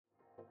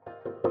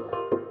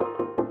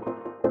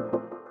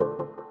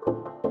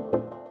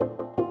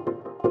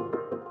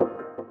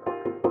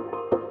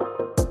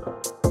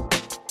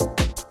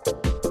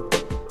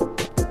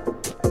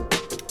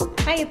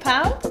Hei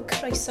pawb,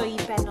 croeso I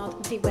Pennod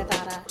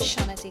ddiweddara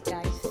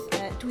sianedigaeth.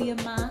 Dwi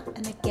yma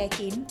yn y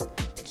gegin.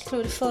 Ti'n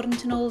clywed y ffwrn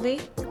yn ôl fi?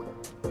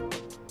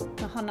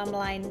 Mae honna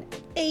ymlaen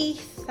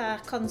eitha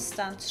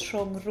constant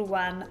rhwng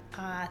rwan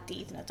a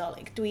dydd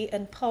Nadolig. Dwi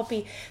yn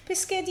pobi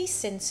bisgedi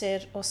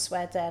sintyr o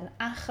Sweden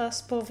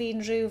achos bod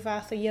fi'n rhyw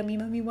fath o yummy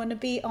mummy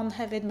wannabe, ond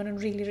hefyd maen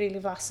nhw'n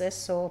really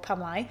flasus, so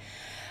pam lai.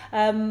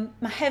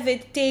 Mae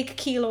hefyd 10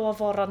 kilo o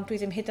foron dwi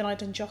ddim hyd yn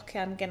oed yn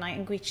jocian gennau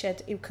yn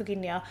gwysiad i'w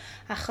coginio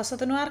achos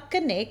oedden nhw ar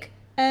gynnig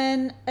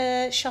yn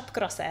siop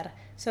groser.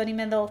 So o'n i'n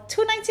meddwl,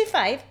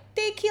 $2.95,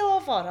 10 kilo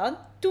o foron,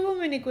 dwi'n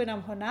mynd I gwyn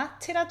am hwnna,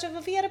 ti'n adre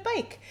fo fi ar y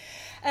beic.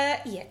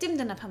 Dim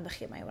dyna pan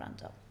bych chi yma I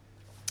wrando.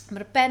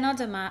 Mae'r benod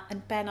yma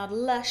yn benod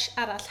lush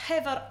arall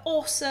hefo'r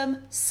awesome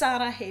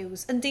Sara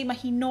Huws. Yndi, mae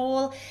hi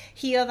nôl,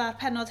 hi oedd ar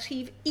penod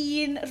rhif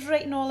 1,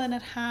 reit nôl yn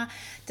yr ha.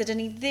 Dydyn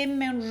ni ddim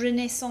mewn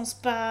renaissance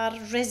bar,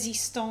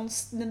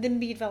 resistance,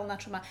 ddim byd fel yna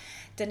tro yma.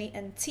 Dyn ni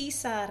yn tŷ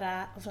Sara,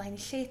 o flaen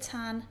I lle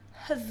tan,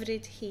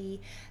 hyfryd hi,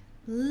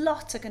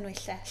 lot o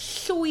gynwyllau,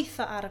 llwyth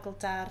o arogl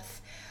darth,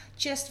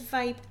 just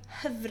vibe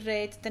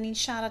hyfryd, dyn ni'n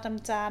siarad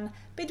amdan,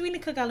 be dwi'n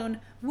licio galw'n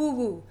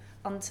woo-woo,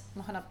 ond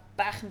mae hwnna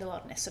bach yn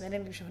ddilornus, so mae'n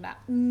ddim eisiau hwnna.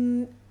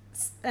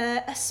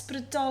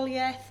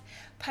 Ysbrydoliaeth,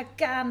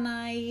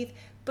 paganaidd,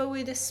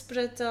 bywyd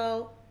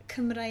ysbrydol,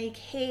 Cymraeg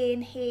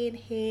hen.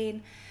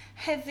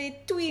 Hefyd,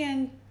 dwi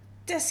yn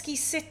dysgu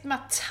sut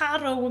mae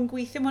taro yn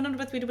gweithio. Mae hwnna'n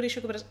rhywbeth dwi wedi bod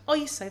eisiau gwybod ers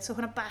oesoedd, so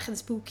hwnna bach yn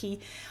spooky.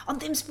 Ond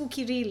ddim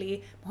spooky,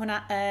 really. Mae hwnna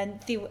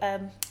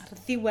ar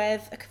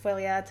ddiwedd y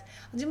cyfweliad.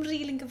 Ond ddim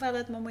really yn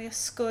gyfweliad, mae mwy o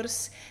sgwrs.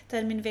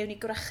 Da'n mynd fewn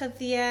I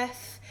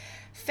wrachyddiaeth,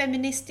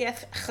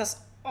 feministiaeth, achos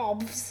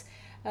obs.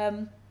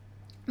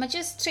 Mae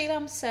jyst treul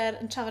amser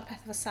yn trafod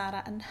pethau fel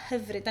Sara yn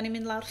hyfryd. Da ni'n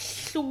mynd lawr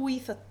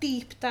llwyth o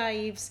deep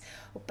dives,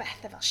 o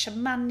bethau fel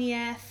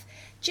siamaniaeth,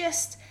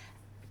 just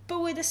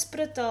bywyd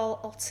ysbrydol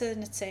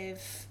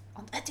alternatif.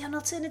 Ond ydy o'n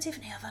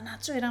alternatif neu oedd yna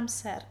drwy'r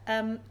amser.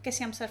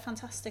 Ges I amser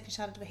ffantastig yn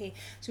siarad efo hi.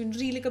 So dwi'n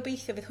rili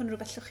gobeithio fydd hwn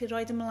rhywbeth llwch chi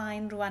roed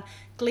ymlaen rwan.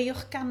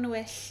 Gleiwch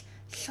ganwyll,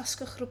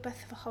 llosgwch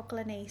rhywbeth efo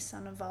hogle neis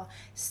arno fo.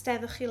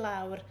 Steddwch chi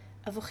lawr,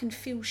 a fwch chi'n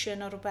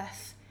fusion o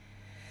rhywbeth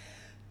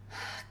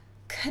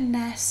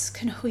cynnes,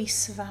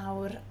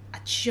 cynhwysfawr a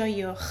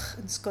joiwch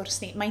yn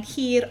sgwrs ni. Mae'n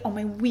hir, ond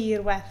mae'n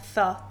wir werth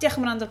o. Diolch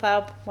am wrando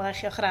pawb, wel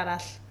chi ochr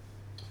arall.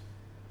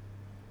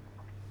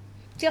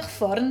 Diolch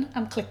ffwrn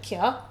am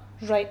clicio,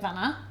 roed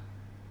fanna.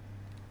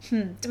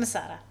 Dyma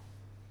Sara.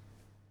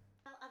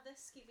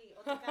 Addysgu fi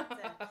o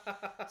ddegadair.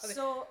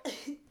 So,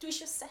 dwi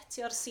eisiau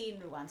setio'r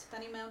sîn rwan. Da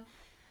ni mewn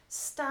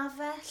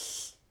stafell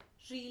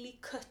really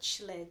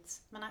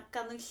cwtchlyd. Mae yna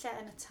ganwylle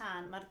yn y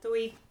tân. Mae'r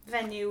ddwy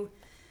fenyw.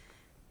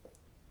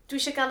 Dwi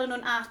eisiau galw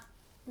nhw'n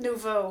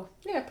nouveau.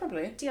 Yeah,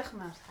 probably. Diolch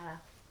yn fawr.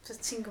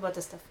 Ti'n gwybod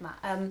y stuff yma.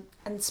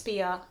 Yn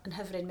sbio yn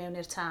hyfryd mewn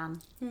i'r tân.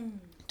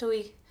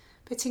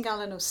 Be ti'n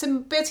galw nhw?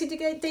 Be ti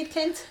wedi deud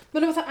cynt?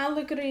 Maen nhw fatha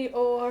allegory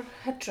o'r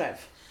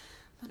hydref.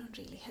 Maen nhw'n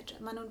really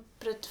hydref. Maen nhw'n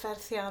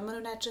brydferth iawn. Maen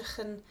nhw'n edrych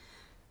yn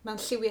mewn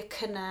lliwiau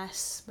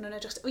cynnes. Maen nhw'n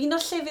edrych... Un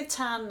o'r llefydd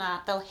tân na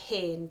fel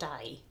hen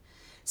dau.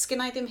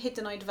 Sgynna I ddim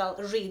hyd yn oed fel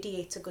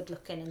radiator good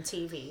looking yn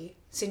TV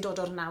sy'n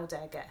dod o'r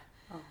 90au.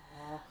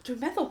 Dwi'n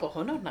meddwl bod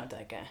hwn o'r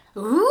 90au.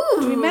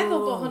 Dwi'n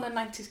meddwl bod hwn yn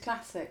 90s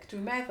classic.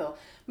 Dwi'n meddwl.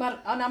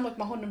 Yn amlwg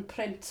mae hwn yn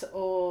print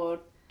o'r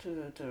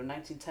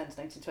 1910s,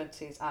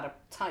 1920s ar y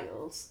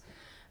tiles.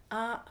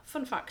 A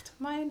fun fact,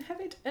 mae'n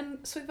hefyd yn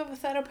swyddfa fy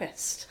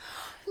therapist.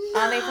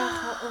 A neu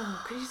bach o,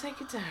 could you take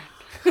it down?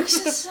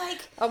 Just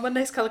like... Ond mae'n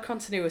neis cael y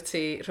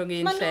continuity rhwng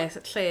un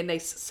lle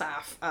neis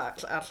saff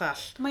a'r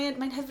llall.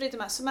 Mae'n hyfryd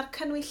yma. So mae'r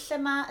cynwyll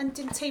yma yn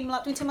dwi'n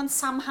teimlo'n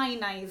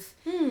samhaenaidd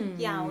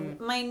iawn.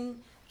 Mae'n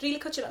really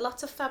cwtio,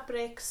 lot o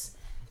fabrics,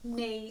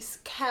 neis,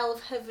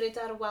 celf hyfryd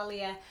ar y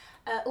waliau,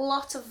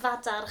 lot o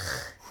fadarch,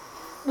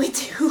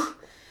 wedi'w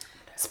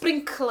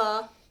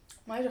sprinclo.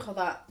 Mae'n edrych o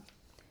dda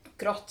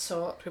grotto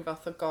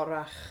rhywbeth o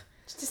gorach.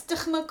 Just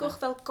dychmygwch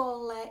fel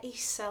gole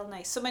isel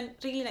neis. So mae'n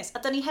really nice.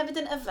 A da ni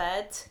hefyd yn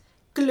yfed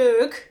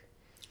glög,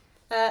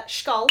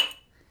 sgol.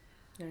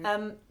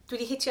 Dwi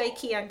wedi hitio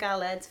IKEA yn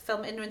galed, fel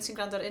mae unrhyw un sy'n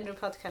gwrando ar unrhyw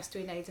podcast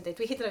dwi'n neud yn dweud.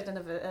 Dwi hyd yn oed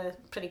yn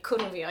prynu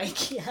cwrw fi o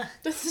IKEA.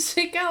 Dwi'n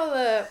sy'n gael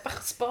bach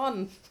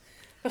sbon.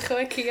 Bach o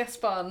IKEA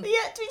sbon.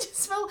 Ie, dwi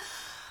just fel...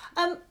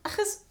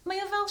 achos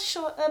mae o fel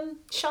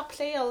siop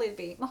lleol I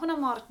fi. Mae hwnna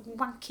mor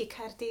wanky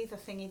Caerdydd o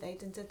thing I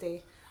ddeud yn dydi.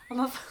 Ond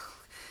mae fel...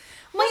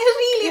 Mae'n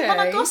really,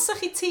 mae'n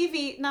agosach I TV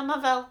na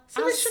mae fel Asda.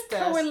 Sy'n eisiau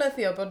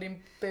cywelyddio bod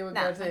ni'n byw yn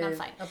Gaerdydd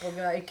a bod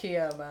gyda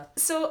IKEA yma.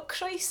 So,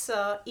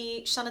 croeso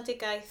I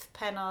sianedigaeth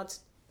Pennod.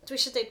 Dwi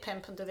eisiau deud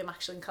 5 ond dwi ddim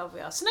actually'n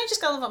cofio. So, na I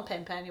just gael fo'n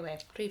 5 anyway.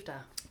 Rhif da.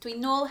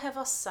 Dwi'n nôl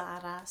hefo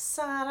Sara.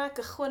 Sara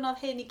gychwynodd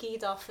hyn I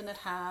gyd off yn yr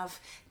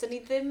haf. Dyn ni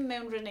ddim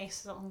mewn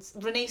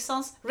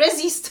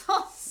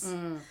resistance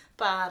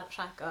bar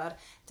rhagor.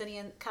 Dyn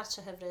ni yn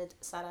cartre hyfryd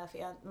Sara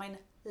fi. Mae'n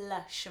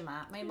lush yma.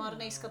 Mae'n mor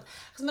neis gael.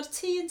 Chos mae'r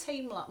tŷ yn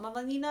teimlo. Mae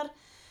fel un o'r...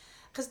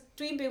 Chos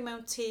dwi'n byw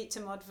mewn tŷ,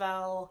 tymod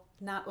fel...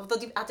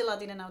 Ddod I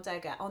adeiladu yn y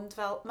 90au. Ond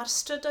fel, mae'r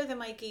strydoedd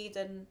yma I gyd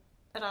yn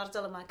yr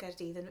ardal yma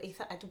Gaerdydd yn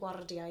eitha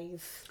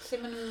Edwardiaidd. Lle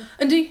maen nhw'n...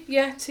 Yndi,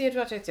 ie, ti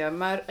Edwardiaidd, ie.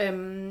 Mae'r,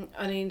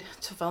 o'n i'n,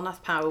 fel nath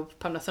pawb,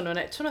 pam nath nhw'n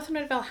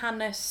neud fel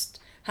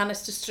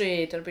hanes y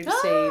stryd ar y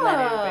BBC, Lenny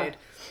ar y bryd.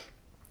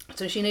 So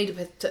nes i'n neud y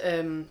peth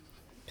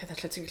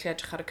allan ti'n gallu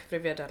edrych ar y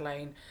cyfrifiad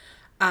ar-lein.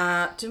 A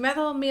dwi'n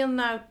meddwl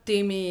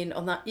 1911,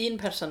 oedd na un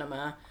person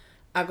yma,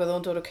 ac oedd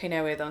o'n dod o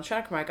Ceinewydd, o'n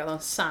siarad Cymraeg, oedd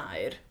o'n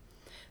saer.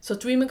 So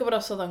dwi'n mynd gwybod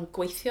os oedd o'n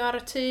gweithio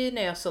ar y tŷ,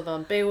 neu os oedd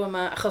o'n byw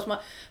yma, achos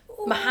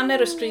mae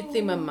hanner y stryd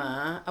ddim yma,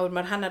 a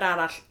mae'r hanner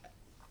arall,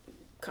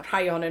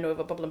 rhai ohonyn nhw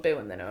efo bobl yn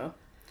byw ynddyn nhw.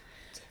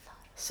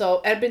 So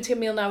erbyn ti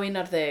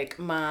 1911,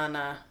 mae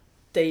yna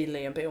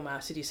deulu yn byw yma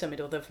sydd wedi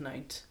symud o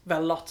Ddyfnaint.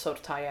 Fel lot o'r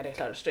tai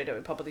eraill ar y stryd,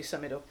 oedd pobl wedi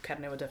symud o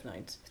Cernyw o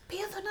Ddyfnaint. Be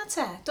oedd hwnna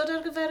te? Dod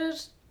ar gyfer yr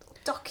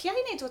dociau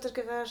neu dod ar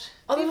gyfer...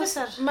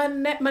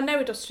 Mae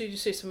newid o stryd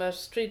i syth, mae'r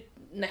stryd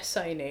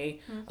nesaf i ni,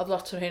 oedd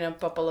lot o'r hyn o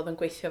bobl oedd yn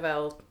gweithio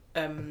fel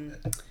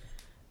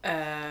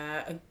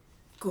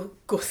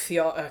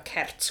gwthio y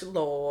cert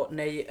lo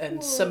neu yn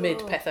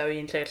symud pethau o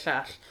un lle i'r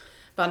llall.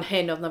 Fan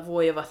hyn oedd na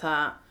fwy o fatha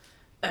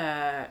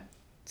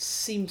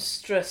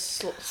seamstress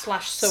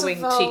 /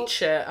 sewing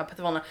teacher a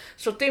pethau fel yna.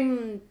 So dim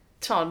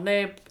ton,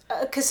 neu...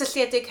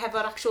 Cysylltiedig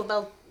hefo'r actual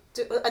fel...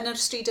 Yn yr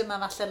stryd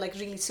yma falle, like,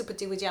 really super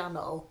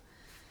diwydiannol.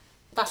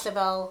 Falle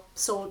fel,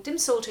 dim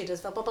soul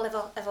traders, fel bobl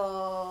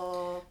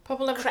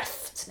efo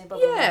crefft, neu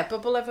bobl... Ie,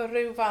 bobl efo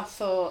rhyw fath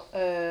o,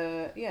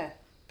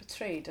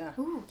 betrayed,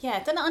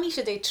 dyna o'n i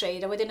eisiau deud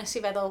trade, a wedyn nes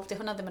i feddwl, di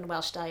hwnna ddim yn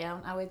Welsh da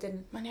iawn, a wedyn...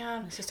 Mae'n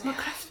iawn. Mae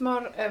crefft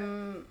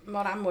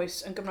mor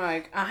amwys yn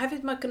Gymraeg, a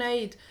hefyd mae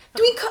gwneud...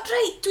 Dwi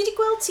wedi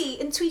gweld ti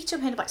yn tweetio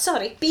am hyn,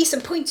 sorry, bys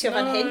yn pwyntio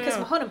fan hyn, cos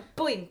mae hwn yn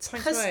bwynt.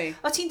 Chos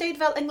o ti'n deud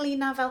fel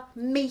ynglyn â fel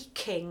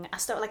making, a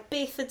stuff, like,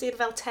 beth ydy'r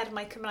fel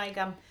termau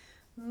Cymraeg am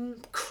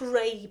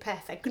creu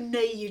pethau,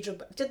 gwneud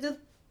rhywbeth.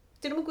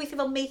 Dyn nhw'n gweithio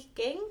fel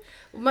making?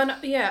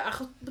 Ie,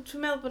 achos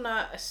dwi'n meddwl bod yna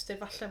ystyr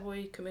falle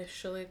fwy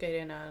commercial i'r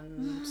geiriau yna yn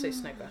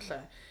Saesneg falle.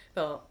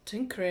 Fel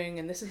tinkering,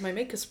 and this is my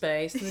maker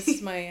space, and this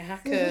is my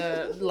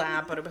hacker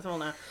lab, o rhywbeth fel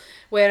yna.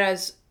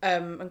 Whereas,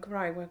 yn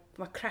Gymraeg,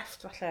 mae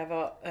crefft falle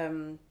efo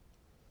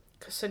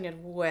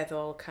cysyniad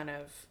weddol kind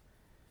of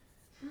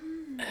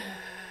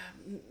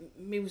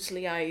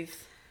muesliaidd.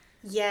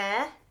 Ie,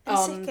 yn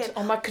sicr.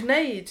 Ond mae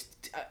gwneud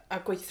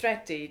a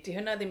gweithredu, di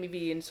hynna ddim i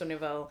fi yn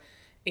swnio fel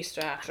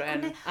eistra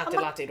adren,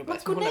 adeiladu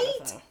rhywbeth. Mae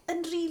gwneud yn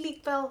really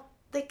fel,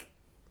 like,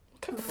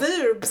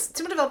 verbs.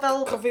 Ti'n meddwl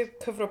fel...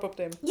 Cyfro bob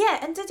dim. Ie,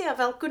 yn dydi o,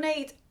 fel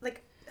gwneud, like,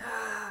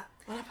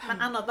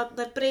 mae'n anodd.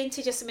 Mae'r brain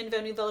ti jyst yn mynd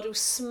fewn i fel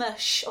rhyw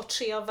smush o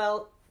trio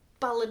fel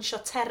balansio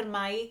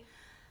termau.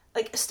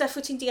 Like, y stuff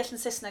wyt ti'n deall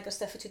yn Saesneg o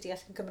stuff wyt ti'n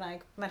deall yn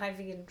Gymraeg. Mae'n rhaid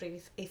fi yn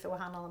rili eitha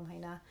wahanol am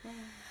hynna.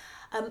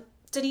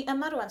 Dyn ni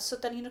yma rwan, so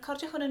dyn ni'n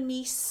recordio hwn yn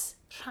mis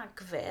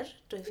Rhagfyr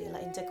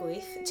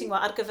 2018. Ti'n gwybod,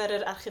 ar gyfer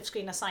yr archif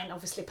sgrin a sain,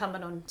 obviously, pan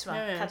maen nhw'n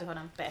cadw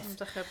hwn am beth.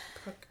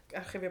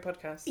 Archifio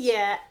podcast.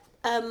 Ie.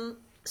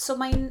 So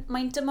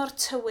mae'n dymor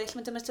tywyll,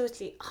 mae'n dymor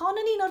tywyll.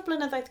 Hon yn un o'r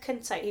blynyddoedd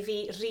cyntaf i fi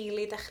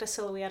rili dechrau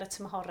sylwi ar y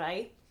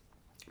tymhorau.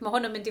 Mae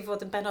hwn yn mynd i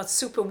fod yn benod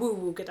super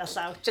woo gyda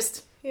llaw.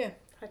 Just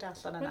rhaid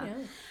allan yna.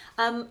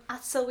 A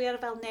sylwi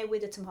ar fel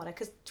newid y tymhorau,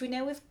 cos dwi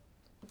newydd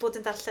bod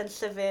yn darllen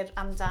llyfr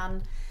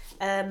amdan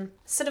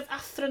sort of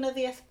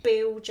athronyddiaeth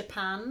byw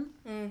Japan.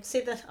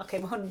 Sydd yn... Oce,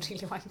 mae hwn yn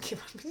really wanky.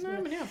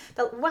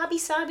 Fel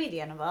wabi-sabi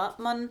di enw fo.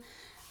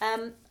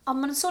 Ond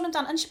ma'n sôn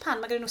amdan, yn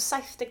Japan, mae gen nhw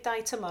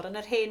 72 tymor yn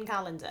yr hen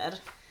calendr.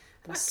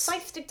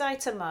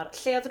 72 tymor,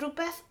 lle oedd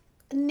rhywbeth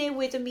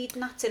newid y myd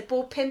natur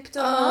bob 5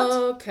 diwrnod.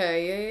 Oce,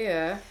 ie.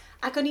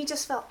 Ac o'n i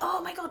just fel, oh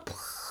my god,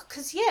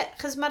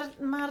 cos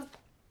mae'r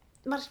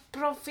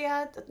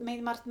brofiad,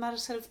 mae'r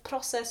sort of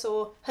proses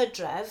o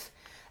hydref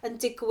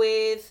yn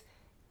digwydd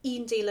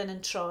un dilyn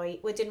yn troi,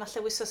 wedyn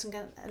falle wisos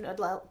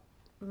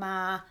mae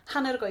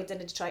hanner o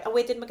goeden wedi troi, a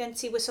wedyn mae gen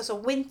ti wisos o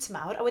wynt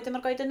mawr, a wedyn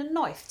mae'r goeden yn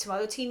noeth.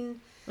 Ti'n...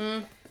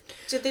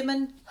 Dwi ddim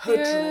yn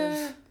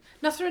hydref.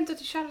 Nath rhywun dod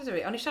i siarad o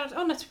fi, o'n i siarad,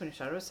 net i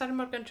siarad, Sara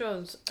Morgan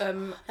Jones.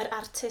 Yr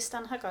artist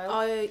anhygoel.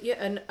 Ie,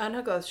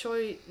 anhygoel,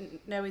 sioi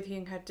newydd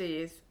hi yng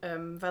Nghaerdydd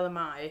fel y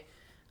mai,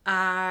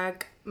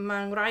 ac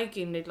mae'n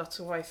wraig i'n neud lot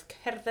o waith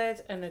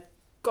cerdded yn y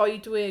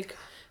goedwig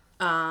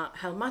a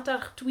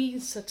helmadarch. Dwi'n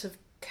sort of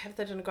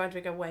cerdded yn y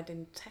goedwig a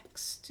wedyn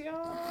textio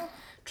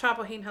tra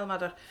bod hi'n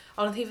helmadarch.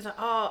 Ond oedd hi fydda,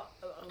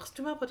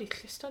 dwi'n meddwl bod hi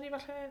llystod i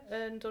falle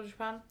yn dod o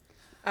Japan.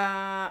 A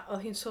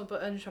oedd hi'n sôn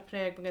bod yn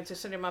Siapaneg bod gen ti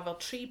syniad yma fel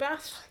tree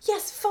bath.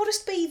 Yes,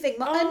 forest bathing.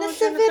 Mae yn y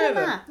llyfr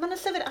yma. Mae'n y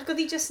llyfr, ac oedd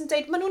hi jyst yn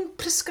deud, maen nhw'n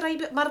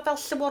prescribe, mae'r fel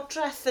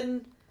llywodraeth yn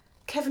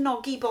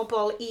cefnogi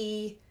bobl i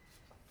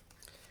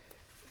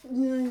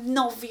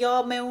nofio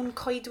mewn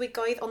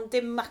coedwigoedd, ond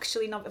dim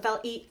actually nofio, fel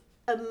i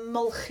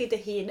ymolchi dy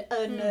hun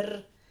yn yr...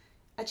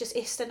 a just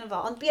eistedd yn fo.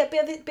 Ond be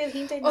oedd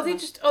hi'n deud?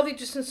 Oedd hi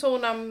just yn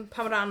sôn am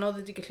pa mor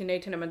anodd wedi gallu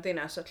gwneud hynny mewn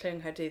dinas, a lle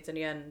yng Nghaerdydd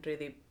ni yn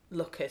really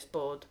lwcus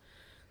bod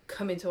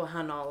cymaint o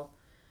wahanol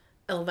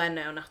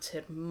elfennau o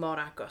natur mor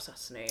agos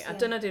at ni. A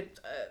dyna'r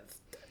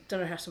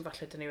rheswm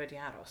falle dyn ni wedi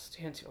aros,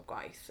 ti hyn ti fod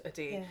gwaith,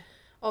 ydy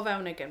o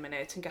fewn 20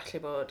 munud ti'n gallu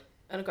bod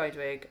yn y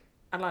goedwig,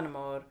 ar lan y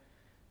môr,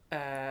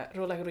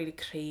 rola really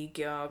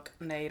creigiog,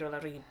 neu rola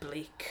really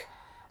bleak.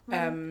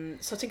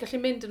 So ti'n gallu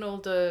mynd yn ôl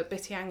dy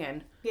beth i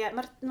angen. Ie,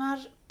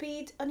 mae'r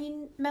byd, o'n i'n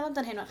meddwl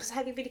amdano hyn, achos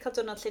heddi fi wedi cael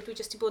diwrnod lle dwi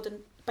jyst i bod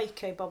yn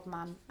beicio i bob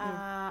man.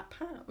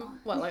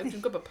 Wel,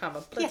 dwi'n gwybod pam,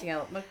 mae bloody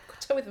hell, mae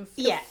tywydd yn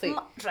filthy.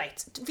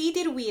 Right, fi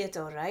di'r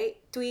weirdo, right?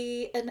 Dwi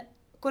yn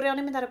gwirion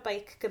i mynd ar y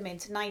beic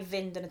gymaint, na i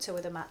fynd yn y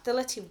tywydd yma.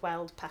 Dyle ti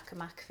weld pac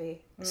y mac fi,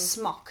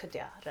 smoc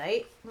ydi o,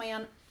 right? Mae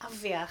o'n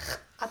afiach.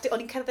 A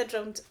o'n i'n cerdded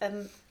rownd...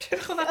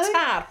 Dwi'n chod a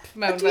tarp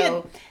mewn fel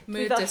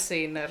murder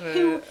scene ar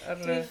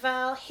Dwi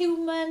fel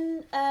human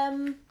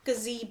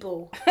gazebo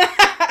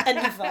yn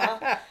fo.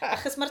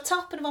 Achos mae'r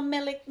top yn fo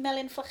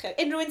melyn fflychio.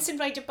 Unrhyw un sy'n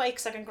rhaid y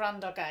bikes ac yn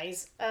gwrando, guys.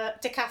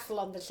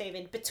 Decathlon dy lle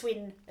fynd,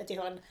 between ydi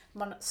hwn.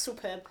 Mae'n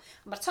superb.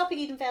 Mae'r top i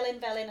gyd yn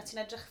felyn, a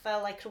ti'n edrych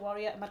fel like a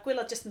warrior. Mae'r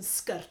gwylod just yn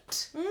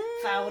sgrt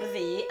fawr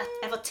ddi.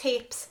 Efo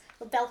tapes,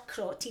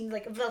 velcro. Ti'n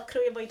like,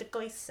 velcro i fwyd y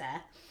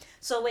goesau.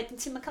 So wedyn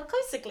ti'n cael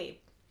coesau glib.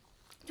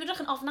 Dwi'n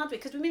edrych yn ofnadwy,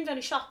 cos dwi'n mynd fewn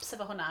i shops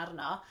efo hwnna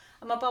arno,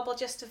 a mae bobl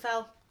just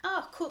fel,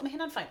 cool, mae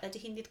hynna'n ffain. Ydy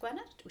hi'n dyd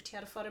Gwener? Wyt ti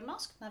ar y ffordd i'r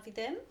mosg? Na fi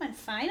ddim, mae'n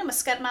ffain. Ond mae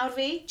sgert mawr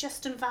fi,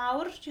 just yn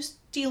fawr, just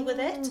deal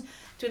with it.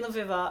 Dwi'n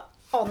lyfio fo,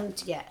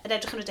 ond yn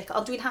edrych yn rydych.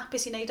 Ond dwi'n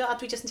hapus i wneud o, a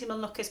dwi just yn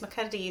teimlo'n lwcus. Mae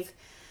Caerdydd,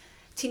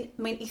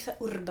 mae'n eitha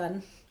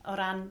urban o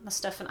ran mae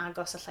stuff yn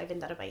agos allai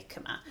fynd ar y beic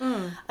yma.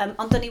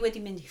 Ond da ni wedi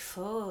mynd i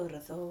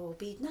ffwrdd o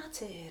byd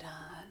natur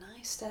a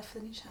nice stuff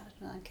da ni'n siarad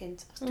yna'n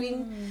cynt.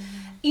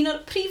 Un o'r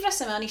prif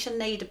reswm yma o'n eisiau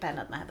neud y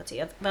Pennod yma hefo ti.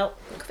 Fel,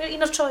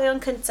 un o'r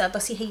troion cyntaf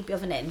dos i heibio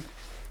fan hyn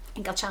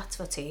yn cael chat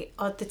fo ti.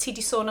 Oedd ti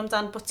di sôn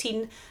amdan bod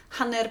ti'n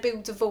hanner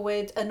byw dy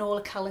fywyd yn ôl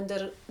y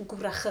calendr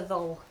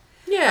wrachyddiaeth.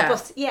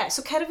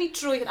 So cer fi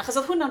drwy hynny, achos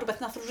oedd hwnna'n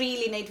rhywbeth nath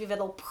really neud fi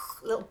feddwl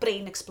little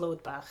brain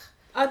explode bach.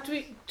 A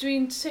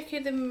dwi'n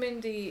sicr ddim yn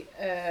mynd i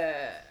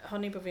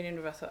honni bod fi'n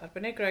unrhyw fath o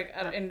arbenigreg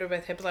ar unrhyw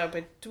beth heblaw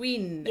beth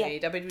dwi'n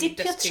neud a beth dwi'n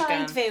dysgu gan. Dipio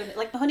traed fewn,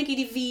 mae hwn i gyd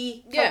i fi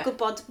cael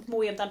gwybod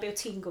mwy amdano beth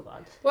ti'n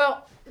gwybod. Wel,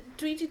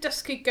 dwi wedi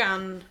dysgu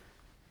gan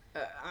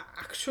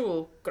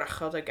actual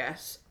gwrachod, I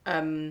guess,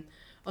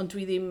 ond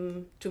dwi'n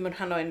yn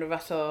rhan o unrhyw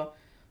fath o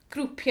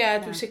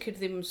grwpiau, dwi'n sicr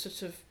ddim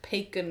sort of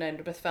pagan neu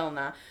unrhyw beth fel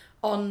yna,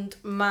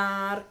 ond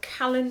mae'r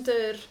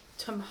calendr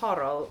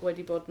tymhorol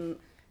wedi bod yn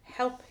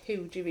help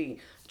huge i fi.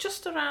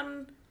 Just o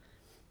ran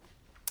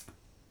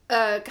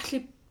gallu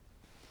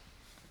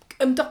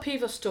ymdopi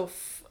efo stwff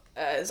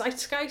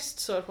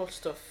zeitgeist, so'r holl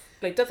stwff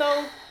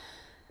gwleidyddol,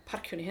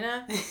 parcio ni hynna,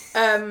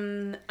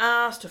 a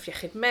stwff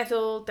iechyd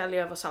meddwl,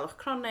 delio efo salwch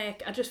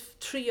chronic, a just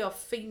trio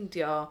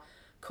ffeindio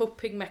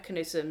coping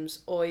mechanisms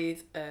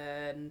oedd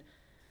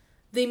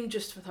ddim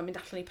just fatha mynd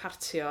allan i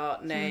partio,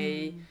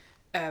 neu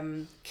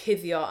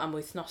cuddio am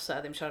wythnosau,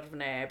 ddim siarad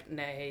fy neb,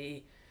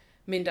 neu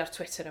mynd ar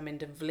Twitter a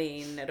mynd yn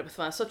flin, neu rhywbeth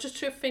fel. So just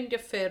trio ffeindio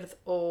ffyrdd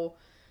o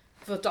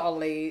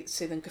fodoli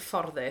sydd yn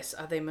gyfforddus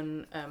a ddim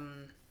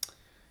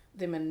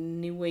yn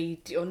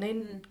niweidio,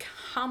 neu'n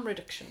harm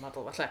reduction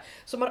model falle.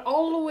 So mae'r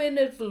olwyn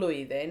y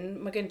flwyddyn,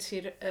 mae gen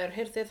ti'r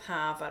hirdydd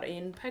haf ar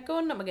un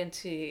pegwn, a mae gen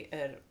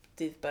ti'r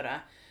dydd byra.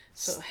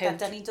 So,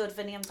 da ni'n dod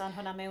fyny amdan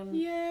hwnna mewn...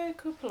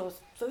 cwpl o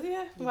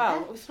ddyddiau.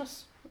 Wel,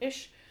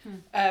 wythnos-ish.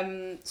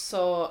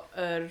 So,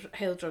 yr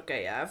heildro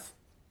gaeaf.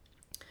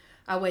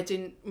 A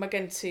wedyn, mae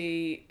gen ti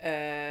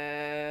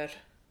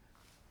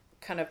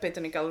kind of beth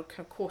ni'n gael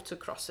quarter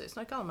crosses.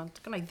 Na i gael, mae'n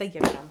gynnau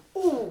diagram.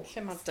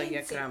 Lle mae'r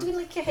diagram? Dwi'n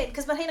licio hyn,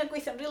 cos mae hyn yn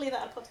gweithio'n really dda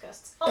ar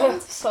podcast.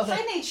 Ond, lle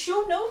neud show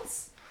notes?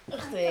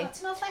 Ti'n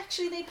meddwl lle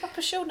actually neud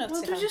proper show notes?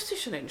 Wel, dwi'n just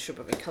eisiau neud yn siŵr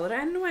bod fi'n cael yr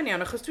enw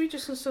iawn, achos dwi'n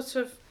just yn sort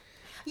of...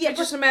 Dwi'n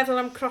just yn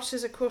meddwl am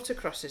crosses a quarter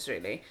crosses,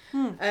 really.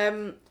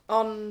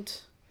 Ond,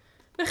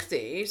 na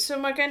chdi, so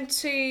mae gen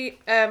ti...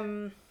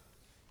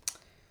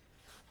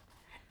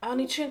 O'n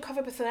i tri'n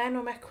cofio beth yn enw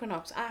am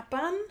equinox.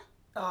 Aban?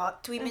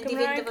 Dwi'n mynd i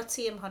fynd efo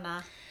ti am hwnna.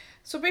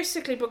 So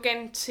basically bod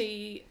gen ti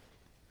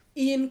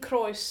un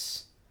croes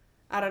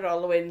ar yr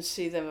olwyn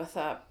sydd yn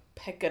fatha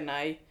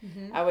pegynau,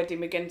 a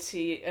wedyn mae gen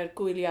ti yr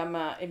gwyliau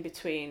yma in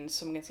between,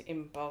 so mae gen ti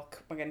imbolc,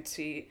 mae gen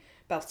ti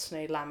belt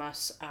neu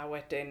lamas, a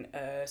wedyn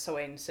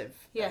sawen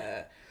sef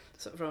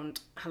sort of rownd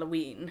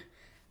Halloween.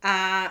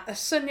 A y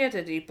syniad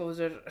ydy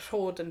bod yr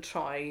rhod yn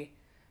troi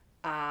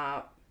a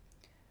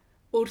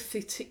wrth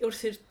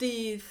i'r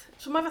dydd...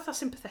 So mae fatha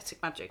sympathetic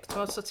magic.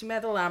 So ti'n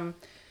meddwl am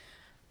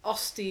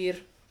os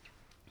di'r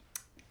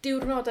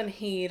diwrnod yn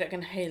hir ac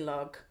yn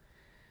heilog,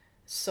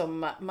 so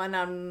mae'n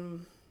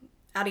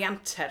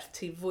arianter,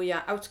 ti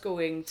fwyaf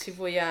outgoing, ti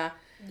fwyaf...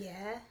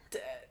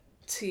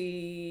 Os ti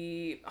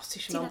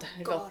eisiau mewn...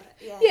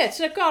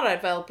 ti'n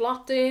agored fel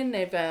blodyn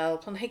neu fel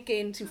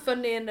planhigyn, ti'n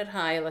ffynnu yn yr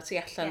hael a ti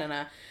allan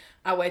yna.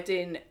 A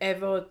wedyn,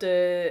 efo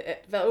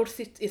fel wrth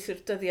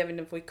i'r dyddiau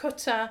fynd yn fwy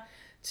cwta,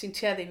 ti'n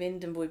tueddu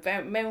fynd yn fwy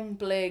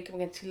mewnblyg,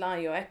 mae gen ti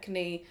lai o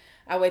egni,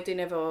 a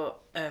wedyn efo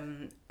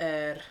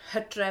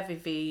hydref i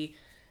fi,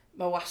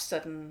 mae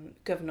wastad yn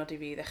gyfnod i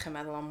fi ddechrau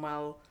meddwl am,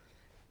 wel,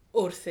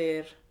 wrth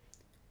i'r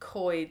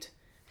coed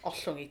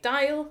ollwng i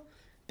dail,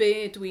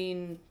 be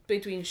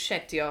dwi'n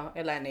shedio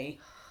eleni,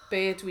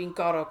 be dwi'n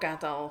goro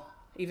gadael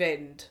i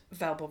fynd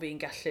fel bod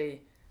fi'n gallu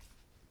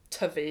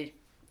tyfu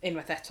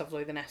unwaith eto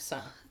flwyddyn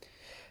nesaf.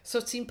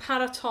 So ti'n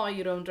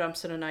paratoi rownd yr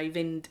amser yna i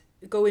fynd,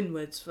 go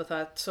inwards,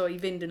 fatha, so i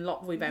fynd yn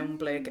lot fwy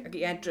fewnblyg, ac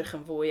i edrych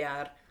yn fwy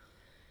ar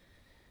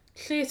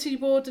lle ti wedi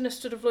bod yn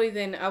ystod y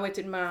flwyddyn, a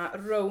wedyn mae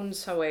rownd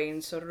Sawein,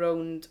 so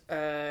rownd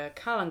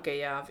cael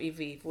gaeaf i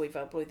fi fwy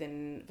fel blwyddyn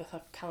fatha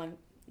cael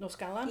nos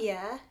galan. Ie.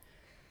 Yeah.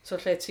 So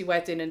lle ti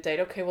wedyn yn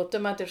deud, okay, wel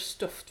dyma di'r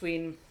stwff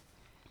dwi'n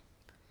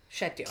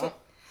siedio.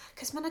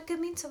 Cys mae yna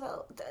gymaint o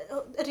fel,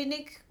 yr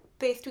unig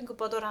beth dwi'n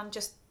gwybod o ran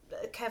just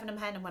cefn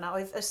ymhen yn hwnna,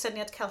 oedd y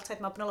syniad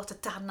Celtaidd mae bod yna lot o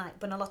danau,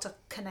 bod yna lot o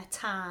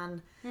cynetân,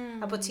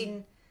 a bod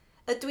ti'n,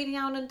 dwi'n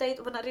iawn yn deud,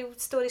 bod yna rhyw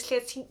storis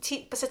lle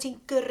bys ti'n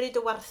gyrryd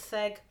y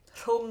wartheg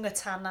rhwng y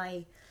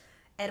tanau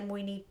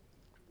mwyn i...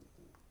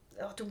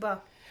 dwi'n bo.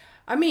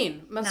 I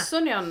mean, mae'n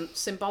swnio'n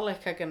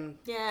symbolic ac yn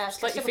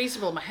slightly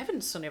feasible. Mae hefyd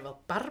yn swnio fel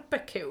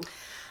barbecue.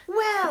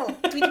 Wel,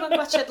 dwi ddim yn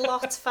gwachod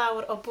lot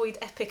fawr o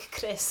bwyd Epic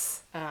Chris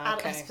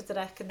ar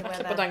ysbrydol yn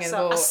ddiweddar.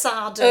 So,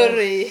 asado.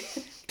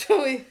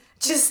 Dwi.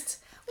 Just,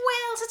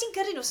 wel, sa ti'n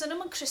gyrru nhw, so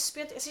nhw'n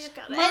crispio,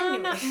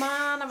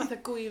 Ma' fath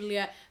o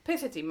gwyliau.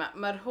 Peth ydy,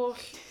 mae'r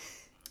holl...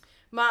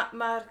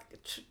 Mae'r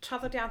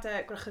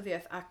traddodiadau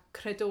wrachyddiaeth a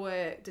credoau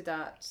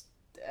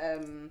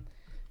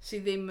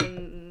sydd ddim yn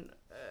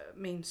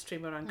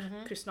mainstream o ran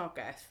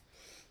Cristnogaeth.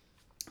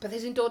 Beth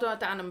sy'n dod o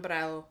dan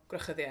ymbrel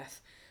wrachyddiaeth.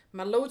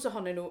 Mae loads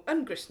ohonyn nhw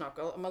yn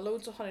Gristnogol, a mae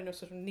loads ohonyn nhw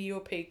sort of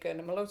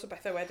neo-pagan, a mae loads o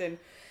bethau wedyn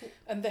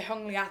yn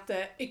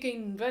ddehongliadau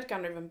 19th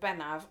ganrif yn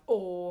bennaf o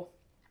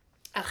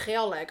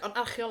archeoleg, ond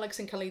archeoleg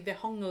sy'n cael ei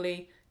ddehongli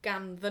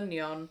gan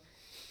ddynion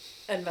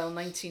yn fel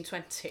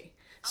 1920.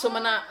 So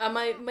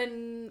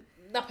mae'n...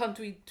 Na pan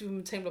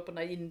dwi'n teimlo bod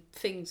yna un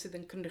thing sydd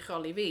yn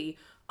cynrychioli fi,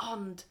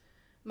 ond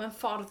mae'n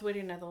ffordd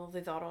wirioneddol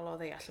ddiddorol o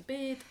ddeall y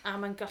byd, a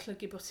mae'n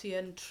galluogi bod ti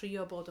yn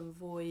trio bod yn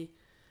fwy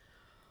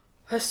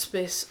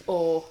hysbys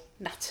o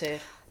natur.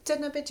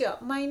 Dyna beth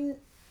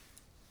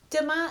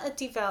dyma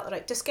ydi fel,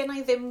 reit, does gen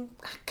i ddim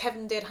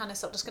cefndir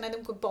hanesol, does gen i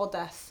ddim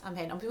gwybodaeth am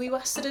hyn, ond dwi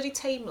wastad wedi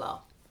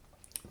teimlo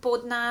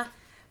bod na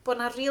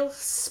real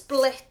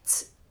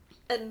split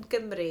yn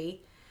Gymru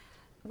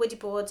wedi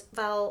bod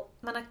fel,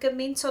 mae yna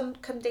gymaint o'n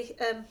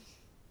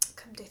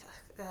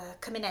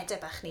cymunedau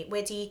bach ni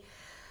wedi,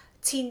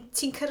 ti'n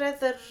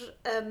cyrraedd yr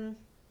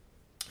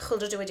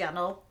chwyldro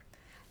diwydiannol,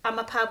 a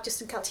mae pawb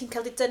jyst yn cael, ti'n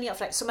cael dydynnu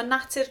off, right? So mae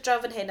natur draw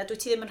fan hyn, a dwi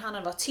ti ddim yn rhan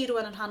o'n fo, ti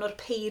rwan yn rhan o'r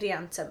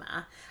peiriant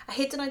yma, a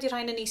hyd yn oed i'r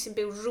rhain yn ni sy'n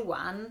byw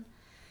rwan,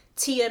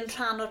 ti yn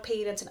rhan o'r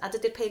peiriant yna, a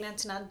dydy'r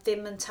peiriant yna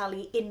ddim yn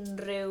talu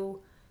unrhyw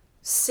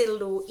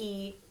sylw i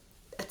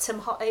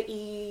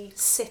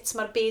sut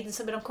mae'r byd yn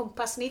symud o'n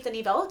cwmpas ni. Dyn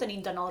ni fel, dyn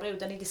ni'n dynolryw,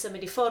 dyn ni wedi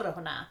symud i ffwrdd o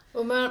hwnna.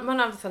 Wel,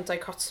 mae'n fath yn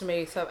dichotomy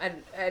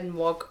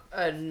enwog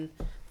yn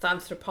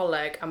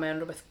anthropoleg, a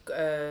mae'n rhywbeth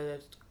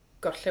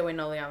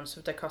gorllewinol iawn,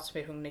 sef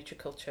dichotomy rhwng nature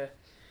culture,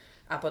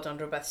 a bod o'n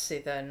rhywbeth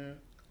sydd yn...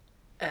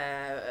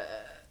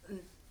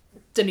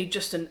 dyn ni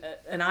just yn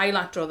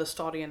ailadrodd y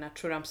stori yna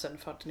trwy'r amser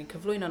yn ffordd. Dyn ni'n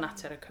cyflwyno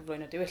natur a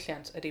cyflwyno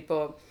diwylliant, ydy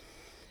bod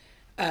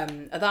y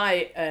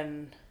ddau yn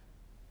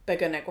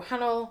begynau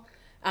gwahanol,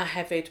 a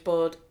hefyd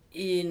bod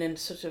un yn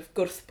sort of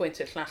gwrthbwynt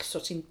i'r llall, so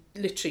ti'n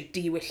literally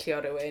diwyllio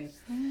rhywun,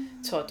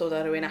 dod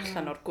â rhywun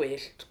allan o'r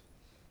gwyllt.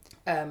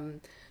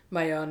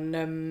 Mae o'n...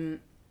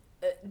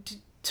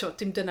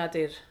 dim dyna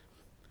di'r...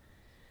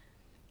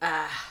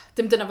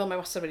 dim dyna fel mae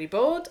wastad wedi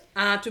bod,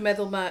 a dwi'n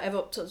meddwl mae...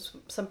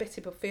 Sa'n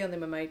biti bod fi ond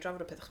ddim yma i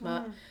drafod o peth,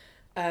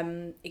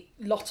 mae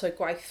lot o'i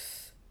gwaith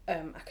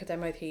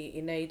academaidd hi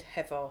i wneud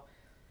hefo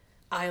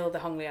ail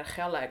ddehongli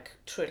archeoleg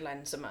trwy'r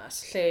lens yma,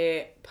 lle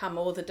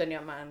pam oedd y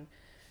dynion ma'n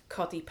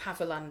codi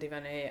Paveland i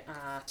fyny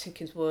a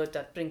Tinkins Wood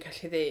a Bryn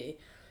Celli Ddu,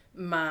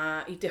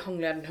 mae i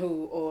dehongliad nhw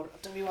o'r...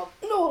 Dyna fi weld...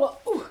 Nôl!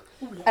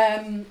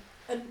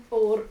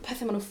 O'r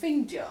pethau maen nhw'n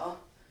ffeindio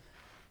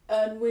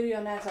yn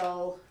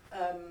wirioneddol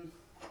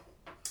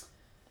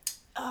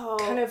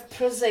kind of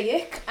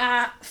prosaic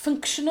a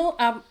functional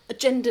a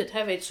gendered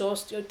hefyd. So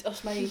os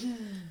mae...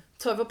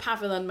 efo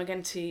Paveland mae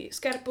gen ti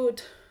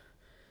sgerbwd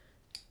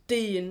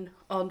dyn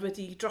ond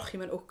wedi drochi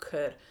mewn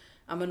wcr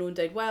a maen nhw'n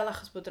deud, wel,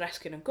 achos bod yr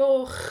esgyn yn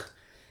goch,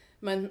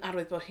 mae'n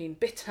arwydd bod hi'n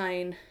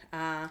bitain,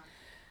 a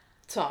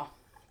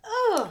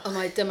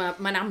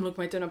mae'n amlwg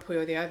mae dyna pwy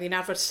oedd hi, oedd hi'n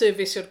arfer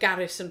service o'r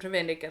garis yn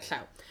Rhyfenig ar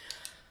llaw.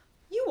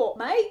 You what,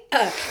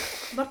 mate?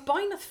 Mae'r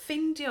boi nath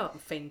ffindio.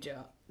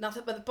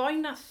 Mae'r boi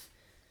nath...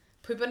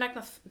 Pwy bynnag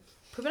nath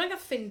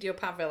ffindio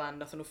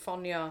Paveland, nath nhw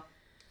ffonio...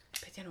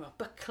 Beth yna,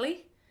 Buckley?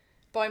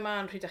 Boi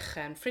ma'n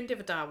Rhydychen,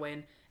 ffrindiau fy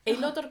Darwin,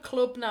 aelod o'r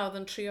clwb na oedd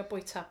yn trio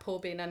bwyta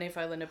pob un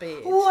anefael yn y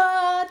byd.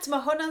 What?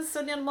 Mae hwnna'n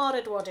swnio'n mor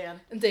Edwardian.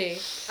 Yndi.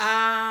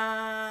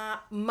 A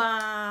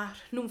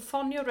nhw'n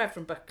ffonio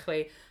Reverend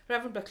Buckley.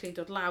 Reverend Buckley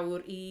dod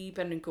lawr i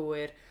Benyn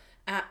Gŵyr.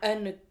 A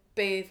yn y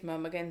bedd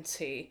mae gen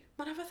ti.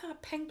 Mae yna fatha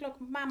penglog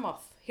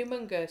mammoth,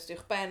 humongous,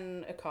 uwch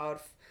ben y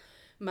corff.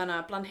 Mae yna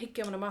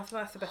blanhigion, mae yna math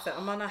o bethau.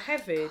 Ond mae yna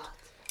hefyd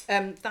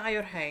ddau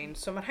o'r rhain.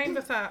 So mae'r rhain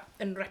fatha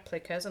yn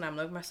replicas yn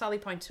amlwg. Mae Sally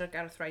Pointer a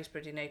Gareth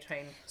Ricebury wedi gwneud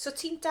rhain. So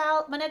ti'n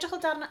dal, mae'n edrych o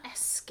darn o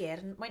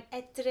esgyrn, mae'n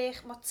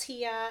edrych, mae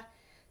tua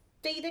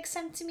 20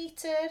 cm?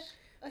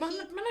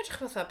 Mae'n edrych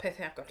fatha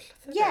pethau agor.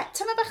 Ie,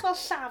 tyma bach fel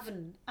llafn,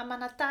 a mae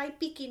yna 2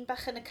 bigyn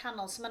bach yn y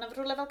canol, so mae yna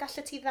rhywle fel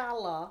gallu ti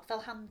ddalo,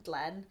 fel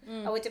handlen,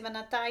 a wedyn mae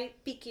yna 2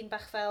 bigyn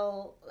bach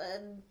fel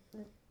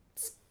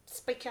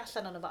sbeicio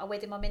allan o'n efo, a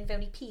wedyn mae'n mynd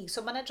fewn i pig.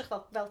 So mae'n edrych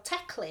fel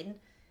teclyn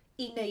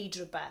i wneud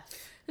rhywbeth.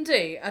 Yndi,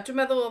 a dwi'n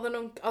meddwl oedden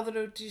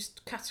nhw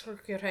just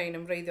categoricio rhain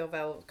yn wreiddio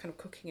fel kind of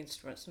cooking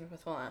instruments yn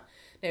rhywbeth fel yna.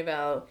 Neu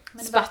fel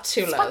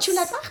spatulas.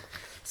 Spatulas bach?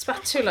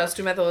 Spatulas,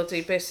 dwi'n meddwl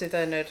ydy beth sydd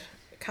yn yr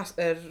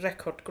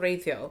record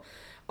greiddiol.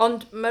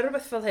 Ond mae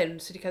rhywbeth fel hyn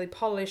sydd wedi cael ei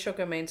polish o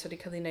gymaint, sydd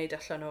wedi cael ei wneud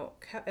allan o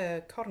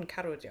corn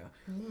carwdio.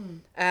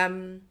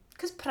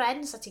 Cos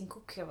pren sa ti'n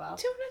cwcio fel.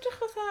 Ti'n edrych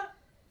fatha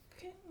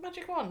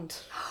magic wand?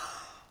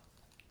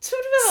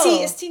 Ti'n meddwl? Si,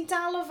 ys ti'n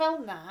dal o fel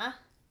na,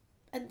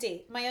 yndi,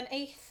 mae o'n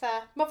eitha...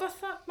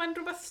 Mae'n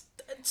rhywbeth...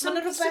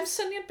 Mae'n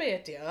syniad be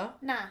ydi o?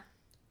 Na.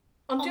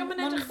 Ond diolch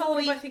yn edrych fel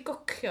rhywbeth i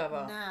gwcio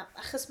fo? Na,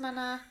 achos mae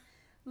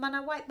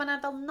na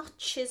fel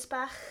notches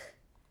bach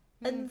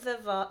yn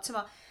ddyfo. Ti'n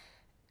mo,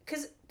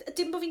 cos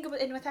dim bod fi'n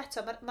gwybod unwaith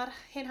eto, mae'r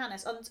hyn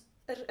hanes, ond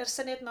yr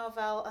syniad ma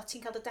fel, o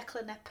ti'n cael dy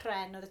declynau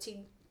pren, o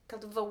ti'n cael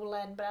dy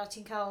fowlen, o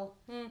ti'n cael...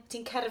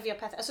 Ti'n cerfio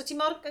pethau. So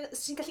ti'n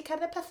gallu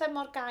cerdded pethau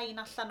mor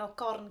gain allan o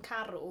gorn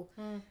carw.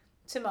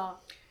 Ti'n mo?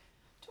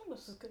 Dwi'n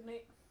gwybod sydd gyda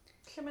ni...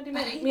 Lle mae di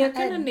mynd? Mi oedd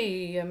gyda ni...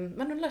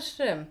 Maen nhw'n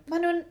lysrym.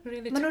 Maen nhw'n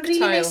really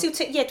nice i'w...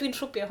 Ie, dwi'n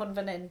rhwbio hwn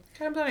fan hyn.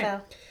 Cael amdani?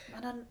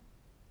 Maen nhw'n...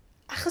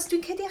 Achos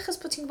dwi'n cedi achos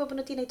bod ti'n gwybod bod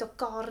nhw wedi gwneud o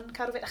gorn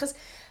carw fe. Achos...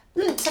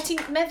 Sa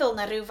ti'n meddwl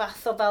na rhyw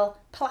fath o fel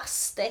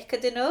plastig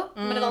ydyn nhw?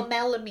 Maen nhw fel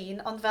melamine,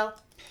 ond fel...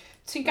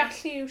 Ti'n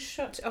gallu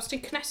iwsio... Os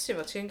ti'n cnesu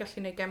fo, ti'n gallu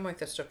gwneud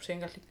gemwaith o stwff.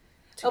 Ti'n gallu...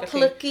 O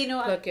plygu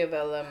nhw... Plygu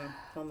fel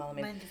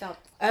melamine. Mae'n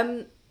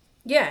diddorol.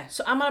 Ie,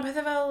 so a mae'n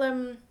pethau fel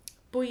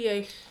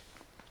bwyell...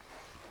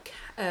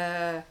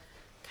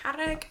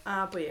 carreg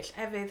a bwyell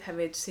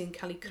hefyd sy'n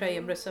cael ei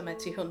creu resymau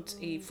tu hwnt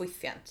i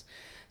ffwythiant.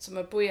 So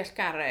mae bwyell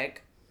garreg,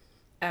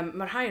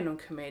 mae'r rhai nhw'n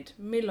cymryd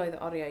miloedd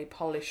o oriau i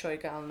polisio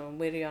i gael nhw'n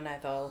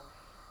wirioneddol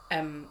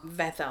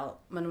feddal.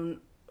 Mae nhw'n...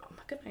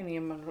 Mae gyda ni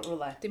yma'n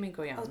rhywle, dim un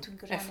go iawn. Dwi'n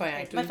gwrando.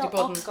 FYI, Mae fel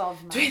ogof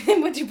ma. Dwi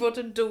ddim wedi bod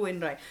yn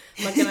dwyn rai.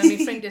 Mae gyda ni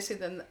ffrindiau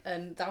sydd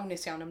yn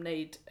ddawnus iawn am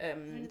wneud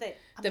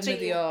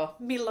defnyddio...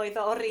 Miloedd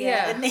o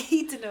oriau yn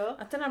neud nhw.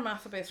 A dyna'r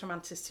math o beth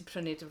romantis ti'n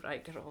prynu dy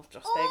wraig ar ôl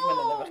dros 10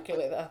 mlynedd efo'r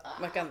gilydd.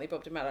 Mae ganddi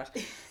bob dim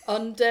arall.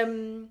 Ond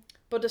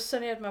bod y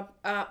syniad yma,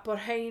 a bod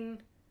rhain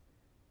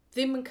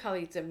ddim yn cael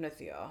ei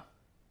defnyddio,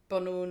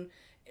 bod nhw'n...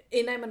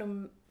 Unau,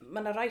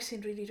 mae yna rai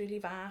sy'n really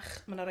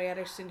fach, mae yna rai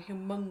eraill sy'n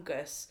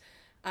humongous,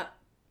 a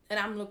yn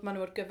amlwg maen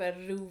nhw ar gyfer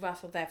rhyw fath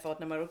o ddefod,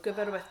 na maen nhw ar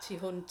gyfer rhywbeth tu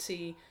hwnt i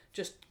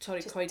just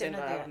torri coeden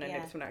lawr neu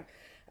beth bynnag.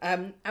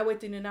 A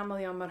wedyn yn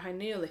aml iawn mae'r rhai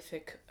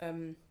neolithic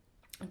yn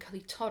cael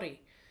ei torri.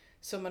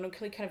 So maen nhw'n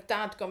cael ei kind of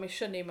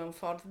dadgomisiynu mewn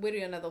ffordd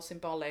wirioneddol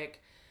symbolig.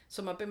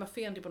 So mae be mae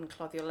ffion wedi bod yn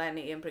cloddio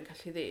lenni yn Bryn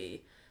Celli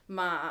Ddu.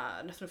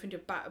 Nath nhw'n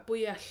ffindio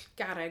bwyell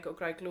garreg o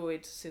graig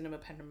lwyd sy'n am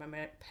y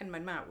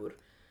penmaen mawr,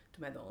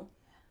 dwi'n meddwl.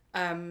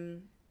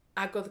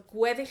 Ac oedd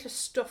gweddill y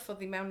stwff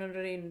oedd i mewn yn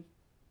yr un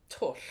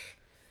twll.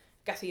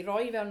 Gath i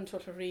roi fewn yn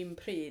twll yr un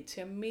pryd,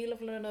 tua 1000 o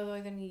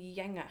flynyddoedd yn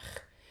iengach.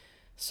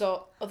 So,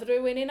 oedd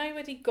rhywun unai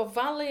wedi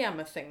gofalu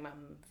am y thing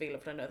mewn 1000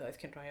 o flynyddoedd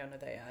cyn rhoi o'n y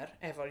ddeiar,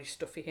 efo'r i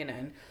stwff i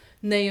hunain,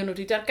 neu o'n nhw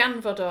wedi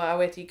darganfod o a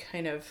wedi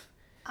kind of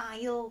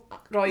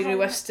roi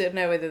rhyw ystyr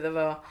newydd iddo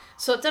fo.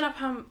 So, dyna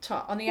pam,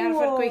 o'n i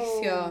arfer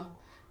gweithio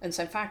yn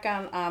Sain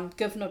Fagan am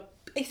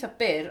gyfnod eitha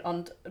byr,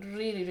 ond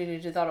really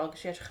diddorol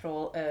gysi edrych ar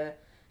ôl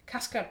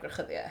casgar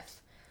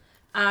wrachyddiaeth.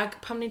 Ac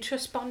pam ni'n trio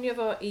esbonio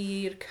fo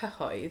i'r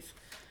cyhoedd,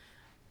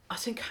 a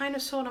ti'n kind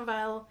of sôn am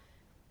fel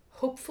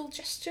hopeful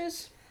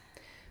gestures.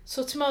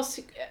 So ti'n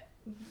meddwl,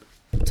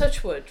 touch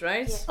wood,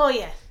 right? Yeah. Oh,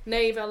 yeah.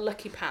 Neu fel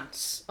lucky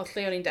pants, o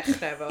lle o'n i'n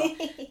dechrau efo.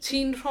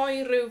 Ti'n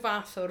rhoi rhyw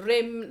fath o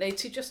rim, neu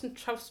ti just yn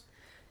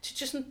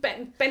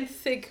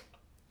benthyg,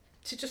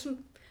 ti just yn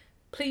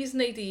please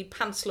neud i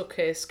pants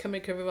lwcus,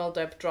 cymryd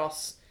cyfrifoldeb dros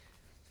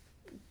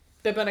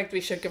be bynnag dwi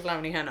eisiau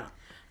gyflawni heno.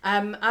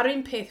 Ar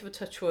un peth efo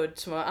touch wood,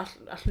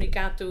 allwn ni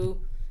gadw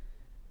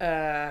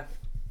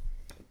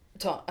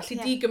allu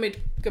di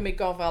gymryd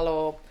gofal o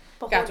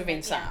gadw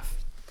fi'n saff.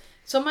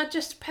 So mae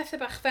just pethau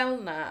bach fel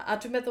na, a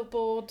dwi'n meddwl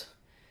bod...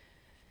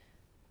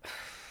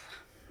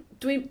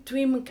 Dwi'n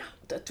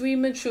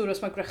yn siŵr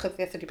os mae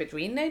wrachyddiaeth ydy beth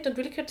dwi'n neud, ond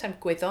dwi'n licio'r term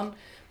gwyddon.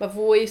 Mae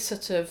fwy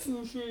sort of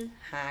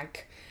hag.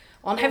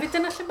 Ond hefyd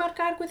dyna lle mae'r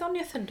gair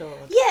gwyddoniaeth yn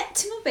dod. Ie,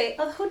 ti'n mwyn be,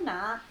 oedd hwnna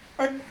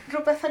yn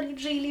rhywbeth o'n i'n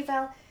really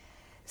fel...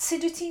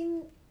 Sut wyt ti'n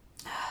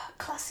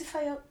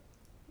classifio...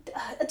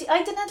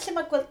 Ai dyna lle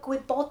mae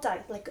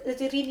gwybodaeth,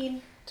 ydy'r un un...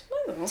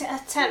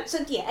 term.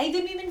 So ie, ei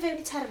ddim i'n mynd fewn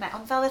i termau,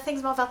 ond fel y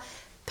things ma fel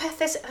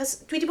pethau...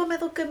 Dwi wedi bod yn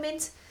meddwl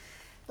gymaint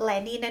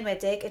lenni yn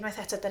enwedig, unwaith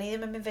eto, da ni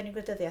ddim yn mynd fewn i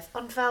gwleidyddiaeth,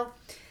 ond fel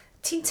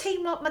ti'n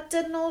teimlo, mae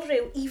dynol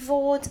rhyw i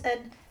fod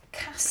yn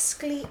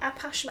casglu a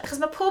passion.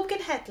 Achos mae pob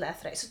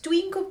genhedlaeth, right? So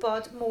dwi'n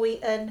gwybod mwy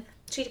yn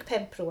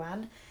 35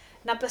 rwan,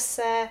 na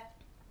bysau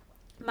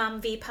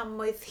mam fi pan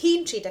oedd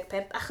hi'n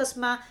 35, achos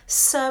mae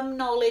some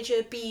knowledge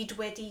y byd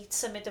wedi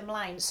symud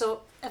ymlaen.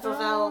 So, efo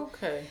fel...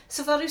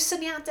 So, fel rhyw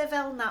syniadau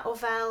fel na, o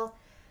fel...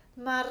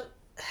 Mae'r...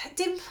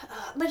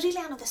 Mae'n rili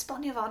anodd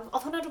esbonio fo,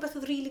 oedd hwnna rhywbeth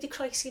oedd rili di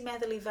croesi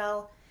meddwl i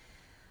fel,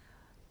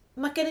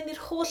 mae gen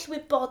ni'r holl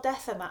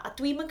wybodaeth yma, a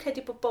dwi'n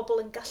credu bod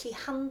bobl yn gallu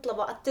handlo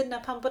fo, a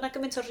dyna pan bod yna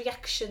gymaint o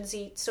reactions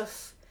i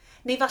stuff,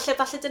 neu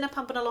falle dyna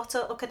pan bod yna lot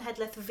o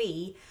cynhedlaeth fi,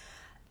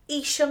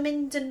 eisiau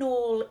mynd yn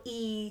ôl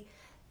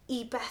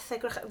i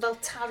bethau fel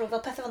taro,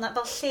 fel pethau fel yna,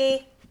 fel lle...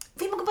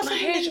 Fi'n gwybod lle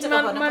mynd efo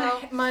hwnna.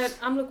 Mae'n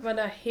amlwg mae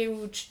yna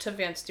huge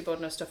tyfiant wedi bod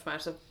yn y stwff yma,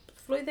 so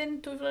flwyddyn,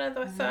 2 flynedd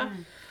ddiwetha.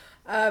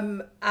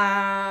 A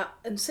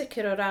yn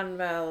sicr o ran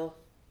fel,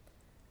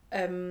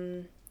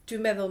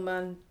 dwi'n meddwl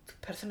mae'n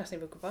perthynas ni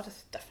fel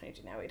gwybodaeth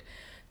definitely wedi newid.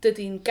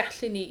 Dydy'n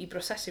gallu ni i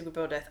brosesu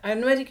gwybodaeth, a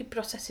enwedig i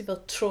brosesu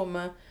fel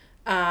trauma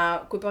a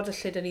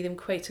gwybodaeth lle dyn ni ddim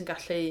cweit yn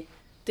gallu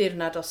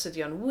dirnad os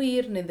ydi o'n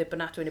wir neu'n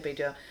ddibynadwy neu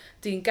beidio.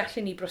 Dydy'n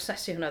gallu ni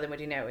brosesu hwnna ddim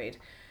wedi newid.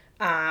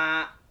 A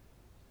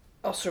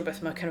os rhywbeth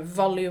mae kind of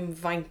volume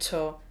faint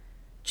o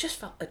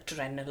just fel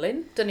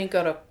adrenalin, dyn ni'n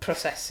gorau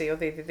prosesu o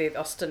ddydd i ddydd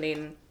os dyn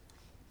ni'n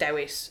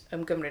dewis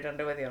ymgymryd o'n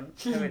newyddion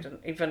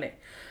i fyny.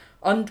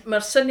 Ond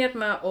mae'r syniad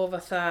ma o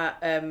fatha,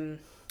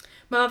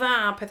 mae dda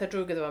pethau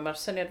drwg iddo fo, mae'r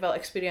syniad fel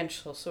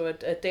experiential, so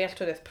y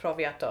dealltwyddiaeth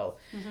profiadol.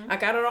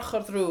 Ac ar yr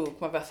ochr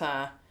ddrwg mae fatha,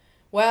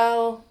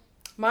 well,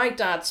 my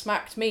dad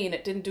smacked me and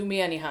it didn't do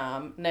me any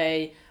harm,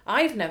 neu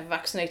I've never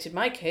vaccinated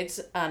my kids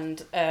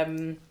and,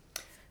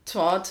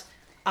 t'mod,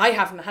 I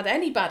haven't had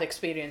any bad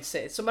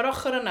experiences. So mae'r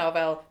ochr yna o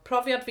fel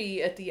profiad fi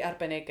ydi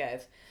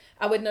arbenigedd.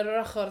 A wedyn yr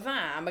ochr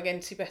dda, mae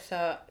gen ti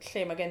bethau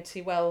lle mae gen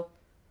ti, wel,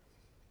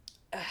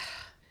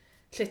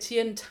 lle ti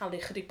yn talu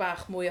chydig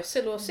bach mwy o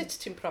sylw o sut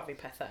ti'n profi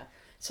pethau.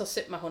 So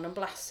sut mae hwn yn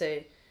blasu,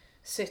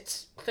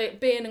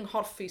 be yn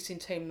nghorffi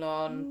sy'n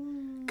teimlo'n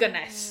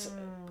gynnes.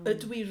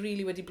 Ydw i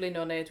really wedi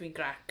blino neu ydw i'n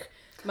grac.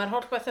 Mae'r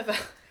holl bethau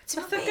fel...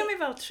 Fatha gymryd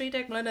fel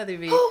 30 mlynedd i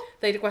fi,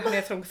 ddeud y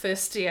gwahaniaeth rhwng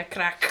thirsty a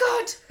crack.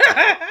 God!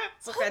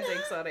 So chedig,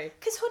 sorry.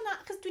 Cys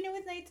dwi'n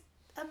newydd wneud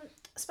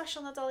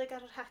special nadolig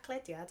ar yr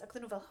haclediad, ac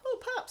oedden nhw fel, oh,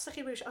 paps, da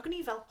chi rwysio. Ac o'n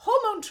i fel,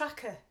 hormone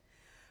tracker.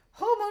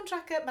 Hormone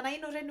tracker, mae yna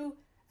un o'r enw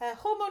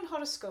hormone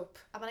horoscope,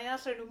 a mae yna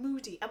un o'r enw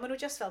moody, a maen nhw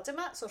just fel,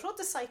 dyma, so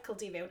rhod y cycle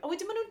di fewn, a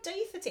wedyn maen nhw'n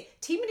deud ti,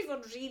 ti'n mynd i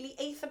fod yn really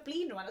eitha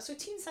blin nhw, os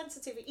wyt ti'n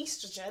sensitif i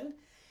estrogen,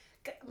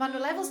 maen nhw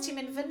levels ti'n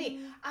mynd fyny.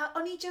 A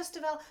o'n i just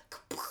fel,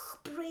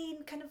 brain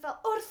kind of fel,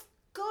 wrth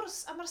gwrs,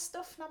 a mae'r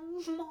stwff na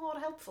mor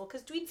helpful,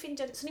 cos dwi'n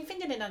ffeindio, so ni'n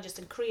ffeindio hynna'n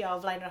just yn crio o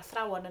flaen yr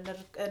athrawon yn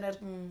yr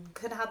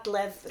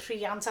cynhadledd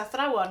rhiant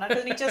athrawon, ac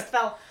o'n i just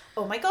fel,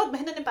 oh my god,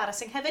 mae hynny'n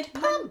embarrassing hefyd,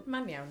 pam?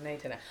 Mae'n iawn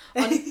wneud hynna.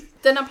 Ond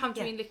dyna pam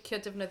dwi'n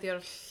licio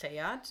defnyddio'r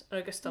lleiad,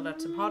 yr ogystal ar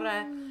tymhore,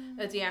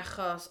 ydy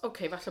achos,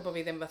 falle bod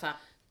fi ddim fatha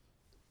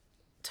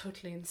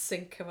totally in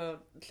sync efo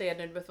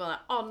lleiad neu rhywbeth fel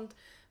yna, ond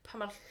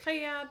pan mae'r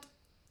lleiad,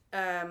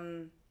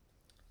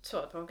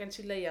 pan gen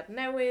ti leiad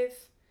newydd,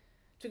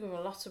 dwi'n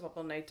gwybod lot o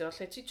bobl yn neud o,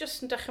 lle ti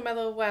jyst yn dechrau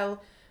meddwl, wel,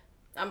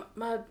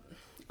 mae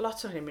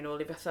lot o hyn yn mynd ôl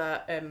i fatha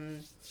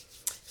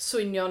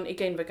swynion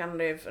 20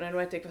 ganrif, yn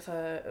enwedig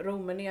fatha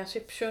Romani a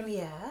Sipsiwn.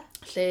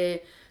 Lle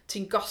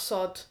ti'n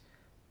gosod,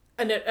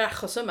 yn yr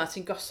achos yma,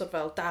 ti'n gosod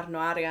fel darn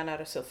o arian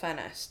ar y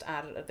silffenest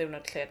ar y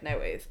ddiwrnod lleiad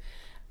newydd,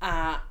 a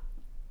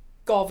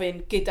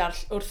gofyn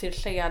wrth i'r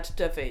lleiad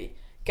dyfu,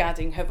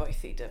 gad i'n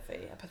hyfoethi dyfu,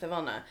 a pethau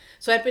fel yna.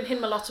 So erbyn hyn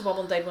mae lot o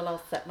bobl yn dweud, well,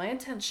 I'll set my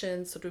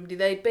intentions, so dwi'n mynd i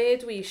dweud be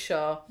dwi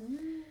isio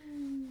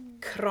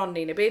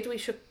croni, neu be dwi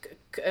isio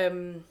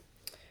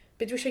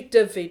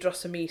dyfu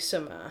dros y mis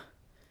yma.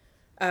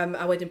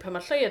 A wedyn pan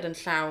mae'r lleiad yn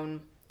llawn,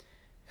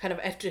 kind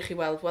of edrych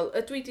i weld, wel,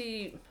 ydw i wedi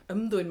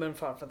ymddwyn mewn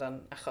ffordd fydda'n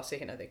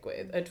achosi hynna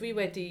ddigwydd? Ydw i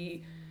wedi...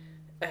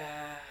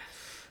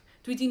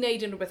 dwi wedi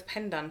wneud yn rhywbeth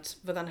pendant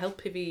fydda'n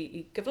helpu fi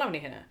i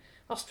gyflawni hynna.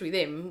 Os dwi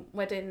ddim,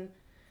 wedyn,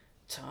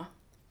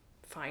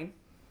 fine,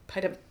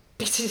 paid a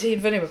biti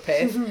ti'n fyny o'r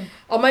peth.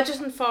 Ond mae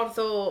jyst yn ffordd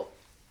o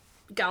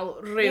gael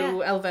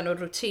rhyw elfen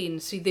o'r routine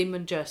sydd ddim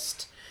yn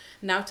just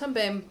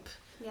 9-5,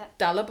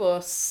 dal y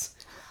bws,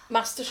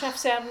 Masterchef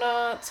sy arno,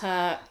 ta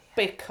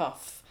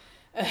bake-off.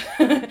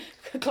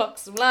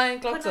 Clocs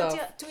ymlaen, clocs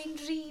off.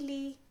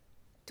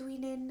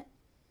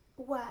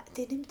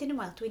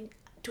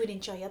 Dwi'n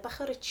enjoyo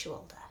bach o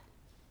ritual da,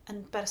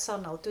 yn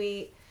bersonol.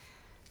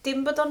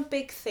 Dim bod o'n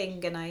big thing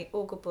gynnau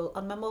o gwbl,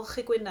 ond mae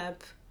molchi gwyneb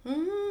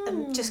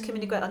just cyn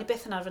mynd i gwely, ond i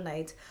beth yn arfer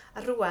wneud.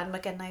 A rwan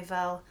mae gennau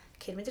fel,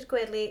 cyn mynd i'r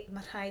gwely,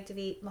 mae rhaid i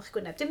fi molchi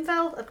gwyneb. Dim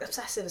fel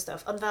obsessive y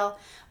stuff, ond fel,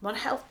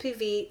 mae'n helpu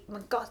fi,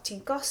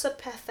 ti'n gosod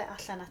pethau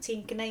allan a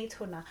ti'n gwneud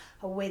hwnna,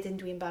 a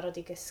wedyn dwi'n barod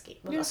i gysgu.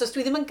 So os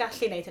dwi ddim yn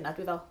gallu gwneud hynna,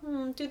 dwi fel,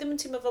 dwi ddim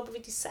yn teimlo fel bod fi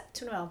wedi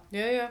set hwnna fel.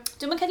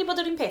 Dwi'n yn credu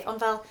bod yr un peth,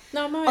 ond fel,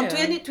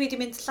 dwi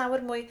wedi mynd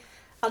llawer mwy,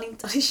 o'n i'n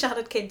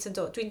siarad cynt yn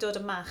dod, dwi'n dod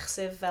y mach,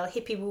 sef fel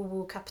hippie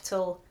woo-woo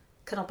capital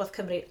Canolbarth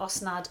Cymru, os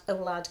nad y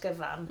wlad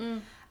gyfan.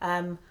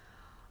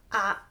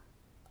 A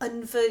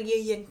yn fy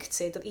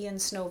ieuenctid, oedd Ian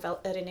Snow fel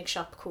yr unig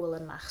siop cool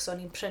yn mach, so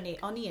o'n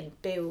i'n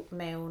byw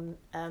mewn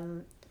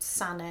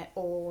sane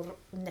o'r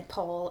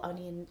Nepal, o'n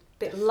i'n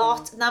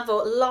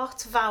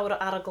lot fawr o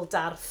arogl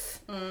darth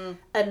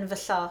yn fy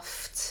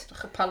llofft.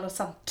 Ych y Palo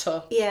Santo.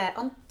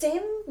 Ond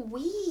dim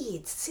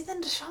weed sydd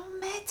yn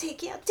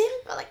siomedig.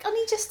 O'n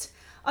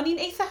O'n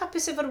i'n eitha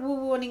hapus efo'r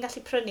ww o'n i'n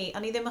gallu prynu,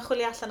 o'n i ddim yn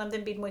chwilio allan am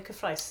ddim byd mwy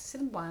cyffroes.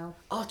 Sydd yn wael.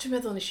 O, dwi'n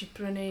meddwl nes i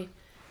brynu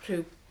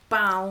rhyw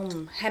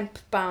balm, hemp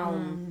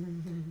balm,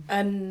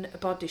 yn y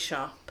body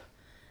shop.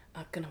 A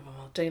gyda fo,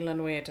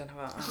 dilyn weird yn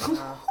efo.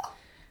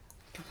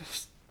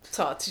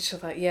 Ti eisiau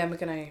dda, ie, mae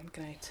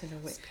gennau tyn o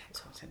wyp.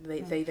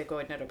 Ddeuddeg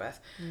oed neu rhywbeth.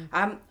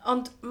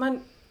 Ond mae'n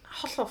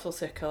hollol full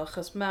circle,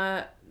 achos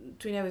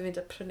dwi'n newydd fynd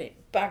â prynu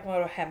bag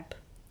mawr o hemp.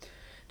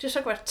 Jyst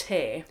rhaid gwaith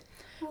te.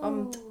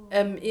 Ond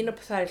un o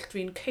pethau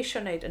dwi'n ceisio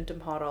wneud yn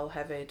dymhorol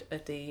hefyd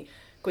ydy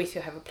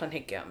gweithio hefo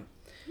planhigion.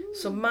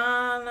 So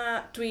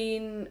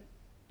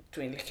dwi'n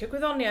licio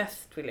gwyddoniaeth,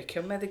 dwi'n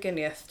licio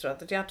meddyginiaeth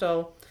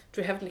draddodiadol,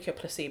 dwi hefyd licio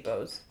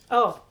placebos.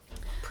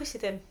 Pwy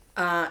sydd ddim?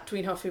 A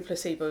dwi'n hoffi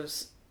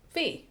placebos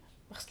fi.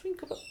 Achos dwi'n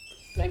gwybod,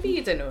 rai fi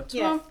ydyn nhw.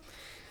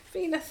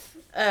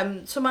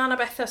 So mae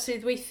yna bethau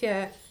sydd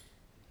weithiau,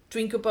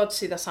 dwi'n gwybod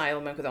sydd â sail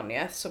mewn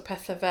gwyddoniaeth, so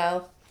pethau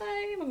fel,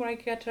 mae'n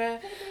gwraig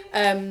adre,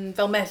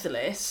 fel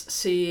meddylus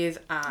sydd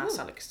â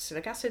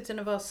salicylic acid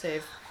yn efo,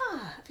 sef...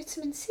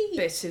 vitamin C.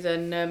 Beth sydd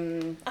yn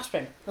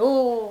aspirin.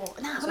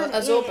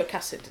 Ascorbic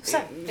acid.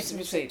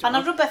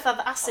 Mae'n rhywbeth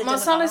oedd acid yn efo.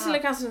 Mae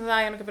salicylic acid yn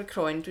ddau yn gyfer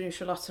croen, dwi'n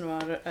eisiau lot yn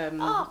o'r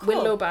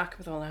willow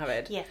back, beth o'n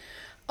hefyd.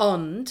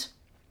 Ond,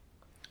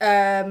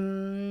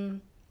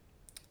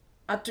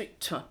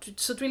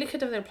 so dwi'n licio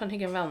defnyddio'r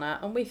planhigyn fel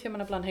yna, ond weithiau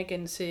mae'n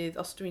planhigyn sydd,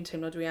 os dwi'n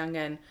teimlo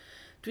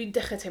dwi'n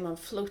dechrau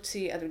teimlo'n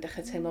floaty a dwi'n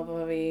dechrau teimlo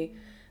bod fi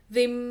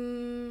ddim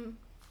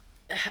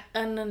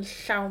yn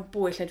llawn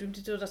bwyll, neu dwi'n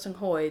dod at yng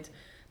nghoed,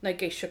 na i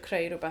geisio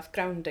creu rhywbeth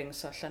grounding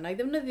so allan, na i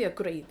ddefnyddio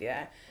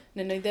greiddiau,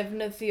 neu na i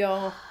ddefnyddio,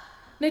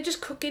 neu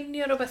just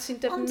coginio rhywbeth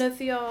sy'n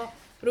defnyddio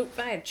root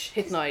veg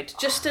hyd yn oed,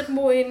 just er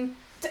mwyn...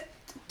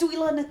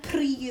 Dwylo yn y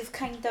pridd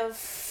kind of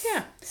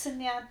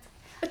syniad.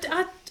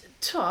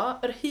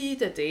 Yr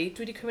hyd ydy,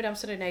 dwi wedi cymryd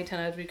amser i wneud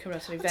hynny, dwi wedi cymryd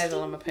amser i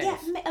feddwl am y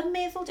peth. Y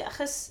meddwl di,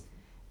 achos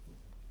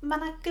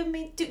mae'na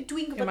gymryd...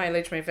 Dwi'n gwybod... Your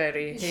mileage may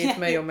vary, hyd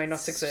may or may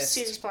not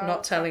exist.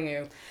 Not telling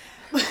you.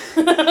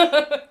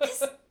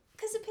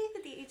 Cos y peth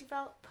ydy, ydy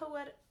fel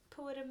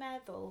power y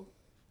meddwl,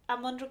 a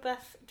mae'n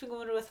rhywbeth, dwi'n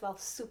gwybod rhywbeth fel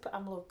super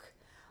amlwg,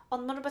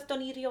 ond mae'n rhywbeth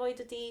do'n i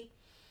rioed ydy...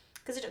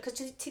 Cos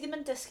ti ddim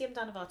yn dysgu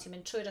amdano fel, ti'n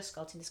mynd trwy'r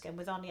ysgol, ti'n dysgu am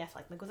wyddoniaeth,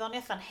 mae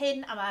gwyddoniaeth fan hyn,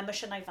 a mae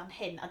emosiynau fan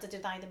hyn, a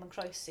dydy'r ddau ddim yn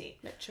croesi.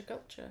 Nature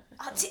culture.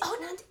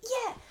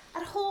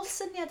 A'r holl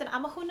syniad yna, a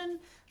mae hwn yn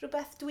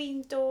rhywbeth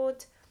dwi'n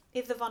dod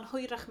iddo fo'n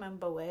hwyrach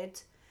mewn bywyd,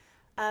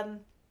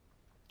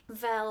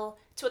 fel,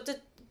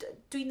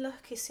 dwi'n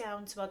lwcus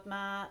iawn,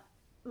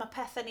 mae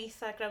pethau'n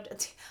eitha ground,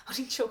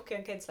 o'n i'n chocio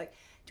yn cynt,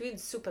 dwi'n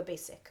super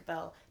basic,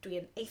 fel,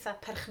 dwi'n eitha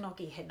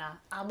perchnogi hynna,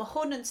 a mae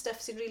hwn yn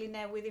stuff sy'n really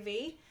newydd i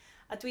fi,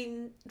 a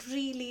dwi'n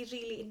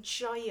really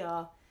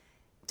enjoyo.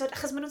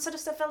 Achos maen nhw'n sort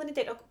of stuff fel yn ei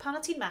dweud, pan o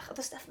ti'n mech, oedd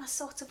y stuff na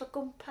sort of o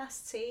gwmpas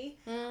ti,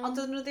 ond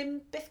oedd nhw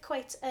ddim byth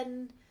cweit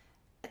yn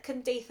y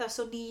cymdeithas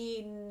o'n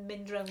i'n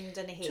mynd rownd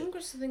yn ei hi. Dwi'n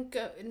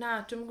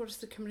gwybod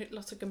os ydych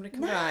lot o Gymru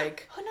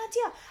Cymraeg. Na, hwnna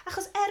dia.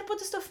 Achos bod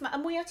y stwff ma, a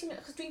mwy o ti'n...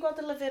 Achos dwi'n gweld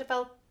y lyfr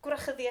fel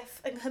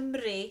wrachyddiaeth yng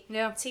Nghymru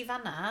ti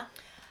fanna.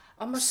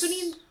 Swn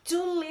i'n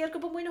dwlu ar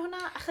gwybod mwy o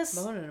hwnna, achos...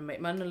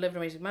 Mae'n lyfr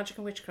amazing.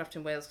 Magic and Witchcraft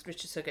in Wales,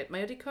 Richard Suggett.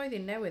 Mae wedi coeddi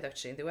newydd,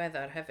 actually, yn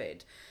ddiweddar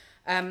hefyd.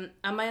 A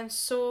mae'n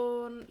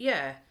sôn,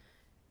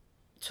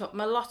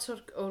 mae lot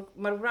o'r...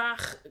 Mae'r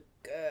wrach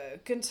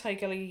gyntaf i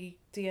gael ei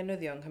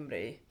dianyddio yng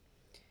Nghymru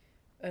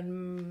yn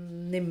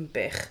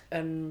nimbych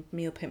yn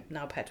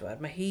 1594.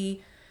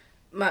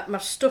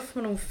 Mae'r stwff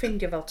maen nhw'n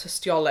ffindio fel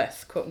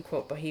tystiolaeth, quote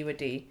unquote, bod hi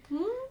wedi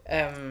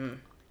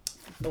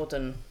bod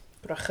yn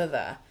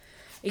wrachydda.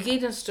 I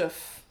gyd yn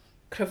stwff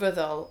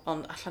crefyddol,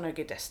 ond allan o'r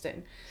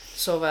gyd-destun.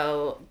 So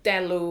fel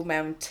delw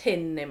mewn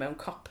tin neu mewn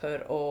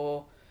copper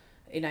o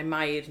unau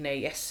mair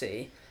neu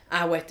iesu,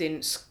 a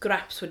wedyn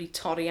scraps wedi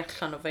torri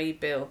allan o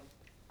feibil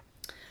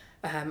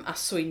a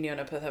sweinio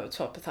yn y pethau,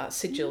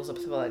 sigils o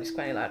pethau fel wedi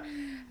sgwennu lawr.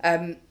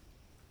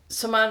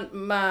 So mae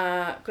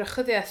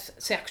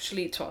wrachyddiaeth sy'n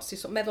actually,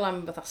 ti'n meddwl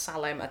am fatha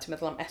Salem a ti'n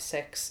meddwl am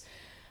Essex,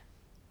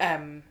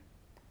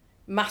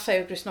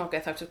 mathau o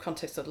Gristnogaeth out of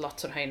context oedd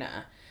lot o'r heina.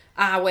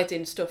 A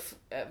wedyn stwff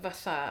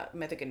fatha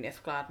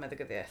meddyginiaeth, gwlad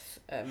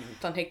meddygyddiaeth,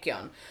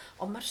 planhigion.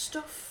 Ond mae'r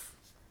stwff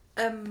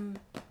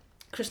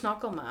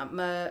Cristnogol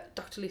mae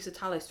Dr Lisa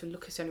Tallis, dwi'n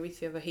lwcus iawn i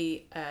weithio efo hi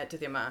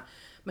dyddiau yma,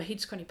 mae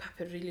hi'n sgwennu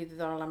papur rili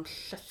ddiddorol am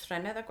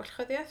llythrennedd a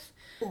gwellchyddiaeth.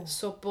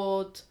 So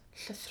bod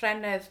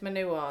llythrennedd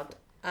menywod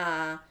a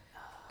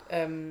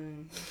yn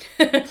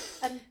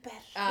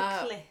berffaith. A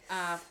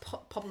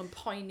pobl yn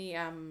poeni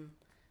am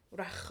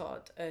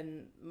wrachod,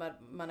 mae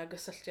yna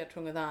gysylltiad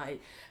rhwng y ddau,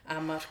 a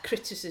mae'r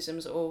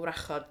criticisms o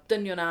wrachod,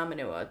 dynion a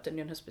menywod,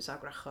 dynion hysbys a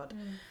wrachod.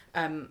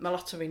 Mae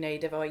lot o fi'n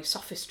neud efo i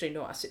sophistry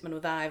nhw, a sut maen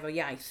nhw dda efo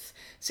iaith,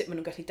 sut maen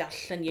nhw'n gallu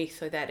darllen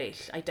ieithoedd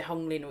eraill, a'i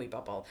dehongli nhw i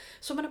bobl.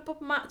 So mae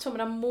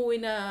yna mwy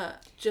na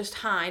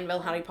just haen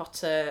fel Harry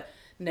Potter,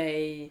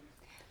 neu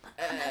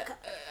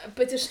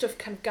beth yw'r stwff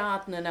Camp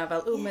Gardner yna,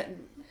 fel,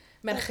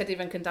 merched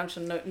ifanc yn dawnsio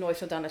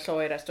noeth o dan y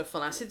lloer a stwff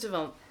fel yna, sydd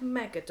fel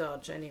mega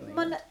dodge anyway.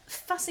 Mae'n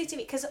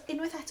fascinating fi, cos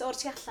unwaith eto o'r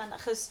tu allan,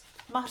 achos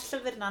mae'r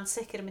llyfr na'n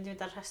sicr yn mynd i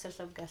fynd ar rhestr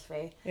llyfrgell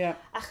fi. Yeah.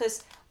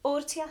 Achos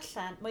o'r tu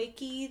allan, mae i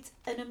gyd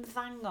yn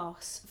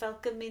ymddangos fel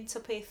gymaint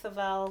o peth o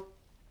fel...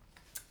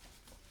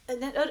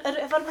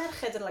 Efo'r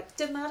merched yn like,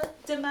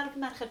 dyma'r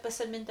merched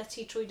bys yn mynd â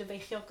ti trwy dy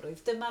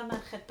feichiogrwydd, dyma'r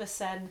merched bys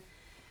yn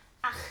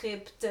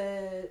achub dy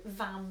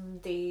fam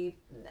di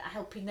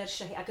helpu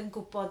nyrsio hi ac yn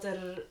gwybod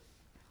yr...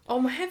 O,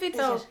 mae hefyd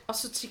fel,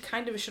 os wyt ti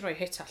kind of eisiau rhoi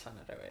hit allan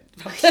ar rhywun.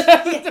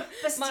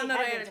 Mae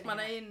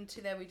yna un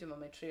ti ddewid yma,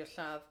 mae trio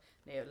lladd,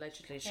 neu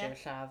allegedly trio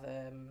lladd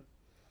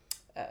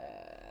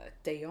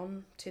deion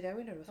ti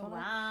ddewin neu rhywbeth hwnna.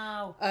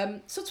 Wow.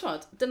 So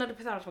twod, dyna'r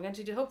peth arall, mae gen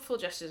ti di hopeful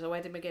gestures, a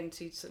wedyn mae gen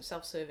ti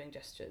self-serving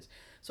gestures.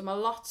 So mae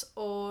lot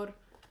o'r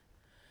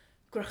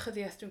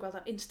wrachyddiaeth dwi'n gweld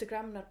ar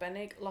Instagram yn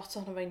arbennig, lot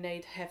ohono fe'n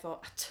neud hefo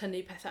a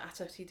tynnu pethau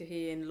ato ti dy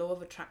hun, law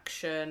of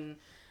attraction,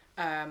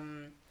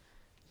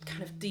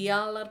 kind of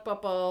dial ar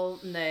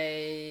bobl,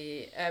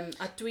 neu...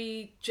 a dwi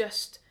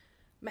just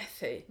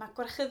methu. Mae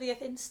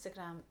wrachyddiaeth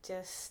Instagram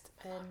just...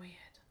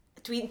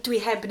 Dwi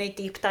heb wneud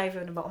deep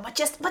dive yn ymwneud.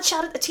 Mae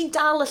siarad, ti'n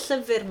dal y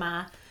llyfr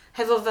ma,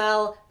 hefo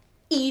fel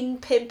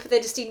 1-5,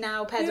 ddedys ti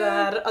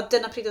 9-4, o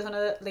dyna pryd oedd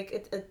hwnna,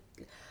 like,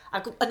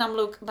 ac yn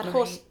amlwg, mae'r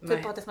holl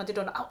gwybodaeth ma wedi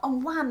dod. Ond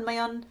wan,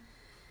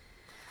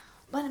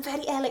 mae'n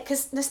very eleg,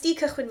 cos nes di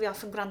cychwyn fi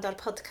off yn gwrando ar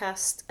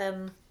podcast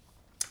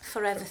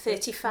Forever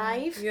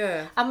 35,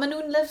 a maen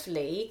nhw'n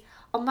lyflu,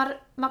 ond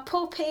mae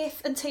pob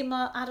peth yn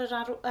teimlo ar yr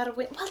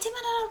arwyneb, wel dim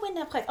ar yr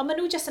arwyneb chwaith, ond maen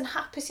nhw just yn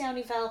hapus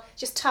iawn i fel,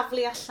 just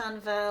taflu allan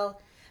fel,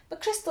 mae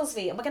crystals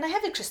fi, ond mae gen i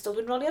hefyd crystal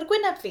dwi'n roli ar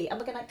gwyneb fi, a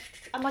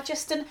mae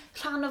just yn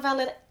rhan o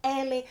fel yr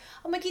eli,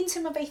 ond mae gyn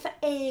teimlo fe eitha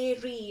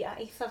eri a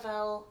eitha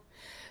fel,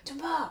 dwi'n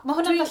bo, mae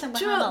hwnna'n falle'n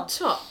wahanol.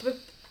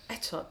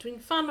 Eto, dwi'n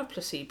fan o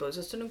placebos,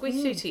 os dyn nhw'n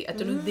gweithio i ti, a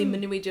dyn nhw ddim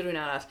yn niweidio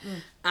rhywun arall,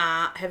 a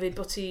hefyd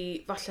bod ti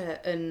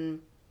falle yn,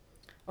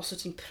 os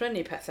wyt ti'n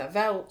prynu pethau,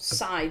 fel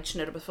Sage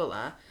neu rhywbeth fel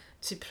la,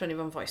 ti'n prynu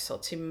fo'n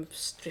foesol, ti'n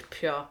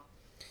stripio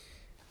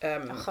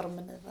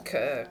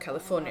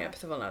California,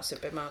 pethau fel la,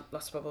 sydd be mae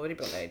lot o bobl wedi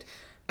bod yn gwneud.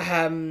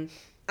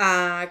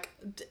 Ag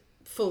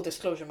full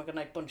disclosure, mae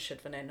gennau bunch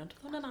fan hyn, ond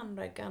hwnna'n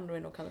anreg gan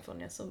rhywun o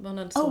California, so mae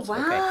hwnna'n sort of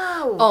okay.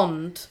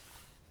 Ond,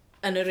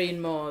 yn yr un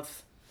modd,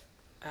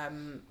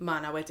 mae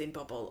yna wedyn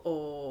bobl o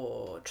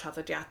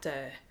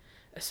traddodiadau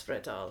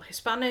ysbrydol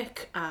Hispanic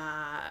a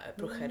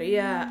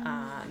brwcheria a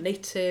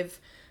native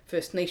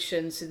First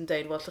Nations sydd yn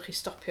dweud, wel, llwch chi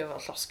stopio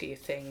fel llosgi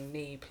thing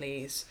ni,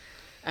 please.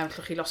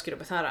 Llwch chi losgi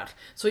rhywbeth arall.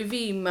 So i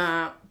fi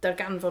mae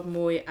darganfod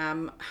mwy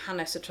am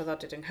hanes y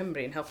traddodiad yng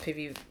Nghymru yn helpu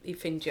fi i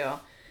ffindio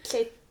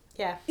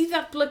i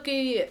ddatblygu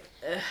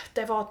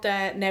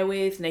defodau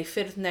newydd neu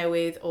ffyrdd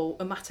newydd o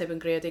ymateb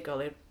yn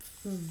greadigol i'r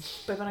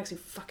be bynnag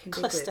sy'n fucking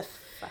digwydd.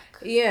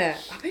 Clusterfuck.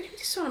 A be ni'n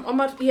wedi sôn?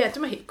 Ond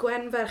dyma hi,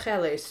 Gwen Ferch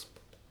Ellis,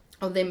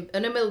 o ddim,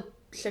 yn ymyl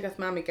llygaeth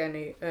mami gen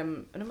i, yn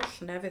ymyl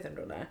Llynefydd yn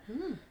rhywle.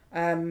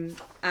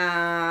 A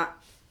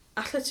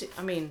allai ti,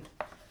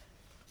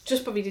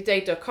 just bod fi wedi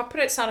deud o,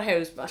 copyright Sara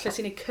Huws, allai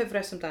ti'n ei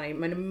cyfres amdani,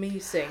 mae'n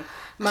amazing.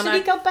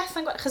 Allai ni gael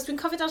Bethan Gwanas, chos dwi'n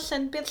cofio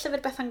darllen, beth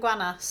llyfr Bethan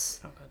Gwanas?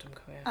 Oh god, dwi'n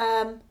cofio.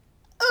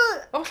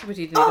 Allai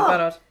wedi wneud yn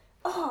barod.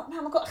 Na,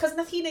 mae'n gwybod, chos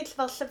nath hi wneud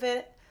fel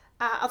llyfr,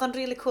 a oedd o'n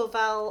really cool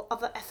fel,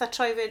 oedd eitha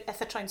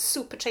troi'n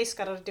super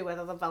treisgar ar y diwedd,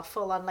 oedd o'n fel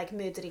full on like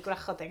murdery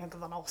gwrachod thing, oedd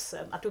o'n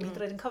awesome. A dwi'n mynd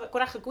roed yn cofio,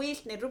 gwrachod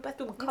gwyllt neu rhywbeth,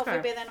 dwi'n cofio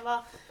beth enw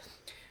fo.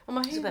 O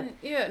mae hi,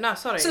 na,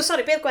 sorry. So,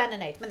 sorry, beth Gwen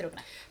yn neud, mae'n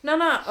rhywbeth. Na,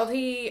 oedd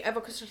hi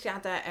efo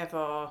cysylltiadau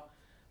efo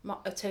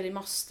y teulu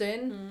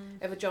Mostyn,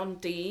 efo John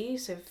Dee,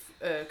 sef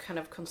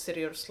kind of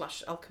consigliwr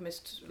 /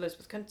 alchemist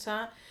Elizabeth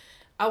cyntaf.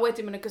 A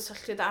wedyn mae'n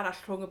gysylltiad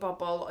arall rhwng y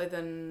bobl oedd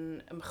yn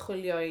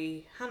ymchwilio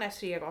i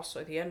hanes hi ag os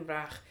oedd hi yn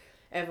frach,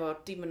 efo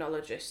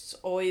demonologists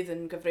oedd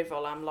yn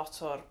gyfrifol am lot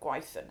o'r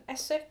gwaith yn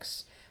Essex,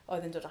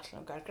 oedd yn dod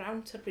allan o gair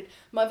grant ar bryd.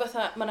 Mae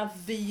yna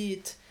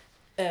fyd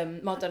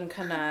modern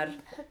cynnar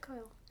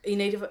i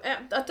wneud efo...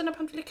 A dyna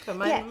pan dwi'n licio,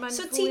 mae'n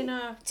so fwy na...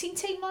 Ti'n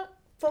teimlo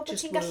fel bod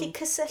ti'n gallu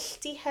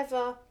cysylltu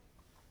hefo...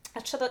 A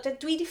traddodiad,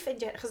 dwi wedi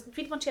ffindio, achos dwi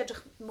wedi bod yn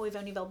edrych mwy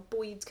fewn i fel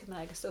bwyd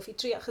Cymraeg a stwff, i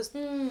trio, achos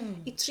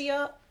i trio,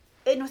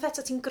 unwaith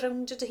eto ti'n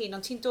growndio dy hun,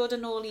 ond ti'n dod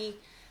yn ôl i...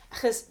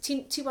 Achos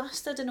ti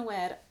wastad yn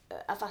aware,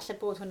 a falle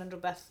bod hwn yn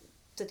rhywbeth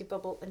dydy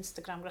bobl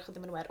Instagram grach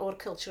ddim yn aware, o'r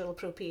cultural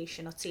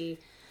appropriation o ti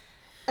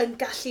yn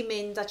gallu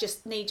mynd a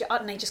just neud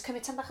just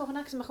cymryd tan bach o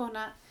hwnna, cos mae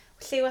hwnna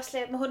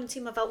mae hwn yn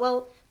teimlo fel, wel,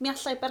 mi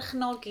allai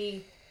berchnogi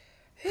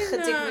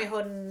chydig mwy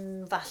hwn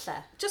falle.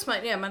 Just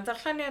mae'n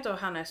ddarlleniad o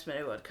hanes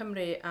menywod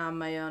Cymru a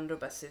mae o'n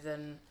rhywbeth sydd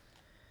yn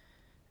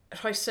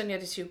rhoi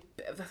syniad i ti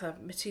fatha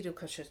material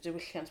culture,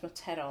 diwylliant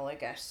materol, I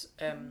guess.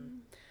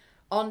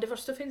 Ond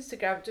efo'r stwff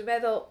Instagram, dwi'n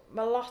meddwl,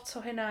 mae lot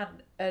o hynna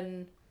yn...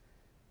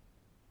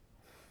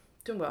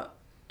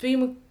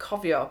 Dwi'n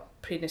cofio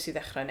pryd nes i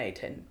ddechrau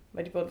wneud hyn.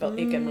 Mae wedi bod fel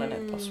 20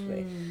 mlynedd,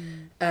 possibly.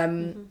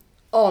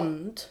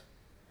 Ond...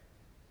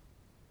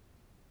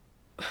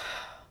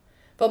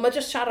 Fel mae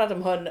just siarad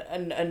am hwn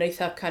yn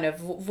eitha kind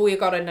of fwy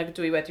agored nag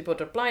dwi wedi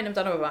bod o'r blaen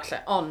amdano fe falle.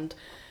 Ond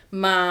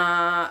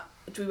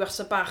dwi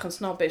wastad bach yn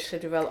snobbish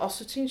lle dwi fel, os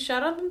wyt ti'n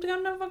siarad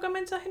amdano fo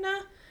gymaint o hynna?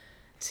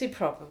 ti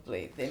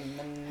probably ddim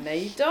yn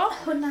neud o.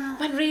 Hwna.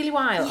 Mae'n really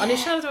wael. O'n i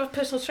siarad o'r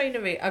personal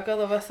trainer fi, ac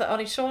oedd o fatha,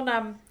 o'n i sôn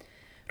am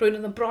rwy'n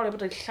oedd yn brolio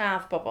bod yn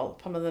lladd bobl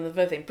pan oedd yn y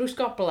fyddin. Bruce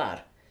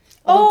Goblar.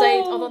 Oedd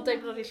o'n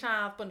deud bod o'n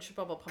lladd bunch o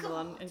bobl pan oedd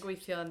o'n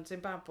gweithio yn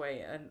Zimbabwe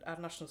ar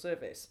National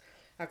Service.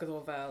 Ac oedd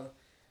o fel,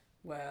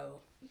 well...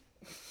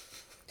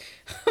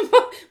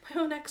 Mae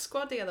o'n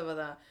ex-squadi oedd o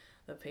fydda.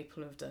 The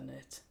people who've done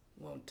it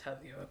won't tell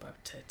you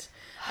about it.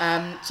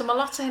 So mae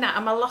lot o hynna,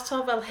 a mae lot o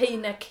fel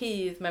heine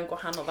cydd mewn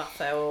gwahanol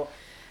fathau o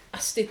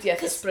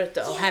astudiaeth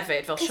ysbrydol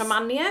hefyd, fel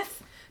siamaniaeth.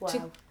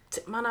 Wow.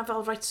 Mae yna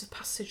fel rites of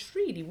passage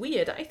really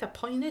weird, a eitha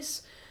poenus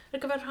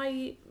ar gyfer rhai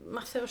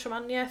mathau o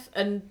siamaniaeth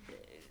yn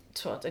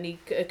ei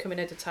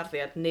cymuned y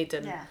tarddiad, nid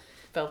yn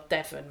fel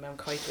Devon mewn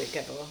coedwig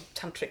efo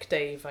Tantric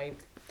Dave a'i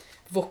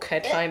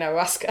fwced llain a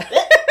wasga.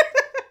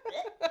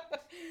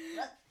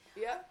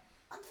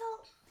 Ond fel,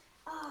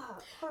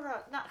 hwnnw,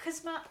 na,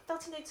 chys mae, fel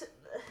ti'n neud,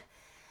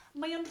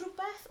 mae o'n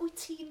rhywbeth wyt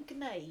ti'n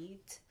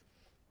gwneud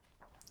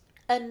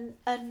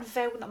yn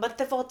fewn, mae'r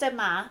dyfodau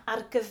yma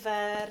ar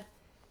gyfer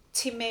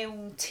ti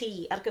mewn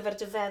ti, ar gyfer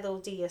dy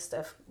feddwl di a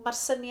stuff. Mae'r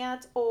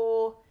syniad o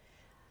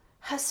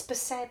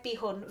hysbysebu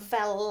hwn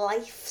fel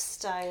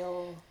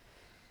lifestyle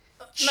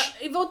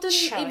I fod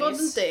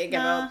yn dig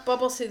efo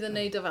bobl sydd yn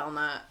neud o fel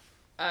yna,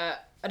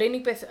 yr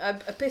unig beth,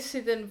 y beth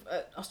sydd yn,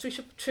 os dwi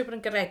eisiau trio bod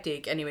yn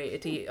garedig, anyway,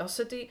 ydy, os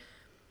wyt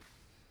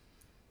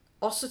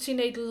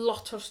ti'n neud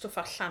lot o'r stwff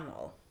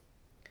allanol,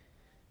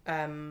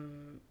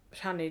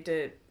 rhannu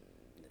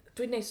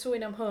dwi'n neud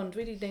swyn am hwn,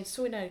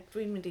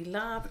 dwi'n mynd i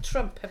lab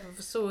Trump efo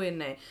fy swyn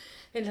neu,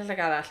 un llall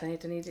ag arall,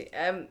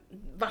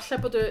 falle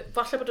bod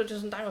o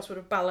jyst yn dangos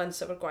bod y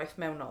balans efo'r gwaith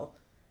mewnol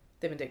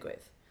ddim yn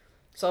digwydd.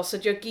 So os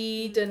ydy o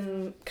gyd yn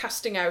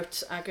casting out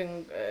ac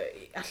yn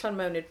allan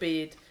mewn i'r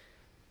byd,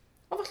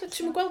 falle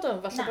ti'n mynd gweld o,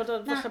 falle bod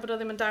o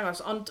ddim yn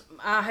dangos, ond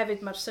a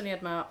hefyd mae'r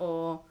syniad yma o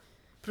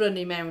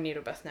brynu mewn i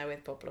rhywbeth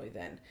newydd bob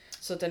blwyddyn.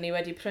 So dyn ni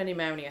wedi prynu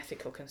mewn i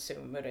ethical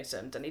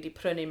consumerism, dyn ni wedi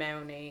prynu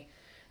mewn i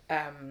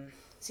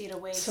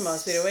zero waste.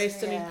 Zero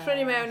waste, dyn ni'n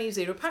prynu mewn i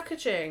zero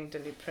packaging,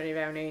 dyn ni'n prynu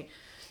mewn i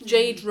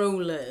jade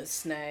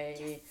rollers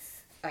neu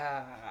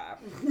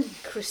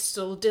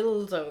crystal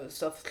dildos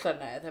oedd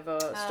llynedd efo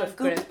stwff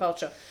Gwyneth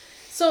Paltrow.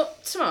 So,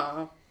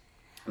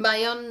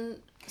 mae o'n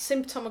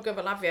symptom o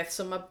gyfalafiaeth,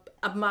 so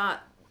mae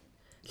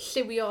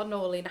lliwio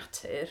nôl i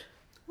natur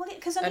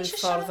yn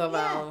ffordd o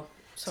fel...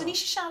 So ni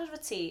eisiau siarad efo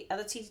ti, a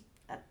ti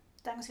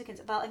dangos fi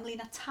gyntaf, fel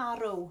ynglyn â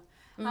taro.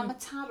 A mae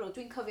taro,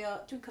 dwi'n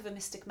cofio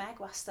Mystic Meg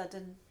wastad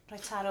yn rhoi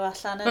taro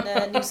allan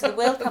yn News of the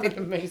World.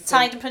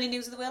 Taid yn prynu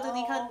News of the World,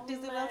 ydy'n cael News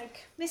of the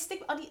World.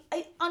 Mystic, o'n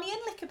i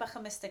yn licio bach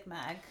o Mystic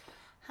Meg.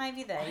 Hai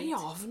fi ddeud. Ai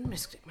ofn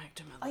Mystic Meg,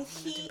 dwi'n meddwl. Oedd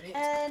hi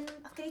yn...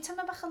 Oedd gen i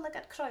tyma bach o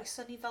lygad croes,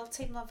 o'n i fel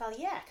teimlo fel,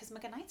 cos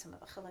mae gen i tyma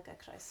bach o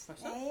lygad croes.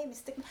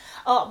 Mystic Meg.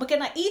 Mae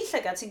gen i un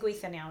llygad sy'n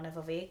gweithio'n iawn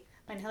efo fi.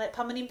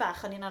 Pan o'n i'n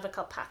bach, o'n i'n arfer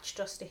cael patch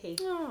dros i hi.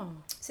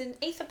 Sy'n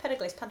eitha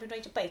peryglus pan dwi'n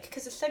rhaid y beic,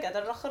 cys y llygad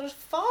ar ochr yr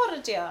ffordd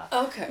ydi o.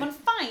 Mae'n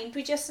ffain,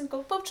 dwi jyst yn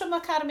gwybod, bob tro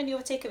mae car yn mynd i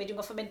overtake fi, dwi'n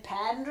goffo mynd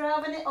Penro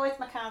fyny, oedd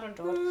mae car yn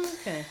dod.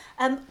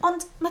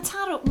 Ond mae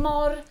taro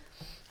mor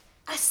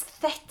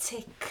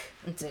aesthetic.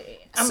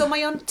 So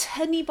mae o'n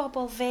tynnu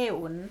bobl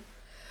fewn.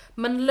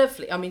 Mae'n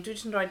lyflu, dwi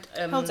jyst yn rhoi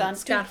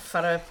scarf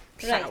ar y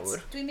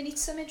llawr. Dwi'n mynd i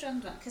symud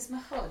rhwng dwi'n, cys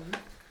mae hwn,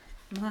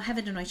 mae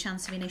hefyd yn rhoi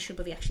chance i fi neud siŵr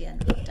bod fi actually yn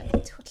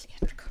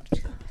record.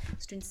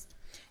 So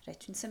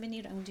dwi'n symud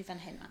i rownd i fan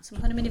hyn. So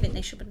mae hwn yn mynd i fynd,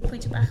 neud siŵr bod yn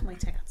pwyntio bach mwy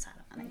teg at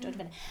Sara.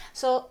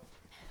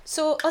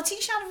 So oedd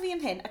ti'n siarad fi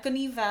am hyn, ac o'n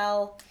i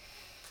fel,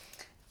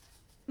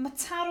 mae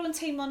taro yn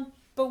teimlo'n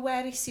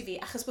bywerus i fi,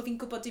 achos bod fi'n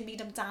gwybod dim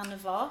byd amdano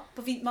fo.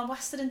 Mae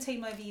wastad yn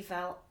teimlo i fi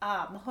fel,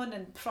 mae hwn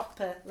yn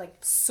proper,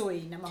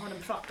 swyn, a mae hwn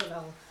yn proper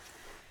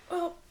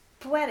fel,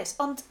 pwerus.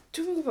 Ond,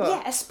 dwi'n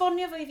gwybod.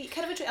 esbonio fo i fi.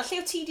 Cerfa drwy, a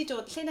lle o ti di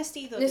dod? Lle nes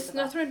ti ddod?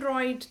 Nath rwy'n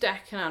roed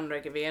dec yn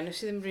anreg i fi, a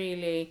nes i ddim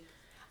really...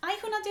 Ai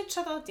hwnna di'r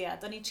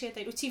traddodiad, o'n i'n trio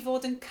dweud, wyt ti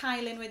fod yn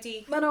cael un wedi...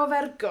 Mae'n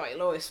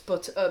ofergoel, oes,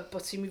 bod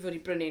ti'n mynd fod i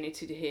brynu ni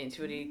ti di hyn,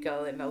 ti fod i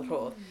gael un fel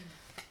rhod.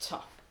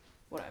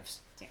 Whatevs.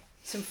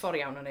 Sy'n ffordd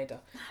iawn o wneud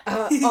o.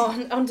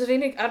 Ond yr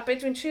unig, ar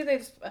beth dwi'n trio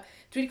dweud,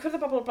 dwi wedi cwrdd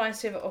o bobl o blaen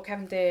sydd o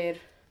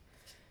cefndir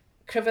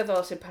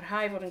crefyddol sy'n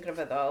parhau fod yn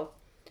grefyddol,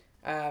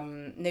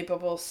 neu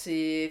bobl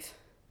sydd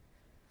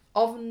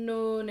ofn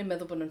nhw, neu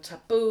meddwl bod nhw'n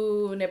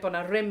tabw, neu bod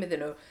yna rym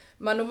iddyn nhw.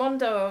 Maen nhw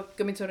mond o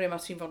gymaint o rym a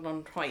ti'n fod nhw'n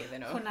rhoi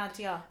iddyn nhw. Hwna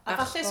dio. A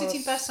falle os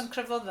ti'n berson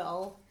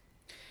crefyddol,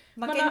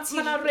 mae gen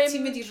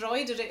ti'n mynd i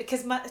roi,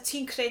 cos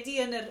ti'n credu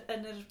yn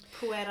yr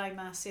pwerau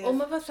ma sydd... Wel,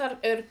 mae fatha'r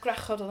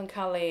gwrachod oedd yn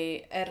cael ei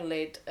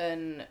erlyd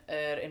yn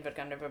yr unfer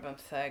ganrif ar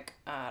 15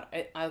 a'r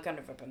ail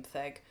ganrif ar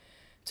 15.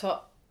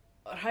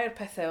 Rhai o'r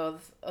pethau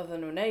oedd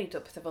nhw'n neud,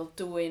 oedd pethau fel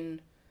dwyn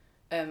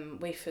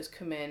wafers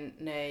cymyn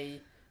neu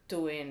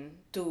dwyn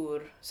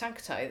dŵr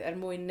sanctaidd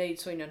mwyn neud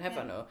swynio'n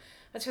hefo nhw.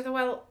 A ti'n meddwl,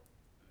 wel,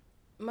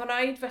 mae'n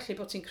rhaid felly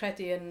bod ti'n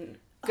credu yn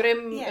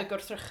grym y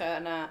gwrthrychau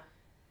yna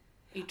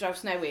i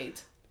draws newid.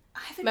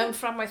 Mewn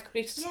fframwaith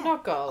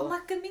Gristnogol. Ond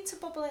mae gymaint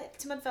o bobl,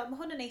 ti'n meddwl fel, mae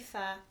hwn yn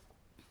eitha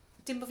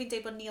dim bod fi'n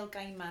deud bod Neil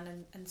Gaiman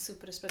yn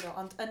super ysbrydol,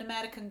 ond yn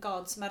American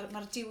Gods,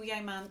 mae'r diwiau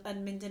yma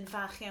yn mynd yn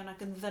fach iawn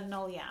ac yn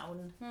ddynol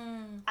iawn,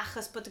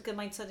 achos bod y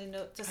gymaint o'n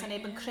nhw, does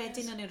neb yn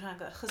credu nhw'n nhw'n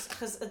rhagor,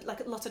 achos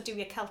lot o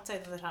diwiau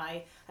Celtaidd oedd y rhai,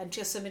 yn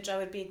trio symud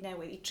draw i'r byd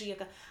newydd, i drio,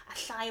 a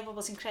llai o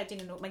bobl sy'n credu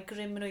nhw, mae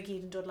grym nhw i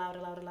gyd yn dod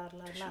lawr.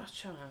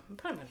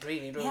 Mae'n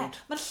really rude.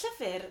 Mae'r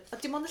llyfr,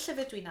 dim ond y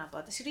llyfr dwi'n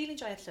nabod, nes i really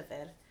enjoy'r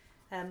llyfr.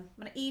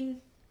 Mae'n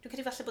dwi'n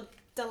credu falle bod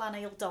Dylan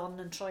Eil Don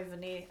yn troi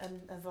fyny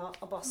efo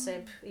o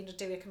bosib un o'r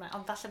diwiau Cymraeg,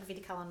 ond falle bod fi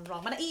wedi cael yn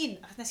wrong. Mae'n un,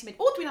 achos nes i'n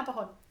mynd, dwi'n nabod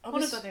hwn.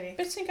 Hwn yn dod i fi.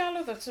 Beth sy'n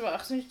galw ddo, ti'n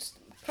achos ni'n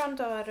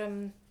gwrando ar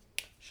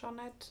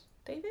Sioned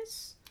Davies?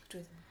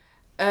 Dwi ddim.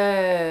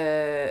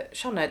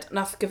 Sioned,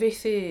 nath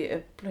gyfeithi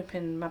y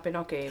blwyddyn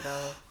Mabinogi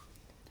fel...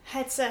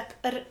 Heads up,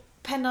 yr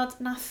Pennod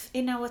nath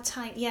un our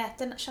time,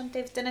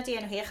 dyna di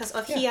enw hi, achos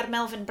oedd hi ar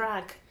Melvin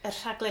Bragg, y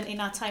rhaglen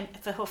un our time,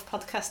 fy hoff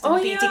podcast yn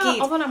y byd i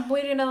gyd. Oedd hwnna'n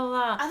mwyn yn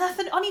dda. A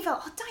o'n i fel,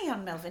 da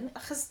iawn Melvin,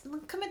 achos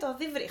mae'n cymryd o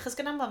ddifri, achos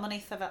gan aml mae'n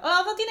eitha fel,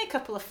 oedd hi'n gwneud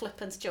couple of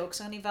flippant jokes,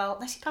 o'n i fel,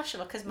 nes i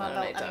pasio fo, cos mae'n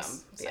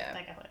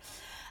fel,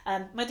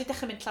 mae wedi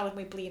dechrau mynd llawer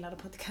mwy blin ar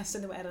y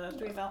podcast yn ddiweddar,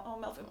 dwi'n fel,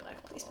 Melvin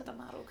Bragg, please mynd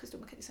am marw, cos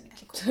dwi'n mynd cyddi sy'n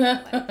gallu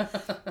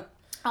cwrdd.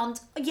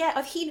 Ond,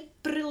 oedd hi'n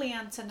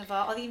briliant yn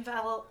efo, oedd hi'n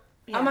fel...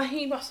 A mae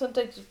hi wastad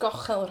yn dweud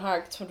gochel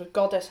rhag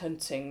goddess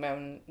hunting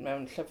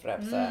mewn llyfrau.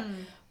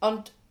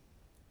 Ond,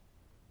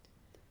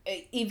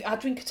 a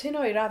dwi'n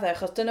cytuno i raddau,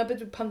 achos dyna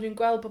beth pan dwi'n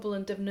gweld bobl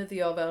yn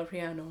defnyddio fel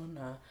Rhiannon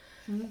hwnna.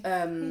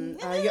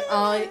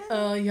 A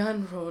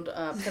Ian Rhod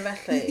a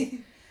felly.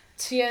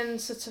 Ti yn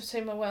sort of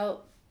teimlo, wel,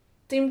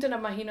 dim dyna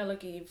mae hi'n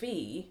olygu i fi,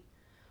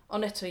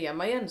 ond eto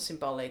mae yn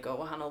symbolig o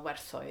wahanol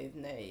werthoedd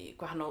neu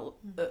gwahanol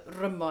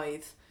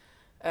rymoedd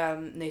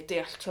neu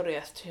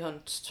dealltwriaeth tu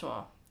hwnt,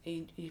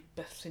 i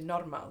beth sy'n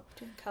normal.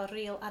 Dwi'n cael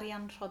real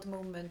arian rhod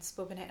moments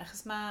bob yn hyn,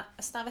 achos mae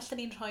ystafell yn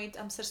ni'n rhoi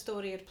amser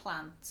stori i'r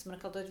plant,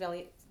 mae'n cael dod fel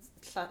i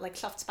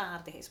llofft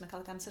bar di hi, so mae'n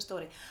cael amser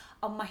stori,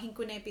 ond mae hi'n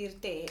gwynebu'r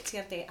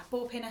tua'r de, a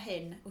bob hyn a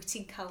hyn, wyt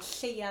ti'n cael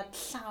lleiad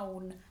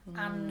llawn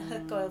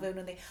anhygoel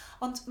fewn yn di.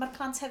 Ond mae'r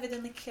plant hefyd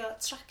yn licio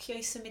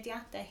tracio i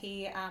symudiadau hi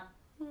a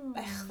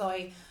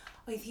echddoe,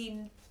 oedd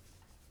hi'n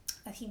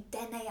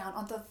denau iawn,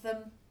 ond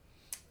oedd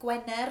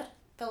Gwener,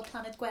 fel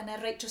Planed Gwener,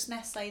 reit dros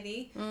nesau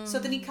iddi.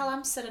 So, dyn ni'n cael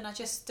amser yna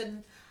just yn...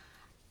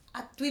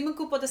 A dwi'm yn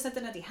gwybod os na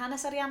dyna di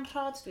hanes arian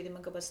rhod, dwi ddim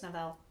yn gwybod os na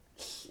fel...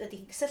 Ydy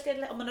hi'n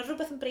cysylltu... Ond mae yna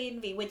rhywbeth yn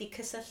brin fi wedi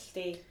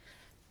cysylltu.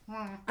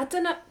 A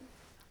dyna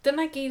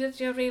gyd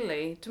ydi o,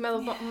 really. Dwi'n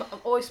meddwl,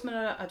 oes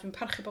yna... A dwi'n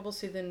parchu bobl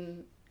sydd yn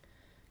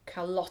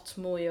cael lot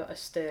mwy o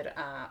ystyr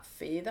a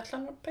ffydd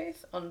allan o'r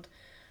peth, ond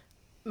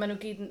maen nhw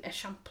gyd yn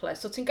esiample.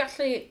 So, ti'n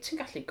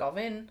gallu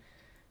gofyn,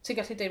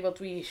 ti'n gallu deud, wel,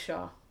 dwi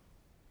isio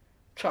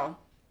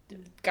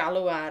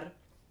galw ar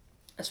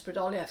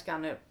ysbrydoliaeth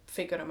gan y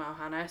ffigur yma o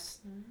hanes.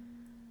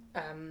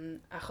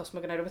 Achos mae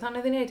gennau rhywbeth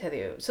anodd i wneud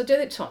heddiw. So, a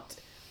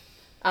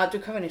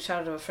dwi'n cofio ni'n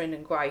siarad efo ffrind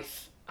yn gwaith,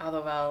 a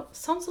ddo fel,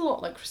 sounds a lot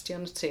like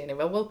Christianity, a ni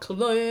fel, well,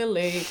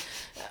 clearly.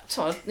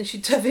 Nes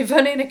i tyfu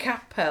fyny yn y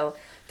capel.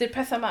 Di'r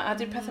pethau yma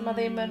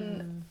ddim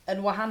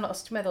yn wahanol,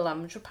 os ti'n meddwl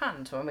am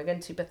Japan, mae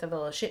gen ti bethau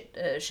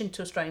fel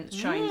Shinto shrines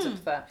a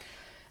bethau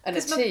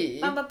yn y tŷ.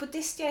 Mae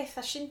Buddhistiaeth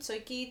a Shinto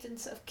i gyd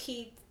yn sort of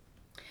cyd.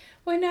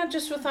 Wel, na,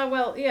 just fatha,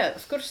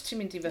 wrth gwrs ti'n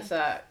mynd i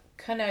fatha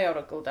cynnau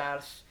orogl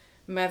darth,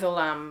 meddwl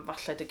am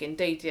falle dy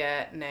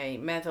gyndeidiau, neu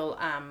meddwl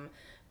am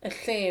y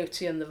lle wyt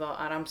ti ynddo fo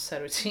a'r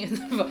amser wyt ti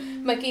ynddo fo.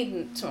 Mae gyd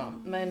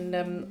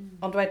yn,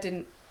 ond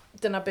wedyn,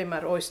 dyna be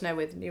mae'r oes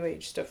newydd New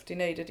Age stuff di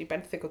wneud ydi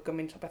benthyg o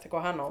gymaint o bethau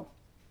gwahanol.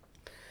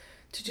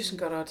 Ti jyst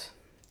yn gorfod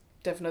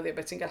defnyddio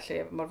beth ti'n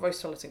gallu, mor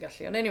foesol o ti'n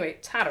gallu. Ond anyway,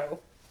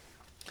 taro.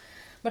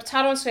 Mae'r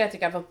taro yn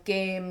sreedig ar fel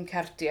gêm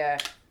cardiau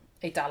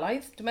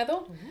Eidalaidd, dwi'n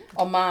meddwl.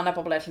 Ond mae yna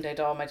bobl eraill yn dweud,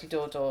 mae wedi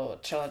dod o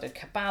trafodau'r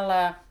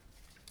Cabala,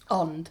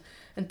 ond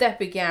yn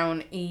debyg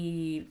iawn i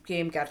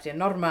gêm gardiau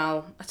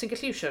normal, a ti'n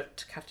gallu iwsio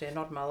cardiau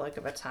normal ar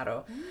gyfer taro.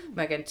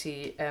 Mae gen ti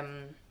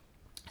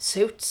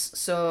suits,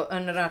 so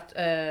yn yr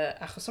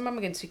achos yma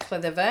mae gen ti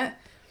clyddefe,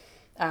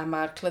 a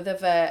mae'r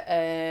clyddefe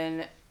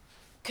yn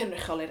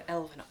cynrychioli'r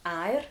elfen o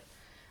aer,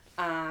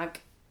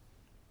 ac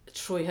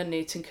trwy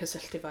hynny ti'n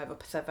cysylltu fo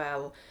efo pethau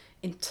fel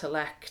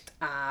intellect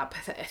a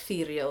pethau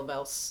ethereal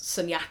fel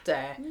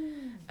syniadau.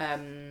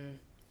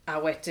 A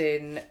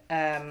wedyn,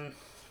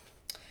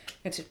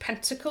 gen ti'r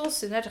pentacles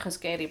sy'n edrych yn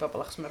scary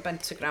bobl achos mae'r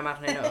pentagram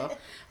arnyn nhw.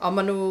 Ond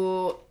maen nhw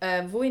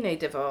fwy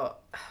wneud efo,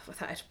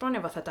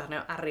 esbronio fatha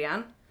darnau o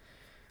arian.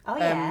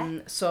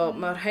 So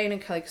mae'r rhain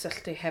yn cael ei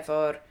gysylltu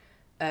hefo'r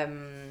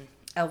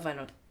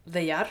elfen o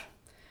ddeiar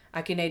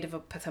ac i wneud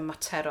efo pethau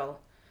materol.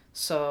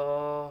 So,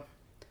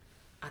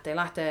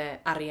 adeiladau,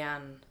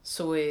 arian,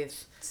 swydd,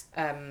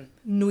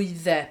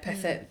 nwyddau,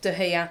 pethau,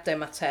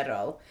 dyheuadau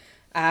materol.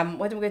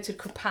 Wedyn mae gen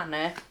ti'r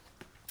cwpanau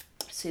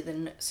sydd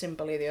yn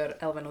symboliddio'r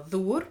elfen o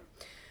ddŵr,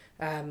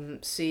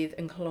 sydd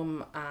yn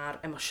clwm ar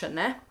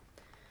emosiynau.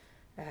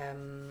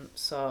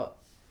 So,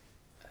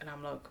 yn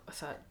amlwg,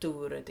 fatha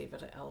dŵr ydi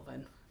fod y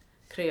elfen.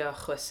 Crio,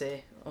 chwysu,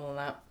 all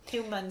that.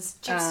 Humans,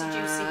 juicy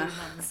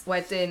humans.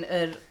 Wedyn,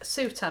 yr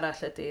siwt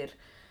arall ydi'r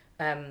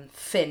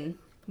fin,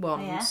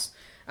 wands.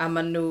 A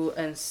maen nhw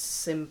yn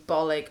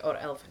symbolig o'r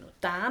elfen o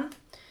dan.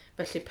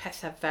 Felly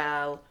pethau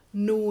fel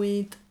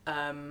nwyd,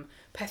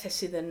 pethau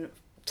sydd yn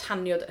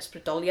tanio dy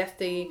ysbrydoliaeth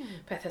di,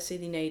 pethau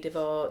sydd i wneud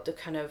efo dy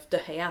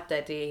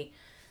heiadau di.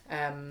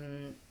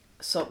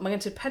 So mae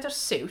gen ti'r 4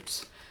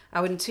 siwt,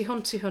 a wedyn ti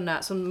hwnna,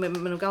 so maen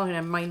nhw'n gael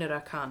hynny'n minor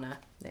arcana.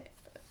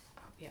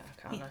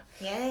 Arcana.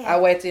 A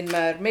wedyn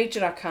mae'r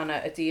major arcana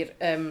ydy'r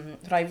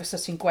rhai fysa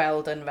ti'n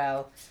gweld yn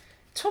fel...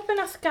 Ti'n meddwl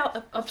nath gael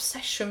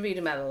obsession fi,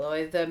 dwi'n meddwl,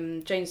 oedd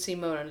Jane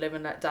Seymour yn Live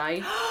and Let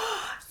Die.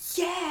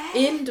 Yeah!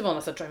 Un, dwi'n meddwl,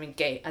 nath o driving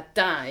gay, a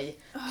 2,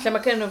 lle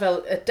mae gen nhw fel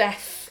y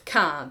death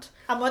card.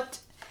 A mae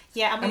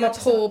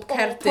pob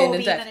cerdyn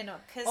yn death.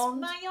 Cos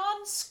mae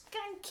o'n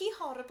skanky,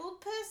 horrible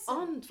person.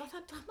 Ond, fatha,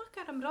 dychmyg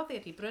ar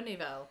ymroddiad i brynu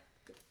fel.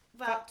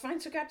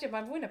 Faint o gardiau,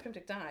 mae'n fwy na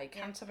 52,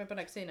 cant a fe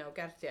bynnag sy'n o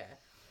gardiau.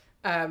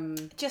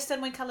 Just er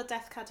mwyn cael y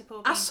death card i pob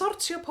un. A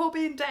sortio pob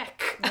un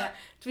dec.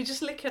 Dwi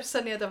just licio'r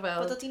syniad o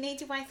fel... Bod o di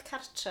wneud i waith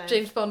cartre.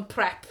 James Bond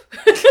prep.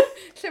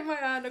 Lle mae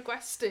yn y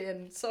gwesti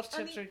yn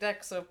sortio drwy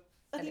dec, so...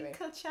 O'n i'n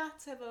cael chat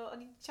efo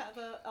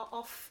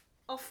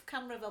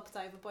off-camera fel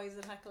petai efo boys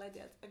yn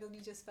haglediad. Ac o'n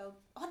i'n just fel,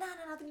 na,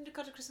 dyn ni'n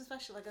recordio Christmas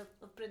special. Ac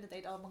oedd Bryn yn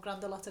dweud, mae'n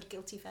gwrando lot o'r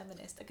guilty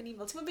feminist. Ac o'n i'n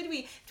fel, ti'n meddwl beth i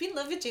fi? Dwi'n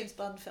lyfio James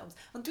Bond films.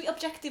 Ond dwi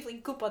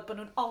objectively'n gwybod bod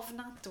nhw'n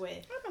ofnadwy.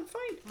 Mae'n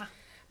ffain.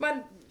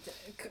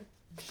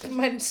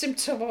 Mae'n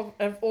symptom o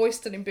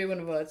oes dyn ni'n byw yn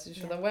y fod. Ti'n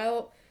siarad, wel,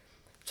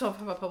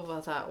 pan mae pobl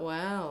fel ta,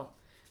 wel,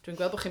 dwi'n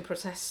gweld bod chi'n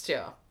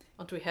protestio,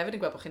 ond dwi hefyd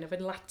yn gweld bod chi'n efo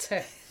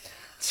latte.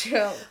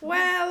 Ti'n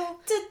well...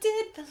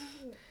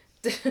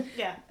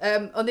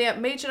 Ond ie,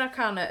 major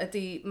arcana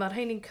ydy, mae'r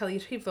rhain yn cael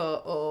ei rhifo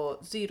o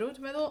 0,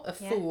 dwi'n meddwl, y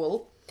Fool.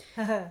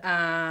 A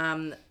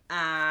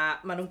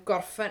maen nhw'n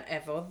gorffen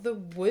efo The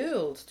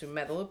World, dwi'n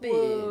meddwl, y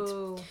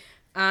byd.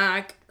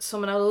 Ac,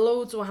 so mae yna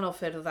loads o wahanol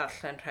ffyrdd o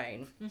ddarllen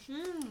rhain.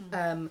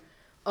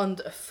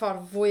 Ond y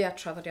ffordd fwyaf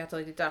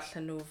traddodiadol wedi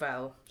darllen nhw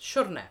fel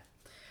siwrne.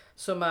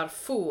 So mae'r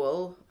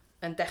Fool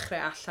yn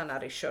dechrau allan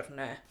ar ei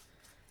siwrne.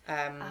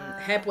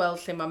 Heb weld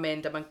lle mae'n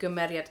mynd, a mae'n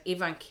gymeriad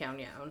ifanc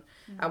iawn.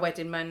 A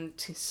wedyn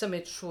ti'n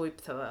symud trwy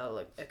pethau fel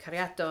y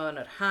cariadon,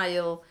 yr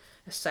haul,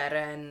 y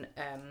seren,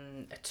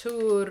 y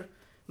tŵr,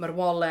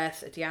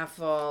 marwolaeth, y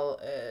diafol,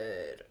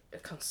 y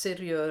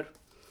consiriwr.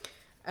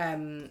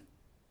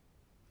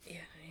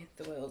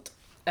 The World.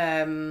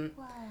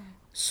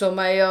 So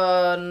mae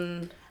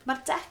o'n...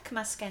 Mae'r dec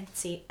ma sgen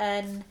ti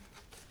yn...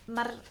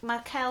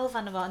 Mae'r cael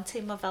fan efo yn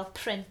teimlo fel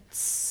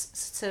prints,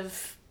 sort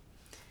of...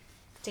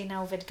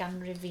 19fed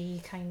ganrif i,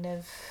 kind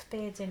of... Be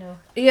ydyn nhw?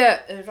 Ie,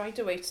 y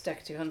Rider-Waite dec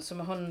ti hwn. So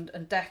mae hwn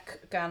yn dec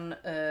gan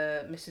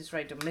Ms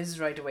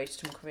Rider-Waite,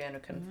 dwi'n cofio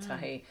enw cyntaf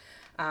hi.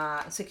 A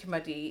yn sicr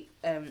mae di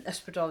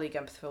ysbrydoli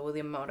gan beth fel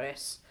William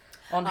Morris.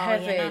 Ond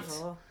hefyd,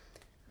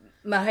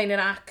 mae hyn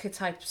yn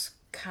archetypes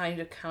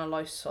kind of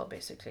canoloesol,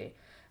 basically.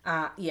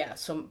 A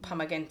so pan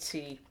mae gen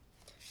ti...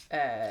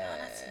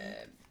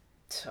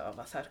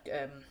 fatha'r...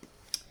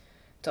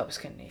 beth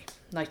gen ni?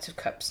 Knight of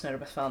Cups neu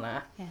rhywbeth fel yna.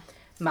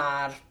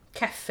 Mae'r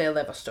ceffil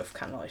efo stwff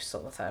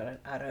canoloesol fatha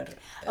ar yr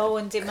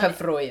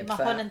cyfrwy. Mae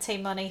hwn yn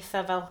teimlo'n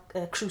eitha fel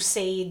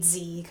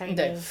crusades-y, kind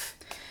of.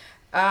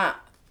 A,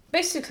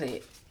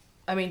 basically,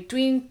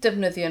 dwi'n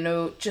defnyddio nhw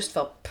just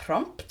fel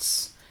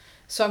prompts.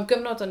 So am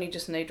gyfnod o'n i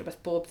just yn neud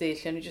rhywbeth bob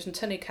ddyll, o'n i just yn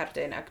tynnu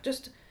cardyn ac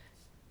just...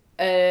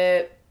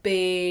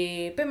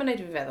 be mae'n neud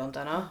i fi feddwl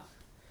amdano?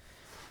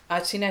 A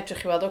ti'n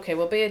edrych i weld,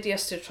 wel, be ydi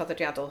ystyr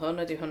traddodiadol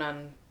hwn? Ydy hwnna'n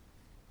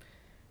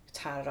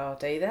taro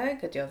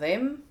 12? Ydy o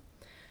ddim?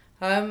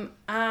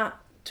 A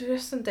dwi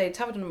wastad yn deud,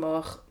 tafod yn y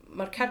moch,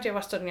 mae'r cardiau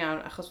wastad yn iawn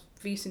achos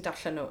fi sy'n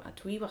darllen nhw, a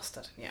dwi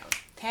wastad yn iawn.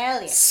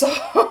 Hell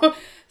yeah.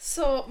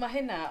 So mae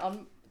hynna, ond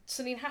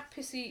so ni'n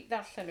hapus i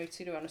ddarllen nhw i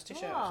ti rwan os ti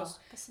eisiau, achos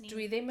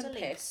dwi ddim yn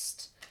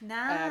pissed.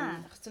 Na.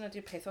 Achos dyna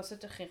di'r peth, os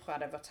ydych chi'n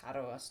chwarae efo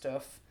taro a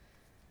stwff,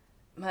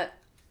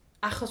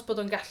 achos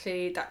bod o'n gallu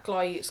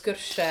gloi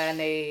sgwrsio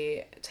neu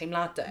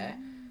teimladau,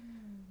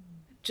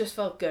 just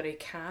fel gyrru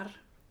car.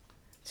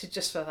 Ti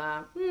just fel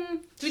dda,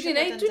 dwi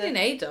di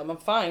neud o, mae'n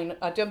ffain,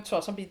 a diolch tro,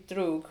 sa'n byd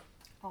drwg.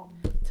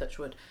 Touch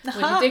wood.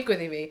 Wedi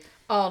digwydd i fi.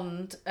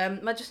 Ond,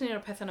 mae jyst yn un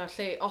o'r pethau yna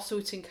lle, os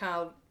wyt ti'n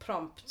cael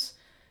prompt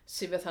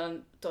sydd fatha'n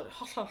dod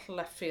holl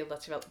left field a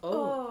ti fel,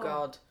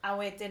 god. A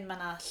wedyn mae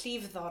yna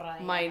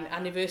llifddorau. Mae'n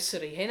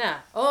anniversary hynna.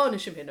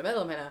 Nes i'n hyn o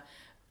meddwl am hynna.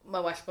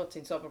 Mae well bod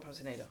ti'n sobr pan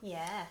ti'n neud o.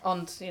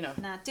 Ond,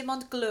 Na, dim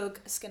ond glwg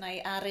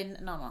sgynnau ar un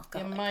normal.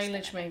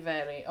 Mileage may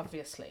vary,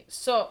 obviously.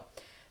 So,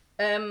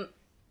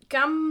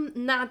 gam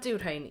nad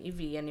yw'r rhain i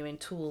fi anyway,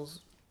 tools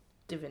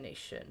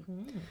divination.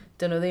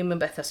 Dyn nhw ddim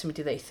yn bethau sy'n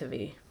mynd i ddeitha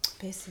fi.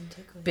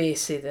 Be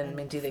sydd yn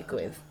mynd i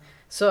ddigwydd.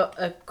 So,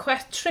 y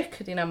tric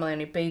ydy'n aml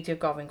iawn i beidio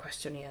gofyn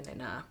cwestiwn i yn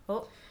yna.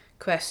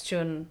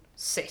 Cwestiwn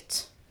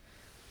sut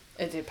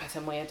ydy'r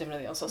pethau mwyaf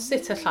defnyddiol. So,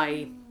 sut y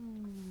llai...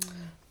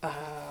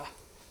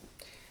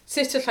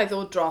 sut y llai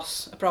ddod dros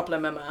y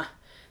broblem yma,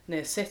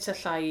 neu sut y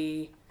llai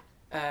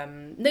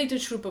neud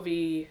yn siŵr bod fi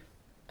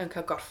yn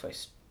cael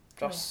gorffwys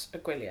dros y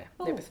gwyliau,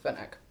 neu beth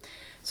bynnag.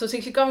 So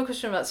ti'n gallu gofyn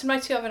cwestiwn fel, sy'n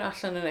rhaid ti ofyn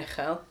allan yn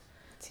uchel?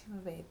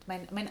 Ti'n fyd,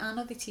 mae'n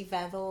anodd i ti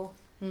feddwl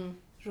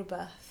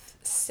rhywbeth,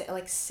 sut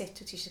wyt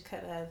ti eisiau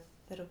cyrraedd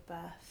y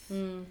rhywbeth.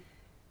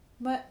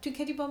 Dwi'n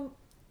credu bod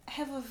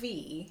hefo fi,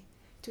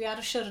 dwi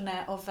ar y siwrne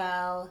o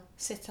fel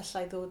sut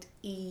allai ddod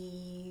i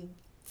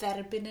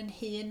dderbyn yn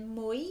hun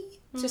mwy.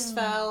 Just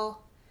fel,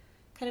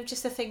 kind of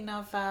just a thing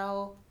na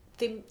fel,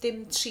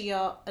 ddim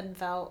trio yn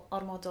fel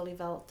ormodol i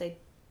fel dweud,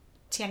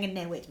 ti angen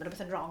newid, mae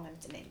rhywbeth yn wrong yn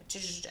dyn ni.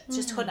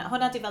 Just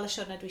hwnna di fel y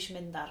siwrne dwi eisiau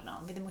mynd arno.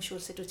 Fi ddim yn siŵr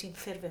sut wyt ti'n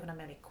ffurfio hwnna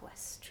mewn i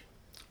cwestiwn.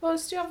 Wel,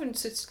 os ti ofyn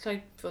sut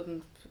ti'n fod yn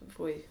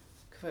fwy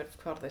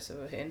cyfforddus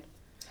efo hyn.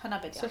 Hwnna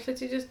beth So lle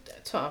ti just,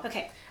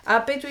 Okay.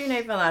 A be dwi'n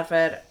gwneud fel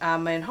arfer, a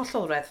mae'n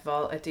hollol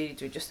reddfol, ydy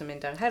dwi jyst yn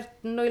mynd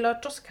nwylo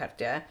dros y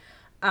cardiau,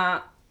 a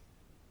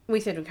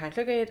weithiau dwi'n cael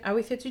llygyd, a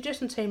weithiau dwi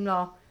jyst yn teimlo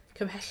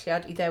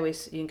cymhelliad i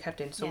ddewis un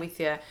cardyn. So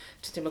weithiau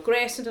ti'n teimlo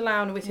gres yn dy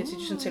lawn, a weithiau ti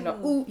jyst yn teimlo,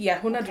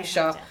 hwnna dwi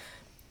isio.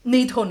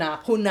 Neud hwnna.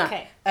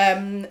 Okay.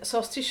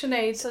 So os ti eisiau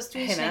neud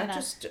hynna,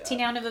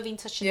 ti'n iawn efo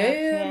fi'n touch it up?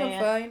 Ie, mae'n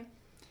ffain.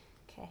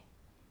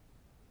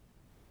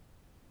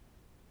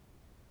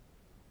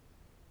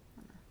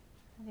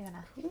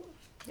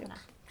 Hwnna.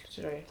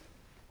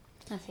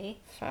 Na thi.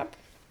 Fab.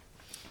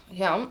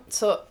 Iawn,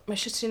 so mae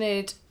eisiau ti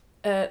wneud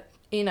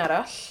un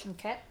arall.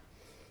 Okay.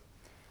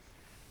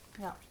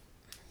 Iawn.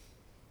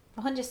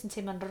 Mae hwn jyst yn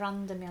teimlo'n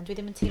random iawn. Dwi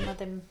ddim yn teimlo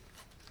ddim...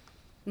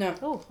 No.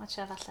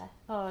 Watcha falle.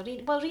 Wel,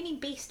 rhan un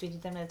bus dwi wedi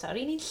defnyddio eto.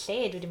 Rhan un lle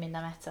dwi wedi mynd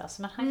am eto. So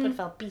mae'n rhaid bod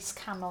fel bus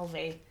canol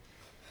fi.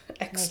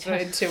 Extra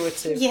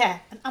intuitive. Ie,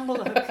 yn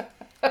amlwg.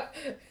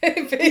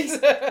 Bus...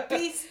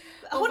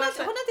 Hwna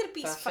di'r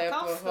bus fuck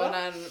off.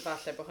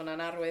 Falle bod hwnna'n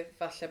arwydd,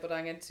 falle bod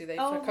angen ti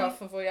ddeud fuck off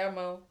yn fwy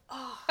aml.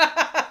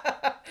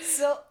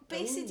 So,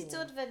 be sydd wedi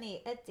dod fyny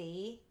ydy...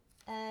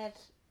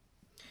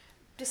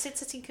 Sut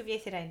ti'n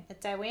cyfieithu rhain? Y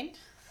dewin?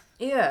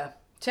 Ie.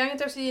 Ti angen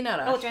dewis un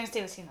arall? Dwi angen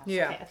dewis un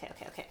arall.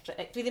 Okay.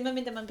 Dwi ddim yn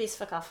mynd am yn bus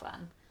fuck off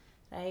wan.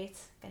 Reit,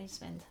 gen i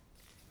just mynd.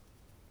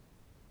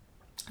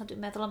 Dwi'n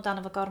meddwl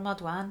amdano fo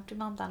gormod wan. Dwi'n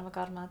meddwl amdano fo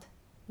gormod.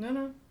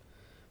 No.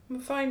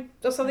 Mae'n ffain.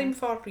 Does o ddim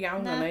ffordd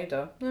iawn o wneud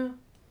o. No.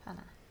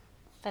 Hanna.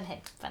 Fan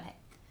hyn.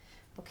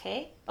 Okay.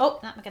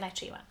 Na, mae gennau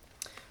 3 wan.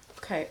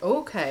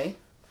 Okay.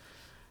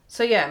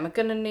 So mae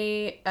gynnon ni,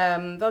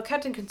 fel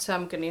cerdyn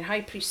cyntaf, mae gynnon ni'r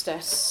High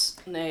Priestess,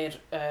 neu'r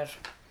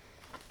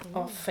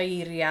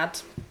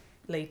offeiriad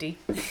lady.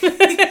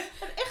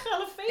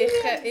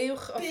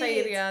 Uwch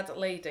offeiriad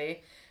lady.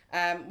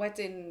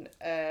 Wedyn,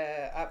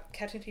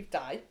 cerdyn rhif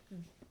 2.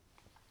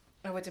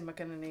 A wedyn mae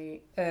gynnon ni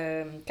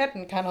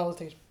cerdyn canol,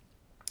 ydy'r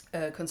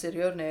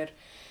consiriwr, neu'r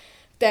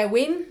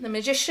dewin, the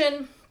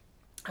magician.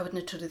 A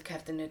wedyn y trydydd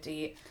cerdyn ydy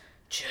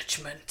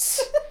judgment,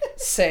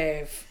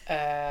 sef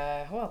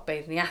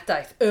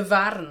beirniadaeth, y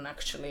farn,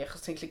 actually,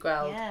 achos ti'n gallu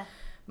gweld,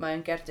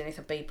 mae'n gerdyn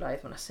eitha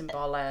beiblaidd, mae'n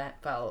symbolau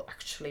fel,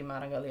 actually,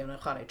 mae'r angylion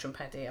yn chwarae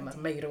trwmpedi, a mae'r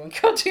meirw yn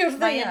codi o'r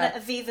ddeiad.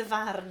 Mae'n fydd y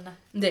farn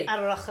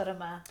ar yr ochr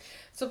yma.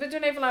 So, beth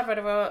dwi'n neud fel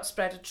arfer efo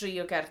spread o 3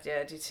 o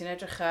gerdiau, ydy ti'n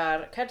edrych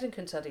ar cerdyn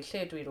cyntaf ydy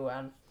lle dwi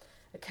rwan,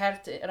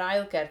 yr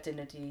ail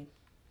gerdyn ydy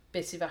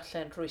beth sydd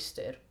falle yn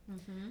rhwystyr,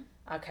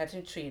 a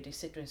cerdyn 3 ydy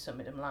sut dwi'n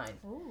symud ymlaen.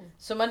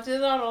 So mae'n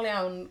diddorol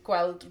iawn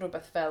gweld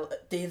rhywbeth fel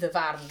dydd y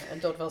farn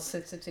yn dod fel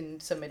sut ti'n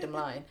symud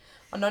ymlaen.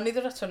 Ond o'n i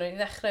ddod ato, o'n i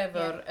ddechrau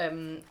efo'r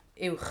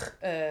uwch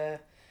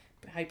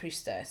High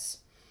Priestess.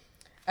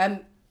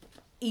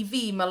 I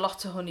fi, mae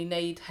lot o hwn i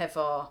wneud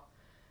hefo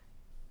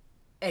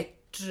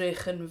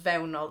edrych yn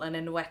fewnol yn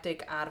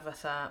enwedig ar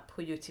fatha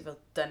pwy yw ti fel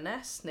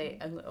dynes, neu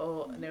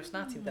os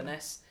na ti'n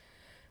dynes,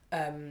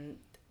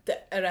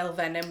 yr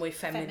elfennau mwy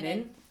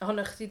ffeminin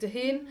ohonych chdi dy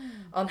hun,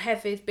 ond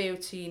hefyd be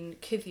wyt ti'n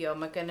cuddio,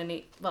 mae gennym ni,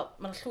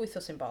 mae'n llwyth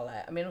o symbolau,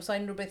 a mae'n oes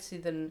rhywbeth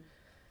sydd yn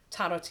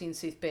taro ti'n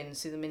sydd bin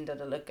sydd yn mynd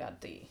ar y lygad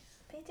di.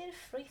 Be di'r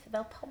ffrwyth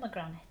fel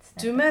pomegranate?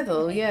 Dwi'n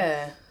meddwl,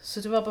 ie.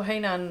 So dwi'n meddwl bod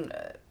heina'n,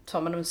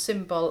 maen nhw'n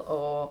symbol o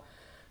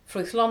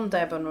ffrwyth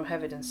londeb, ond nhw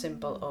hefyd yn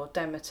symbol o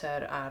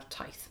Demeter a'r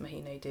taith mae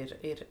hi'n neud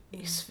i'r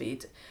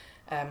isfyd.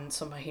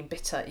 So mae hi'n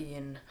bita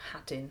un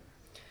hadyn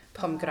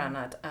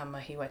pomegranad, a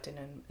mae hi wedyn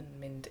yn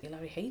mynd i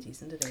lawr i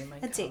Hades, yn dydyn?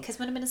 Ydy, cos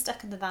maen nhw'n mynd yn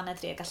stuck yn dy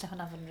ddanedd dri, a gallai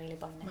hwnna fod yn really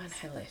bonus. Mae'n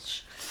hellish.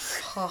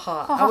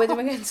 A wedyn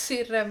mae gen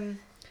ti'r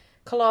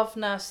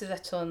colofna sydd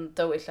eto'n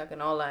dywyll ag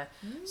yn ole.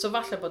 So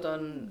falle bod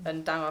o'n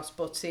dangos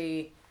bod ti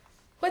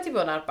wedi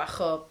bod ar bach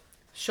o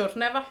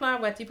siwrne falle,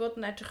 wedi bod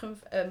yn edrych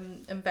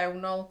yn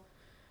fewnol,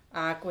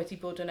 ac wedi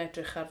bod yn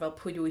edrych ar fel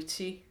pwy wyt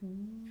ti.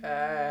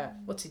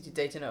 O ti wedi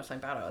deud yna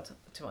wrthau'n barod.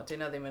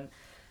 Dyna ddim yn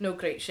no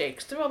great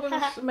shakes. Dwi'n meddwl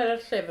bod mae'r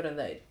llyfr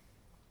yn dweud.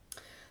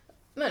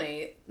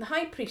 Money, the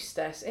High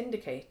Priestess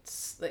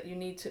indicates that you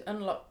need to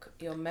unlock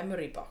your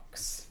memory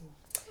box.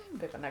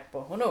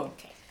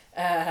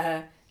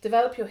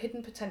 Develop your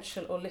hidden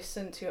potential or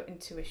listen to your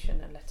intuition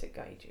and let it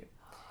guide you.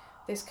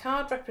 This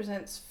card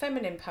represents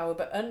feminine power,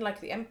 but unlike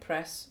the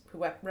Empress,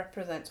 who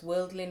represents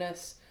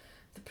worldliness,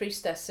 the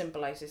Priestess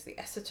symbolises the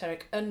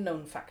esoteric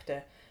unknown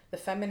factor, the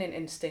feminine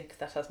instinct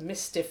that has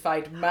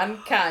mystified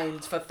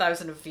mankind for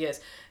thousands of years.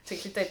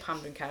 Ti'n gallu deud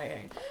pam dwi'n caru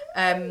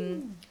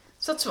ein.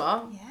 So,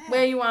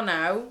 where you are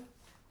now,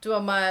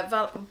 mae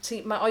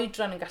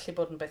oedran yn gallu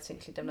bod yn beth sy'n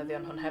gallu defnyddio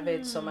yn hwn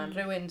hefyd. So, mae'n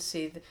rhywun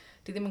sydd,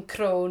 di ddim yn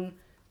crone,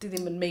 di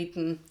ddim yn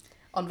maiden,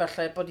 Ond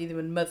falle bod I ddim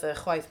yn myddau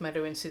chwaith mae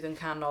rhywun sydd yn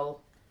canol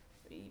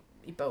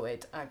I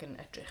bywyd ac yn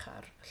edrych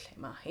ar lle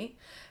mae hi.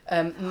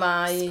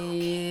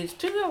 Mae'r...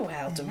 Dwi'n gwybod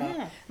weld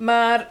yma.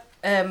 Mae'r...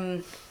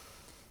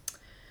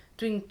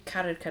 Dwi'n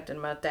caru'r cerdyn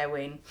yma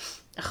dewin.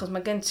 Achos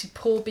mae gen ti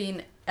pob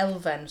un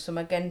elfen. So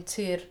mae gen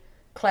ti'r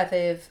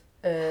cleddydd,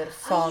 yr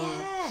ffon,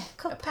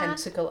 y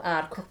pentacle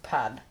a'r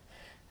cwpan.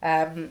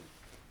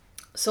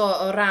 So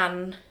o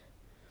ran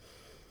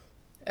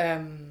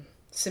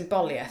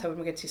symboliaeth, a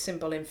mae gen ti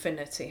symbol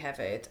infinity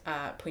hefyd,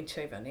 a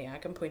pwyntio I fyny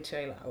ac yn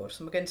pwyntio I lawr.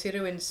 So mae gen ti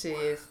rhywun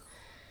sydd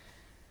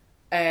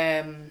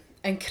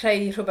yn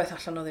creu rhywbeth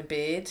allan o ddim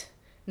byd,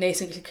 neu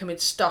sy'n gallu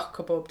cymryd stoc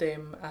o bob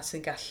dim a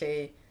sy'n gallu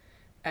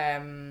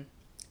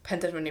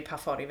penderfynu pa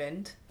ffordd I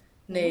fynd.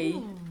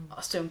 Neu,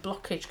 os dwi'n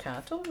blockage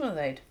card, o mae'n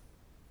dweud?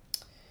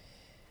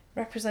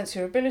 Represents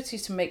your ability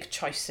to make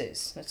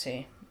choices, na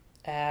ti.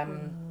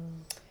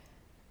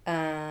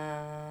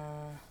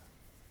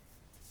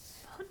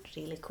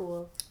 Really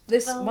cool.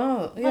 This,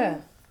 well, yeah.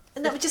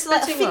 No, just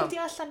like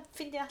ffindio allan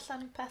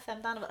pethau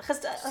amdano fo.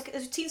 Chos,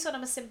 ti'n sôn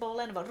am y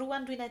symbolau yna fo.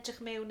 Rwan dwi'n edrych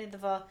mewn iddo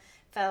fo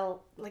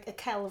fel like, y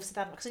celf sydd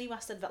arno. Cos o'n I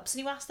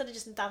wastad yn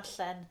just yn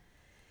darllen.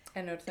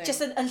 Enw'r thing.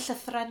 Just yn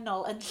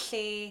llythrenol, yn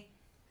lle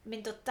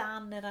mynd o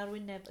dan yr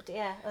arwyneb.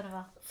 Ie, yna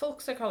fo.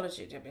 Folk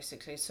psychology,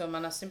 basically. So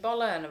mae yna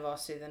symbolau yna fo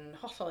sydd yn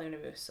hollol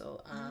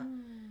universal. A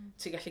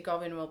ti'n gallu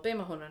gofyn, wel, be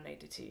mae hwnna'n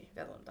neud I ti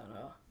feddwl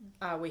amdano fo.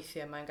 A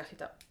weithiau mae'n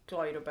gallu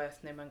gloi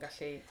rhywbeth, neu mae'n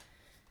gallu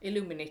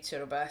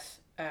illuminatio rhywbeth.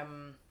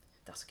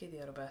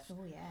 Dasgyddio rhywbeth.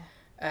 Oh, yeah.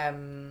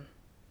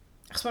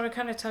 Achos mae'n rhaid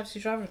caniatad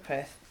ti drafod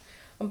peth.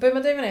 Ond be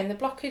mae'n dweud fan hyn, the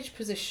blockage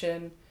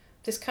position,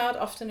 this card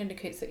often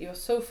indicates that you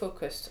are so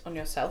focused on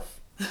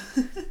yourself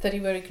that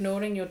you are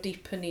ignoring your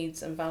deeper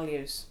needs and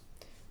values.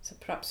 So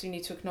perhaps you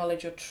need to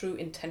acknowledge your true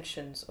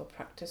intentions or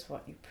practice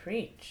what you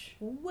preach.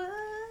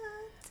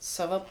 What?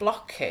 So fel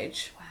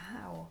blockage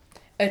Wow.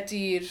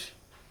 ydy'r...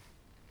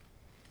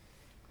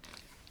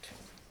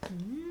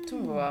 Dwi'n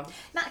gwybod.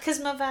 Na, cos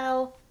mae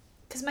fel...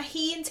 Cos mae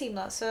hi yn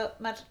teimlo, so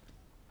mae'r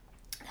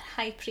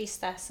high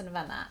priestess yn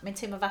fanna, mae'n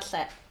teimlo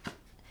falle,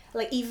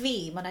 like, I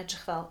fi, mae'n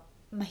edrych fel,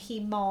 mae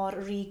hi mor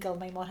regal,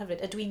 mae mor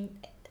hyfryd, a dwi'n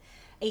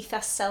eitha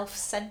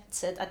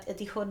self-centered, a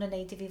ydy hwn yn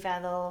neud I fi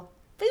feddwl,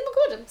 fi ddim yn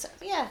gwybod,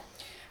 ie.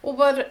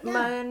 Wel,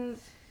 mae'n...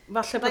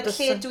 Falle bod y...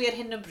 Lle dwi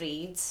ar hyn o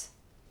bryd,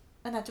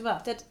 yna, dwi'n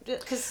meddwl,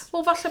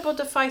 Wel, falle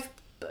bod y ffaith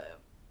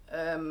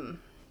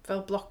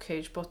fel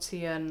blockage bod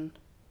ti yn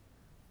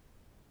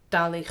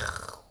dal I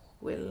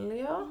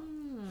chwilio?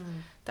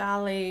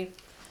 Dal I...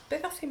 Be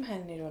gath i'n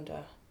hen I rhywun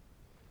da?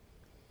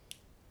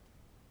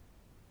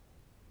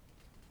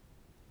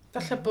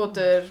 Falle bod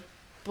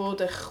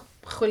y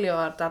chwilio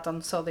ar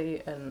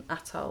dadansoddi yn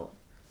atal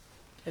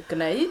y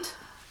gwneud?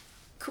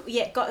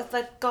 Ie,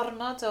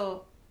 gormod o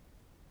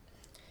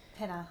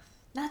hynna.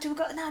 Na, dwi'n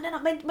gwybod, na,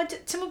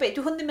 ti'n mwyn beth,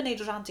 dwi hwn ddim yn neud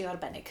radio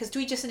arbennig, cos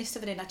dwi jyst yn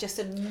eistedd fan hyn a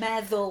jyst yn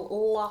meddwl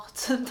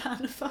lot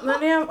amdano fo.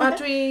 Mae'n iawn, a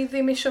dwi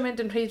ddim eisiau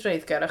mynd yn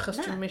rhydreiddgar, achos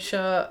dwi'n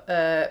eisiau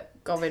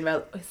gofyn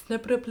fel, oes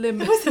na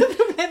broblem? Oes na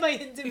broblem mae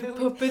hyn dwi'n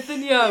mynd? Popeth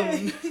yn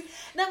iawn.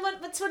 Na,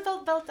 mae'n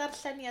fel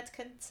darlleniad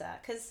cynta,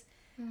 cos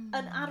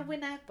yn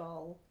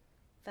arwynebol,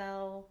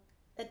 fel,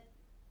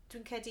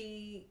 dwi'n cedi,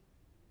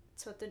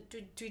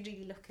 dwi'n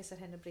really lwcus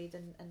ar hyn o bryd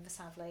yn fy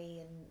safle I,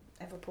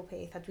 efo pob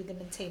peth, a dwi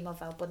ddim yn teimlo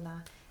fel bod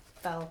na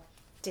fel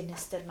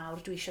dinistyr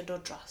mawr dwi eisiau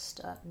dod drost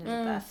neu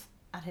rhywbeth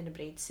ar hyn o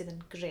bryd sydd yn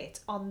gret.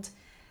 Ond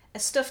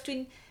y stwff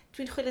dwi'n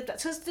chwilio...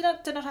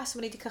 Dyna'r rheswm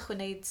o'n I wedi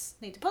cychwyn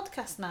wneud y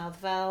podcast na,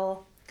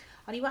 fel...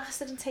 O'n I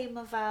wastad yn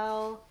teimlo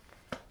fel...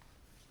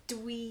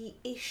 Dwi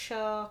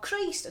eisiau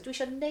creu, dwi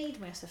eisiau neud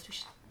mwy o stwff, dwi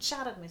eisiau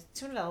siarad mwy,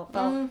 ti'n fel...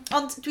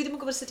 Ond dwi ddim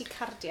yn gwybod sut I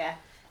cardiau.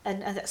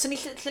 So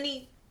lle ni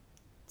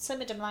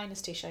symud ymlaen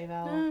ys ti eisiau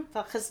fel...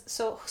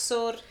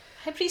 So'r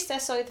hyn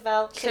priestess oedd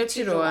fel... Lle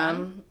ti rwan?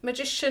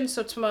 Magician,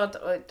 so ti'n modd...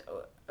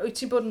 Wyt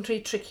ti'n bod yn rhy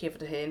tricky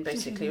efo dy hun,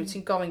 basically. Wyt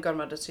ti'n gofyn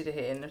gormod o ti dy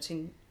hun.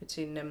 Wyt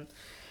ti'n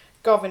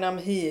gofyn am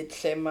hyd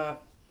lle mae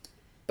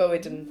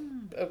bywyd yn...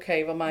 OK,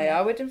 fel mae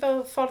a. Wedyn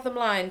fel ffordd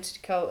ymlaen, ti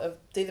wedi cael y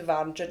dydd y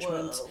fan,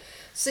 judgment,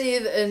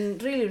 sydd yn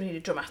really, really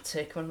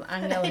dramatic. Mae'n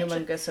angel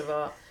humongous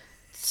efo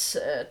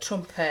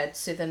trumped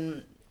sydd yn...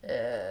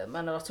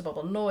 Mae'n lot o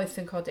bobl noeth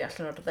yn codi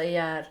allan o'r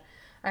ddeiar.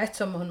 A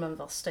eto mae hwnna'n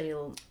fel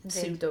steil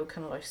pseudo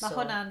canoloesol. Mae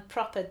hwnna'n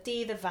proper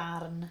dydd y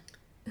farn.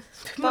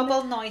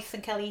 Bobl noeth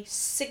yn cael ei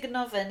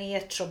signo fyny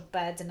y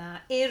trwmped yna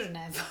i'r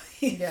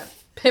nefoedd.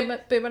 Be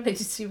mae'n neud I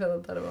ti fel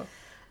amdano fo?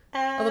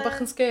 Oedd o bach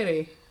yn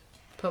scary?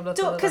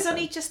 Do, cos o'n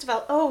I just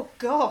fel, oh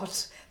god,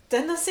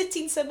 dyna sut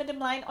ti'n symud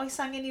ymlaen, oes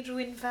angen I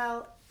rhywun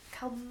fel,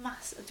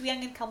 dwi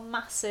angen cael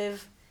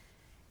massive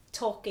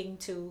talking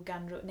to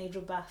gan neu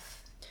rhywbeth.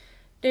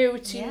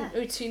 Wyt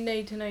ti'n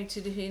neud hynna I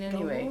ti dy hun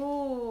anyway?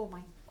 Oh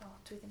my god,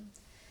 dwi ddim...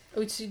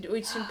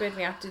 Wyt ti'n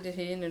beirniadu dy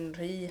hun yn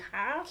rhy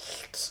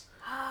hallt?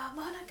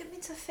 Mae hwnna'n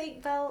gymaint o thing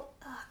fel,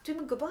 dwi'n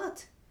yn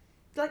gwybod.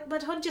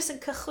 Mae hwn jyst yn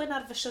cychwyn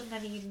ar fy siwrna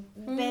ni'n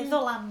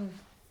meddwl am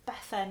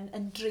bethau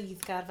yn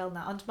dreiddgar fel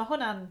yna, ond mae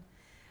hwnna'n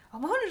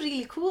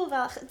really cool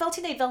fel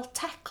ti'n neud fel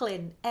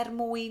teclyn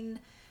mwyn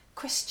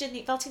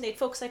cwestiynu, fel ti'n neud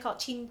focus like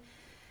ti'n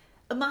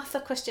y math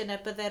o cwestiynau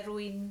bydde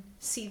rwy'n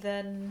sydd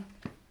yn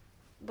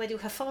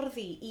wedi'w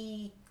hyfforddi i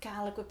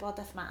gael y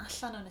gwybodaeth yma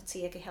allan o'n y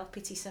ti ac i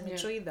helpu ti symud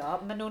trwyddo.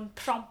 Maen nhw'n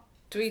prompt.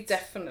 Dwi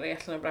definitely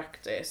allan o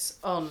practice,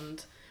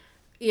 ond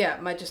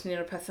mae jyst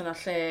ni'n o'r peth yna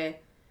lle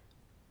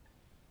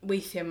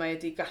weithiau mae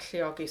wedi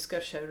galluogi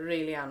sgwrsio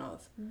really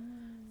anodd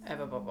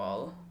efo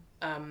bobl.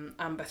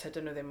 Am bethau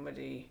dyn nhw ddim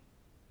wedi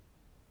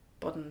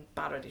bod yn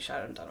barod i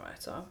siarad amdano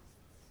eto.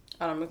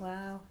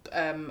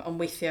 Ond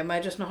weithiau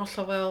mae jyst yn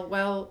hollol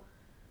fel,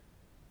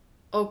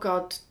 oh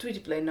god, dwi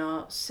wedi blino,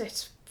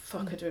 sut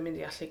ffoc ydw i'n mynd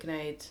i allu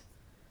gwneud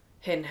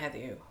hyn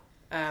heddiw.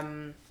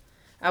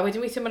 A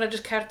wedyn weithiau mae'n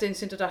jyst cerdyn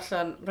sy'n dod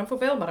allan, rhan fwy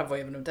fel mae'r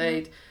fwy efo nhw'n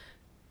deud,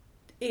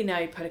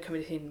 neu paid y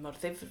cymryd hyn mor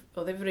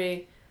o ddifri,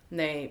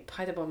 neu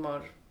paid y bod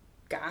mor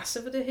gas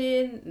efo dy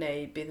hun,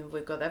 neu bydd yn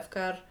fwy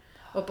goddefgar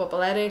o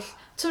bobl eraill.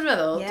 Ti'n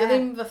meddwl, dwi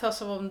ddim fatha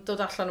os o'n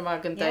dod allan yma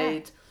yn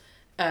deud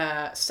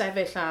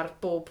sefyll ar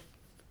bob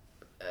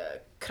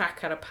crac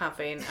ar y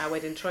pafin a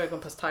wedyn troi o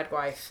gwmpas tair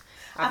gwaith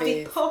a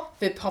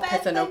fydd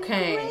popeth yn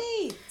okay.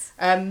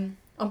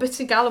 Ond beth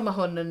sy'n gael yma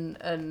hwn yn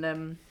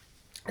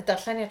y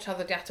darlleniad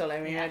traddodiadol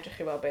ewn i'n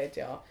edrych i fel beth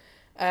o.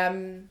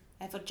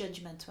 Efo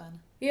judgment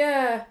one.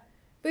 Yeah,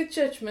 with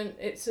judgment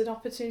it's an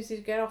opportunity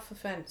to get off the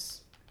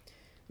fence.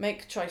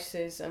 Make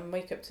choices and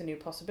wake up to new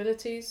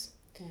possibilities.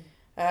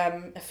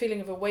 A feeling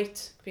of a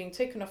weight being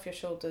taken off your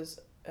shoulders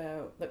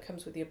that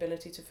comes with the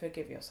ability to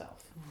forgive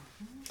yourself.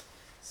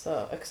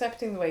 So,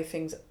 accepting the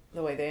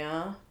way they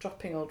are,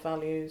 dropping old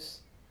values,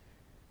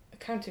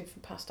 accounting for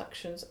past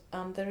actions,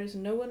 and there is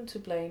no one to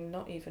blame,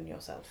 not even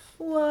yourself.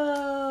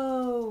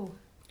 Whoa!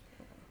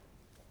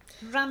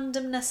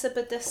 Randomness y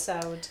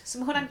bydysawd. So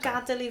mae hwnna'n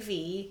gadael i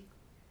fi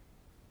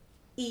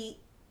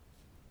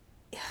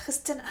Achos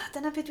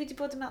dyna beth dwi wedi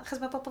bod yn meddwl, achos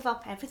mae bobl fel,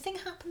 everything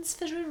happens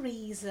for a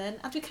reason,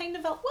 a dwi kind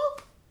of fel, well,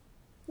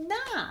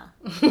 na.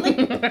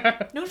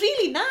 Like, no,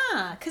 really,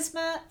 na. Cos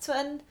mae,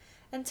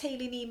 yn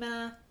teulu ni,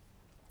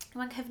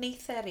 mae'n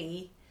cyfneithau ri,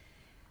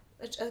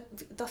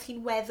 doedd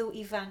hi'n weddw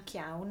ifanc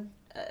iawn,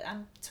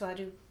 am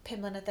rhyw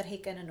 5 mlynedd ar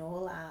hugain yn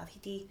ôl, a hi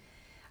wedi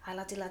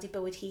ailadu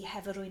bywyd hi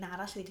hefo rwy'n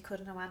arall, wedi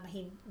cwrdd yn awan,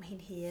 mae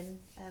hi'n hun.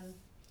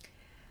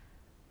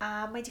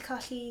 A mae wedi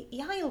colli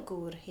i ail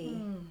gŵr hi.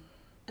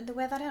 Yn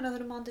ddiweddar iawn, oedd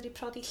nhw'n mond wedi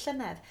prodi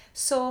llynedd.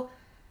 So,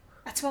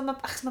 achos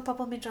mae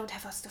bobl mynd rownd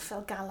hefo stwff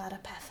fel galar a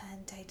pethau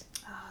yn dweud,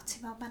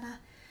 ti'n meddwl, mae na,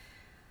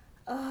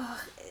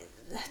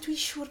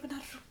 dwi'n siŵr mae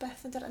na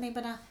rhywbeth yn dod, neu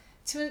mae na,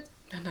 ti'n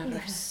meddwl,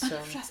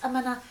 a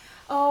mae na,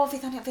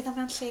 fydd o'n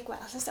mewn lle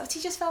gwell.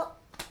 Ti just fel,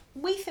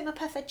 weithiau mae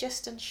pethau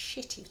just yn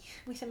shitty,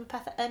 weithiau mae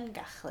pethau yn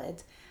gachlyd,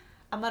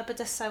 a mae'r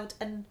bydysawd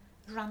yn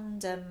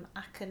random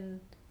ac yn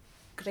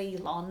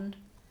greulon,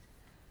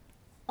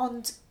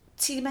 ond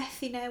ti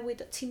methu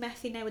newid,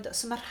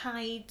 so mae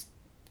rhaid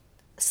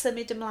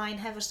symud ymlaen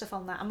hefo'r stwff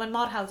fel yna. A mae'n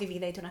mor hawdd i fi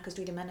ddeud hwnna, cos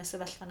dwi ddim yn y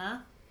sefyllfa yna.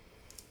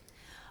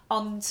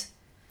 Ond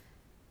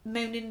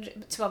mewn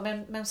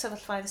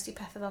sefyllfa ddys ti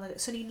pethau fel yna,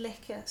 swn i'n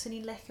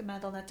licio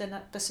meddwl na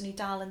dyna, byswn i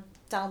dal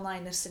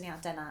mlaen yr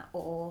syniadau yna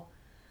o,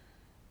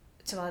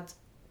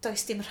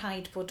 does dim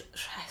rhaid bod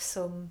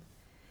rheswm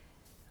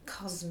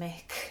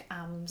cosmic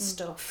am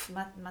stwff.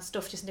 Mae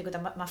stwff jyst yn digwydd,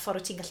 a mae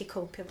ffordd ti'n gallu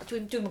copio.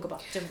 Dwi'n yn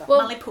gwybod,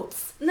 Mali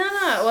pwth. Na,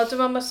 wel,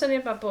 dwi'n meddwl, mae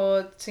syniad ma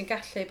bod ti'n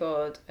gallu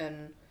bod yn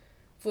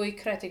fwy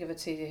credig efo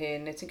ti dy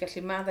hun, neu ti'n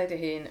gallu maddau dy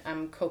hun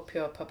am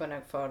copio pa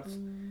bynnag ffordd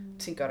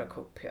ti'n gorau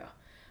copio.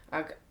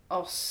 Ac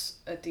os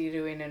ydy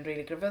rhywun yn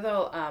rili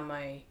grefyddol a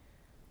mae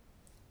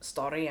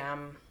stori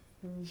am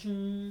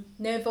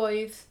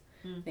nefoedd,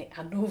 neu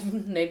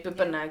anwfn, neu by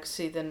bynnag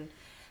sydd yn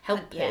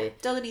helpu.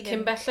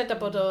 Cyn belled a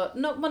bod o...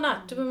 No, dwi'n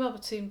meddwl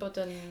bod ti'n bod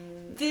yn...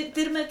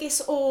 Ddirmygus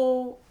o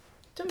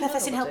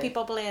pethau sy'n helpu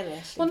bobl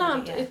eraill. Wel na,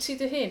 ti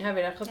dy hun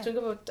hefyd, achos dwi'n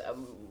gwybod...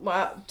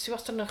 Ti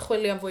wastad yn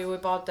chwilio am fwy o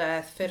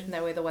wybodaeth, ffyrdd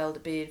newydd o weld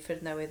y byd,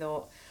 ffyrdd newydd o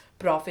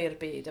brofi'r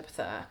byd a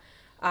pethau.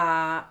 A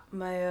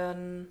mae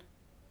yn...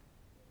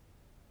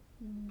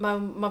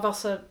 Mae fel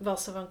sa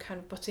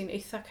fo'n bod ti'n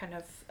eitha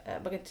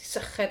mae gen ti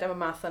syched am y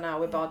math yna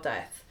o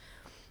wybodaeth.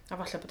 A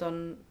falle bod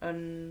o'n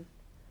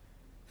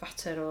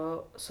fater o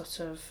sort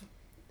of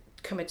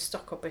cymryd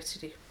stoc o beth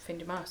sydd wedi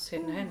ffeindio mas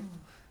hyn.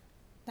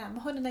 Na,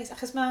 mae hwn yn neis,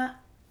 achos mae...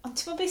 Ond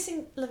ti'n meddwl beth sy'n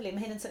lyflu,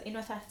 mae hyn yn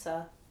unwaith eto,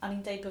 a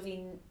ni'n deud bod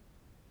fi'n...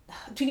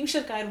 Dwi'n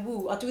eisiau'r gair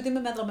ww, a dwi ddim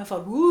yn meddwl mewn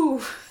ffordd ww.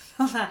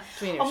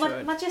 Ond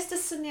mae jyst y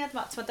syniad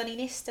ma, da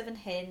ni'n eistedd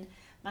yn hyn,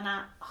 mae yna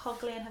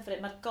hoglau yn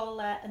hyfryd, mae'r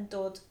golau yn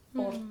dod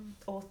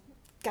o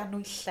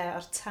ganwyllau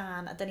o'r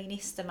tân, a da ni'n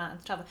eistedd yma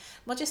yn trafod.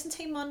 Mae jyst yn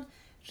teimlo'n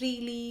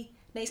really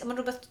neis, a mae'n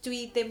rhywbeth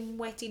dwi ddim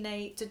wedi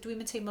neud, dwi'n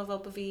mynd teimlo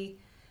fel bod fi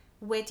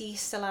wedi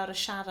eistedd lawr y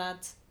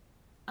siarad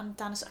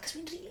amdano, ac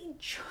fi'n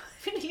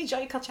really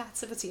enjoy cael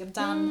chat efo ti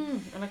amdan.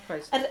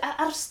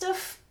 A'r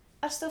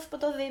stwff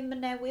bod o ddim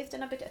yn newydd,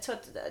 dyna beth, da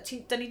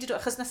ni wedi dod,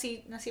 achos nes i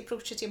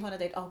approach ti am hwn a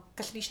dweud,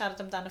 gallwn ni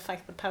siarad amdano y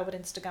ffaith bod pawb ar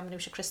Instagram yn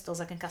iwsio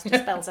crystals ac yn castio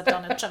spells ar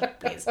Donald Trump,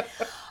 please.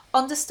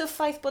 Ond y stwff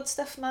ffaith bod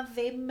stwff ma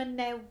ddim yn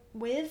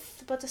newydd,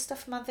 bod y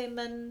stwff ma ddim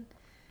yn...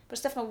 Bod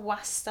stwff ma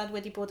wastad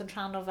wedi bod yn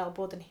rhan o fel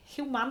bod yn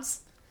humans.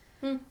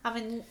 A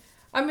fy'n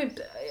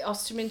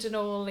Os ti'n mynd yn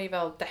ôl i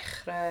fel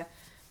dechrau,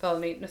 fel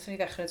wnaethon ni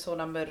ddechrau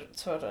sôn am yr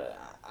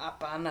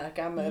aban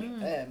ac am yr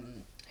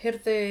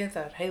hirdydd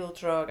a'r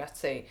heildrog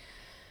ati.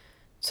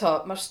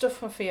 Mae'r stwff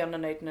mae Ffion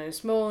yn neud yn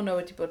Ynys Môn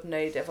wedi bod yn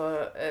neud efo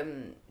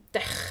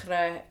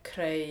dechrau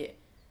creu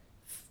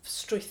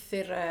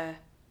strwythurau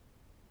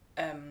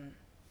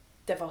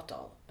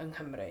defodol yng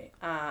Nghymru.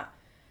 A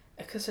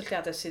y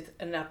cysylltiadau sydd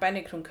yn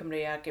arbennig rhwng Cymru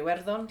a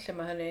Iwerddon, lle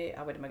mae hynny,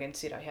 a wedyn mae gen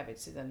ti rai hefyd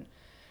sydd yn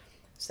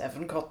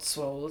Severn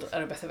Cotswold, a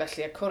rhywbeth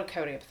felly, a Cwr y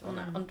Cewri, a beth fel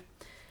yna. Ond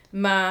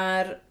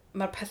mae'r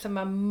pethau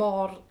yma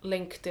mor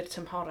linked i'r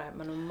tymhorau.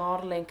 Maen nhw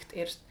mor linked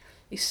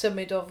i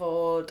symud o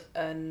fod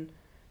yn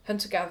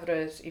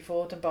hunter-gatherers i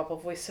fod yn bobl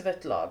fwy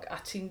sefydlog. A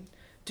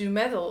dwi'n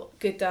meddwl,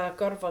 gyda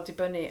gorfod i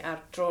bynnu ar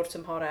dro'r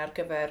tymhorau ar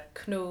gyfer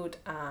cnwd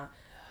a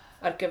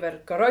ar gyfer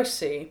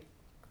goroesi,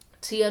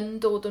 ti yn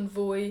dod yn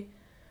fwy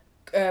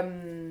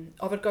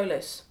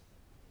ofergoelus.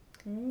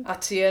 A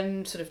ti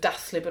yn sort of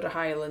dathlu bod y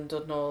hael yn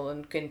dod nôl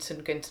yn gynt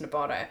yn y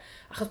bore.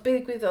 Achos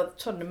beth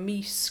ddigwyddodd yn y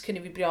mis cyn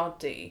i fi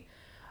briodi,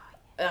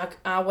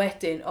 a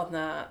wedyn oedd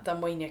na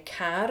ddamweiniau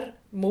car,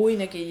 mwy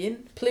nag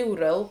un,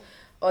 plural,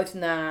 oedd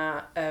na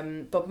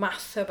bob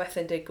math o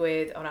bethau'n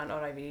digwydd o ran o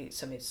rai fi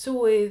symud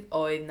swydd,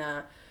 oedd na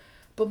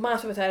bob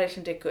math o beth eraill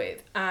yn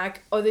digwydd.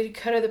 Ac oedd wedi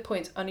cyrraedd y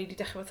pwynt, o'n i wedi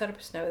dechrau fo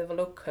therapist newydd efo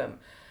locum,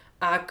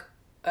 ac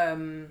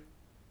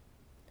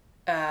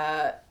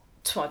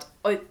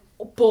oedd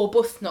bob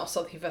wythnos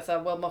oedd hi fatha,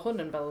 wel mae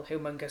hwn yn fel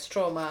humongous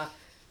trauma,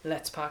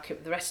 let's park it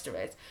with the rest of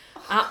it.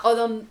 A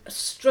oedd o'n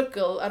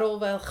struggle ar ôl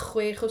fel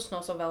 6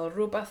 wythnos o fel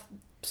rhywbeth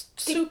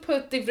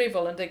super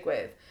difrifol yn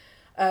digwydd.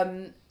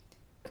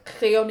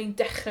 Lle o'n i'n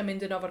dechrau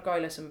mynd yn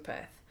ofergoelus yn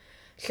peth.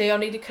 Lle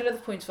o'n i wedi cyrraedd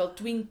y pwynt fel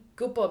dwi'n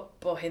gwybod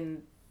bod hyn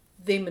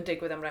ddim yn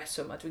digwydd am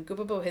reswm, a dwi'n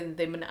gwybod bod hyn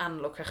ddim yn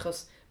anlwg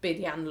achos be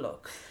di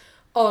anlwg.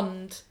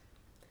 Ond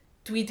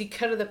dwi wedi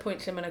cyrraedd y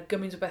pwynt lle mae yna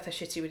gymaint o bethau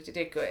shitty wedi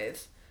digwydd.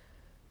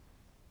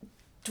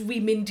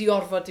 Dwi'n mynd i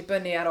orfod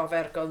dibynnu ar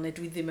ofergol neu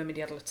dwi ddim yn mynd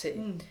i adael y tŷ.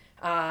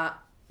 A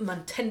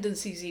mae'n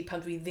tendencies i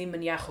pan dwi ddim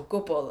yn iach o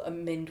gwbl yn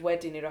mynd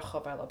wedyn i'r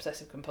ochr fel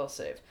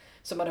obsessive-compulsive.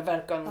 So mae'r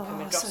ofergol yn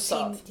cymryd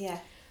drosodd.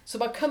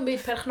 So mae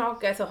cymryd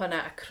perchnogaeth o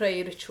hynna a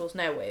creu rituals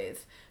newydd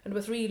yn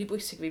rhywbeth really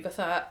bwysig fi.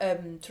 Fatha,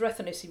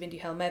 trwyethon nes i fynd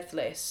i hel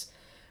meddlus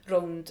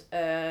rownd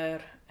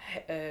yr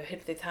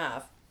hirdydd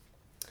haf.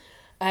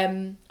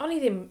 O'n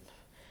i ddim...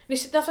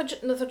 Nath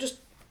o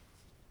just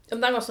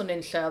ymddangos o'n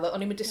un lle,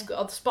 o'n i'n disgwyl,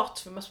 oedd spot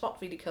fi, mae spot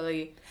fi wedi cael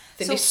ei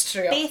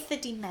ddinistrio. So, beth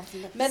ydi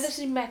meddlus? Meddlus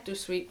ydi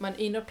meddwswi, mae'n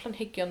un o'r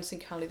planhigion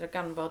sy'n cael ei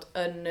ddarganfod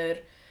yn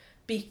yr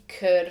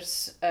beakers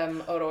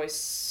o'r oes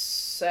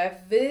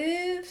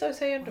sefydd,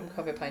 dwi'n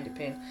cofio pa'n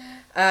dipyn.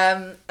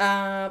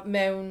 A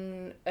mewn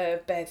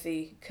beddi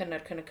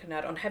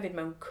cynnar, ond hefyd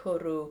mewn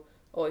cwrw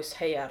oes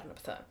heiar na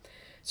bethau.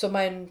 So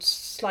mae'n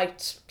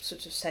slight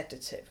sort of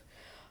sedative.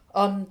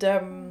 Ond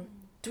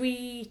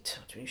dwi'n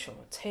siŵr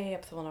o te a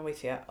bethau fel yna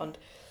weithiau,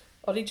 ond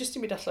o'n i jyst i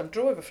mynd allan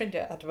dro efo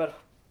ffrindiau a dyma'r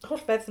holl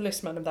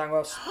feddlus ma'n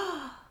ymddangos.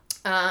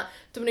 A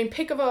dyma ni'n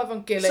pigo fo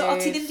efo'n gilydd. So o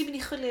ti ddim wedi mynd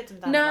i chwilio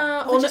amdano? Na,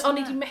 o'n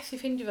i wedi methu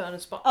ffindio fo yn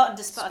y spot. O, yn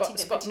y spot, ti'n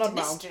spot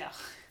normal.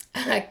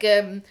 Ac,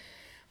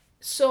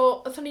 so,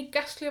 oedden ni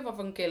gaslio fo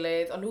fo'n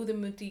gilydd, ond nhw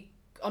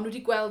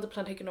wedi gweld y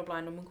planhigyn o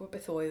blaen, ond nhw'n gwybod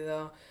beth oedd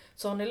o.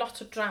 So, o'n i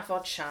lot o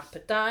drafod siap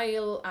y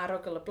dail,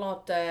 arogl y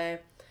blodau,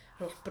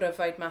 rhwch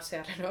bryfaid mas i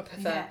arno o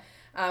pethau.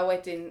 A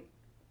wedyn,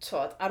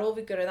 ar ôl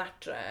fi gyrraedd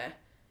adre,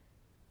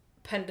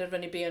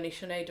 penderfynu be o'n i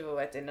eisiau gwneud efo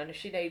wedyn, a nes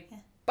i wneud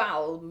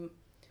balm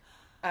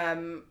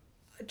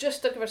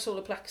just ar gyfer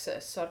solar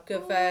plexus, so ar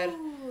gyfer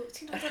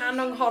y rhan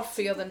o'n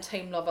nghorffi oedd yn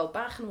teimlo fel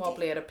bach yn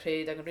wobbly ar y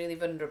pryd ac yn really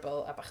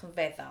vulnerable a bach yn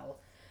feddal.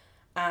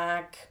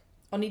 Ac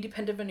o'n i wedi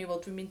penderfynu,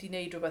 wel dwi'n mynd i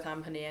wneud rhywbeth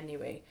am hynny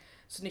anyway.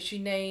 So nes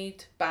i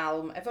wneud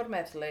balm efo'r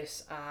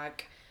meddlus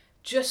ac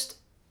just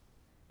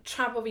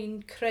tra bod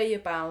fi'n creu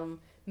y balm,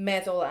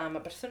 meddwl am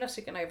y berthynas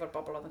sydd gynnau efo'r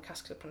bobl oedd yn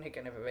casglu'r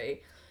planhigyn efo fi,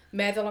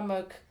 meddwl am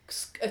y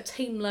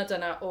teimlad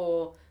yna o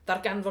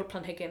ddarganfod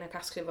planhigyn a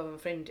casglu efo fy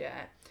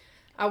ffrindiau.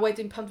 A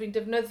wedyn pan dwi'n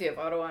defnyddio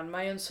fo rwan,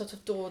 mae o'n sort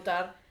of dod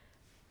ar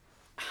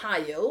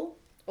hael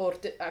o'r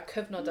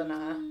cyfnod yna,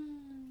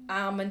 a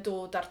mae'n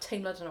dod ar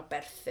teimlad yna o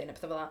berthyn a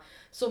pethau fel yna.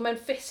 So mae'n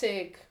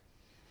ffisig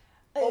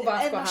o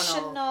fath gwahanol.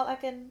 Emosiynol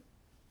ac yn...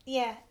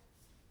 Ie.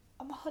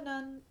 Ond mae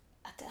hwnna'n...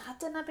 A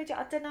dyna beth...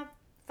 A dyna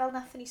fel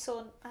nathon ni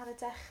sôn ar y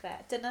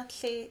dechrau. Dyna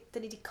lle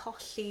dyn ni wedi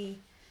colli...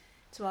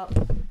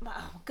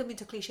 Mae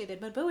gymaint o cliché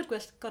dweud. Mae'r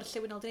bywyd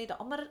gorllewinol dyn ni do.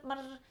 Ond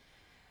mae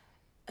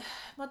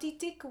wedi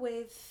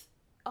digwydd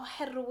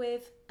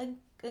oherwydd yn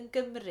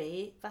Gymru,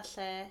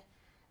 falle,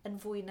 yn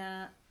fwy na...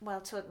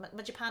 Wel,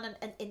 mae Japan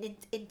yn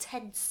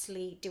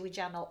intensely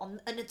diwydiannol, ond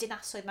yn y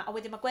dinasoedd yma, a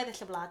wedyn mae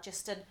gweddill y wlad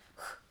jyst yn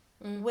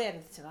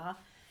wyrdd, ti'n fo.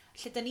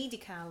 Lle dyn ni wedi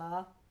cael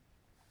o,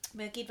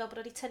 mae o gyd fel bod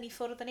wedi tynnu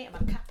ffwrdd yn ni, a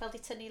mae'r capel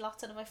wedi tynnu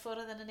lot yn y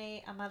ffwrdd yn ni,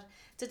 a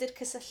dydy'r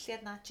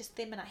cysylltiad na jyst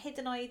ddim yna.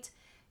 Hyd yn oed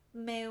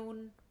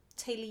mewn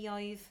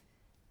teuluoedd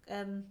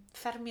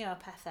ffermio a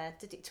pethau,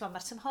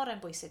 mae'r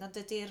tymhorau'n bwysig, ond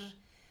dydy'r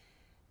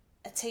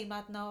y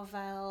teimlad no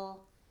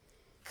fel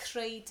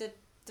creu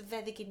dy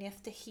feddyginiaeth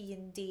dy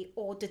hun di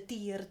o dy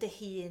dir dy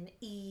hun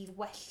i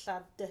wella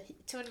dy hun.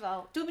 Ti'n meddwl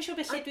fel? Dwi'n siŵr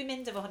beth lle dwi'n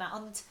mynd efo hwnna,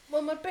 ond...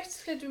 Wel, mae'r bit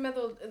lle dwi'n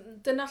meddwl,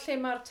 dyna lle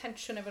mae'r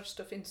tensiwn efo'r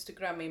stwff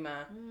Instagram i ma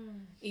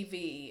i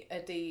fi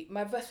ydy,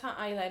 mae fytha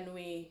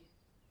ailenwi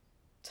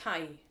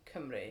tai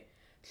Cymru,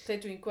 lle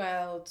dwi'n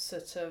gweld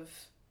sort of,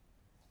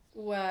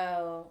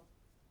 wel,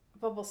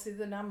 bobl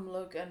sydd yn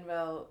amlwg yn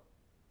fel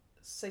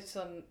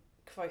Saeson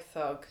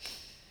cyfoethog,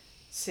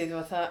 sydd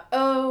fatha,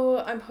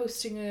 oh, I'm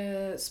hosting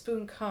a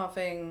spoon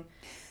carving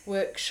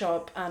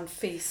workshop and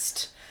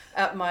feast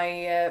at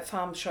my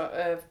farm shop,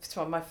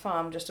 my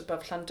farm just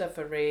above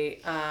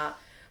Llandyfri, a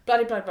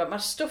bladi.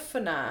 Mae'r stwff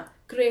yna,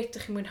 gret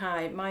ych chi'n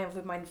mwynhau, mae o'n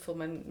fwy mindful,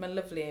 mae'n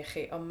lyflu i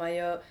chi, ond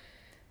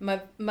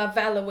mae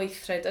fel y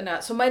weithred yna.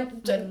 So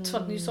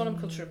ni sôn am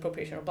cultural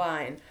appropriation o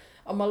blaen,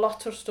 ond mae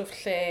lot o'r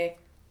stwff lle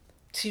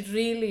ti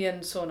really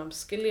yn sôn am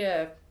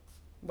sgiliau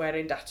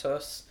werin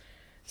datws,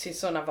 ti'n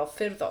sôn am fel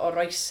ffyrdd o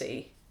oroesi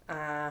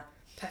a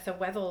pethau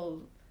weddol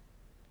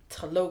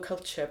low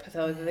culture,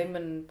 pethau oedd ddim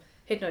yn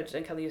hyd yn oed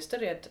yn cael ei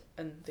ystyried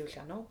yn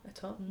ddiwylliannol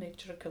eto,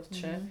 nature and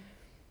culture,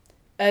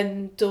 yn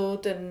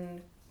dod yn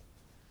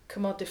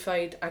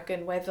commodified ac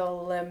yn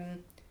weddol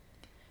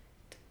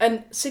yn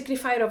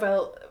signifier o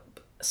fel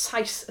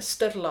sais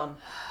ystyrlon,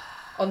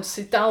 ond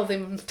sydd dal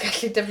ddim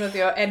gallu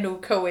defnyddio enw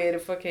cywir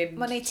ffocin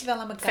Mae'n neud ti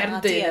fel am y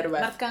Guardian.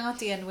 Mae'r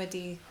Guardian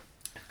wedi...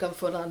 Gan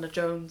ffwrdd Anna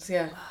Jones,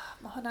 ie.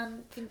 Mae hwnna'n...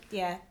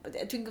 Ie,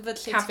 dwi'n gyfod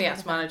lle...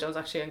 Caveat ma' Anna Jones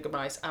actually yn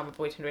Gymraes, a mae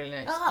bwyd hi'n really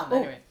nice.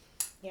 Anyway.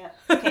 Ie,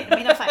 oce,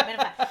 mae'n ffain.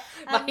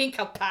 Mae hi'n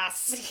cael pas.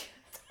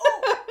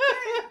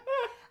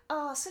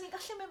 So ni'n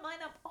gallu mynd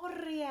mlaen am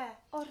oriau.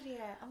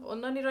 Wel,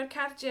 na ni roi'r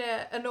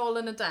cardiau yn ôl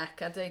yn y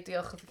dec a dweud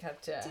diolch wrth y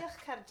cardiau. Diolch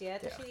cardiau.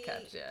 Diolch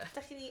cardiau.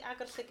 Da chi wedi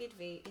agor llygyd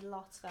fi i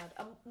lot fawr.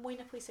 A mwy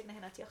na pwysig na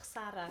hynna, diolch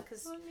Sara.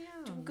 Cos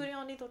dwi'n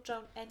gwirioni ddod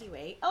drawn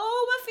anyway.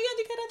 Mae Fia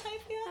wedi cyrraedd hai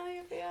Fia.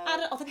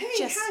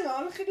 Hei, hang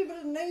on, chi wedi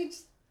bod yn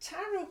neud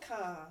tarot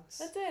cards.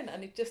 Ydyn, a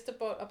ni just o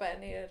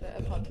benni'r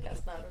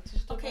podcast nawr.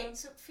 Oce,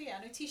 so Fia,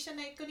 nhw ti eisiau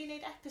gwneud, gwni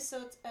wneud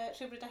episod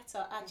rhywbryd eto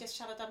a just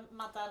siarad am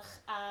madarch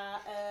a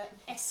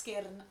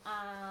esgyrn a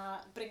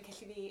bryn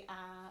celli fi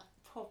a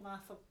pob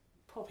math o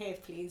pob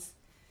peth, please.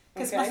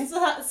 Cos mae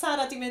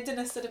Sara di mynd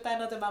yn ystod y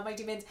benod yma, mae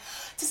di mynd,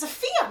 tysa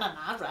Fia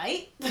na,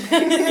 right?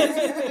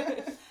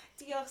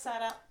 Diolch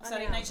Sara.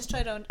 Sorry, na i just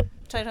try round,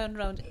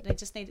 na i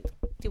just wneud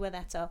diwedd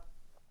eto.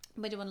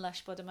 Mae di bod yn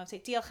lush bod yma.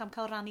 Diolch am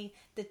cael rannu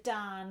dy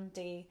dan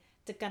di,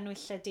 dy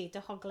ganwyllau di,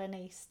 dy hogle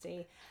neis di.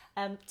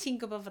 Ti'n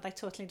gwybod fyddai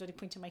totally dod i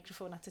pwyntio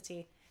microffon at y ti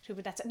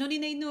rhywbeth eto. Nw'n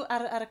i wneud nhw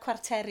ar y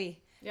cwarteri.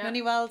 Yeah.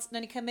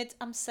 Nw'n i cymryd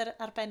amser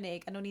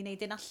arbennig a nw'n i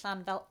wneud un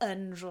allan fel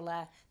yn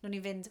rhywle. Nw'n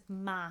i fynd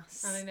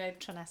mas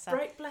tro nesaf.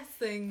 Bright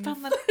blessings.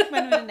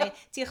 Mae'n nhw'n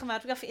wneud. Diolch yn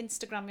fawr. Dwi'n goffi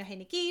Instagramio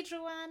hyn i gyd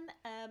rwan.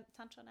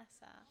 Tan tro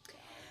nesaf.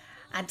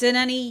 A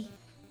dyna ni.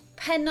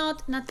 Pennod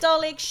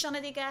Nadolig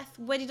Sianedigaeth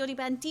wedi dod i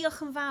ben.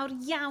 Diolch yn fawr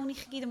iawn i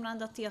chi gyd am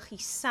wrando. Diolch i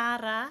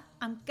Sara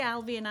am gael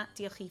fi yna.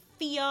 Diolch i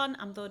Fion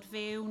am ddod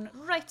fewn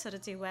right ar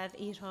y diwedd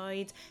i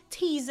rhoi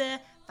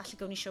teaser. Falle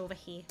gawn ni show fy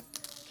hi.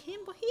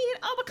 Cyn bo hir.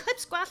 Mae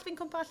clips gwallt fi'n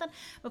cwmpa allan.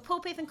 Mae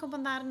pob peth yn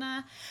cwmpa'n ddarna.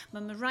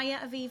 Mae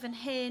Mariah a fi fan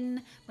hyn.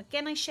 Mae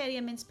gennau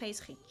Sherry a Mince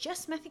Pace. Chi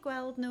just methu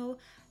gweld nhw.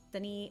 Da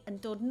ni yn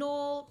dod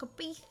nôl.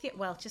 Gobeithio.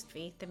 Well, just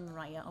fi. Dim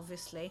Mariah,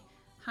 obviously.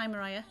 Hi,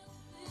 Mariah.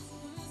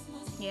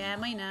 Yeah,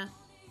 mae yna.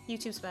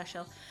 YouTube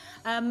special.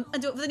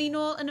 Fyddwn ni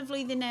nôl yn y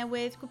flwyddyn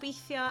newydd,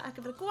 gobeithio ar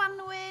gyfer y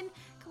Gwanwyn,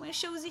 cymryd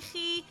shows i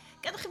chi.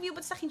 Gadwch chi fi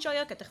wybod os ydych chi'n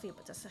joio, gadwch chi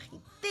wybod os ydych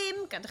chi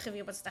ddim, gadwch chi fi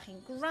wybod os ydych chi'n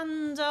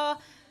gwrando.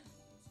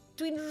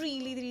 Dwi'n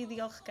really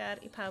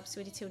ddiolchgar i pawb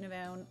sydd wedi tiwnio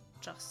fewn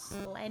dros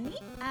Lenny.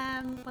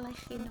 Welai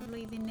chi yn y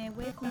flwyddyn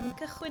newydd. Mae'n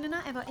cychwyn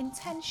yna efo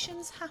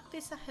intentions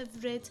hapus a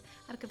hyfryd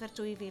ar gyfer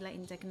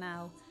 2019.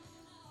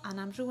 A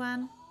am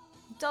rwan,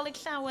 Dolig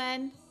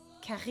Llawen,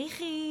 cachu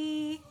chi!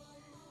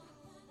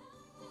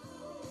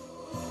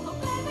 Oh,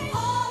 baby,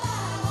 all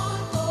I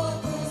want for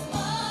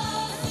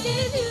Christmas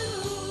is you.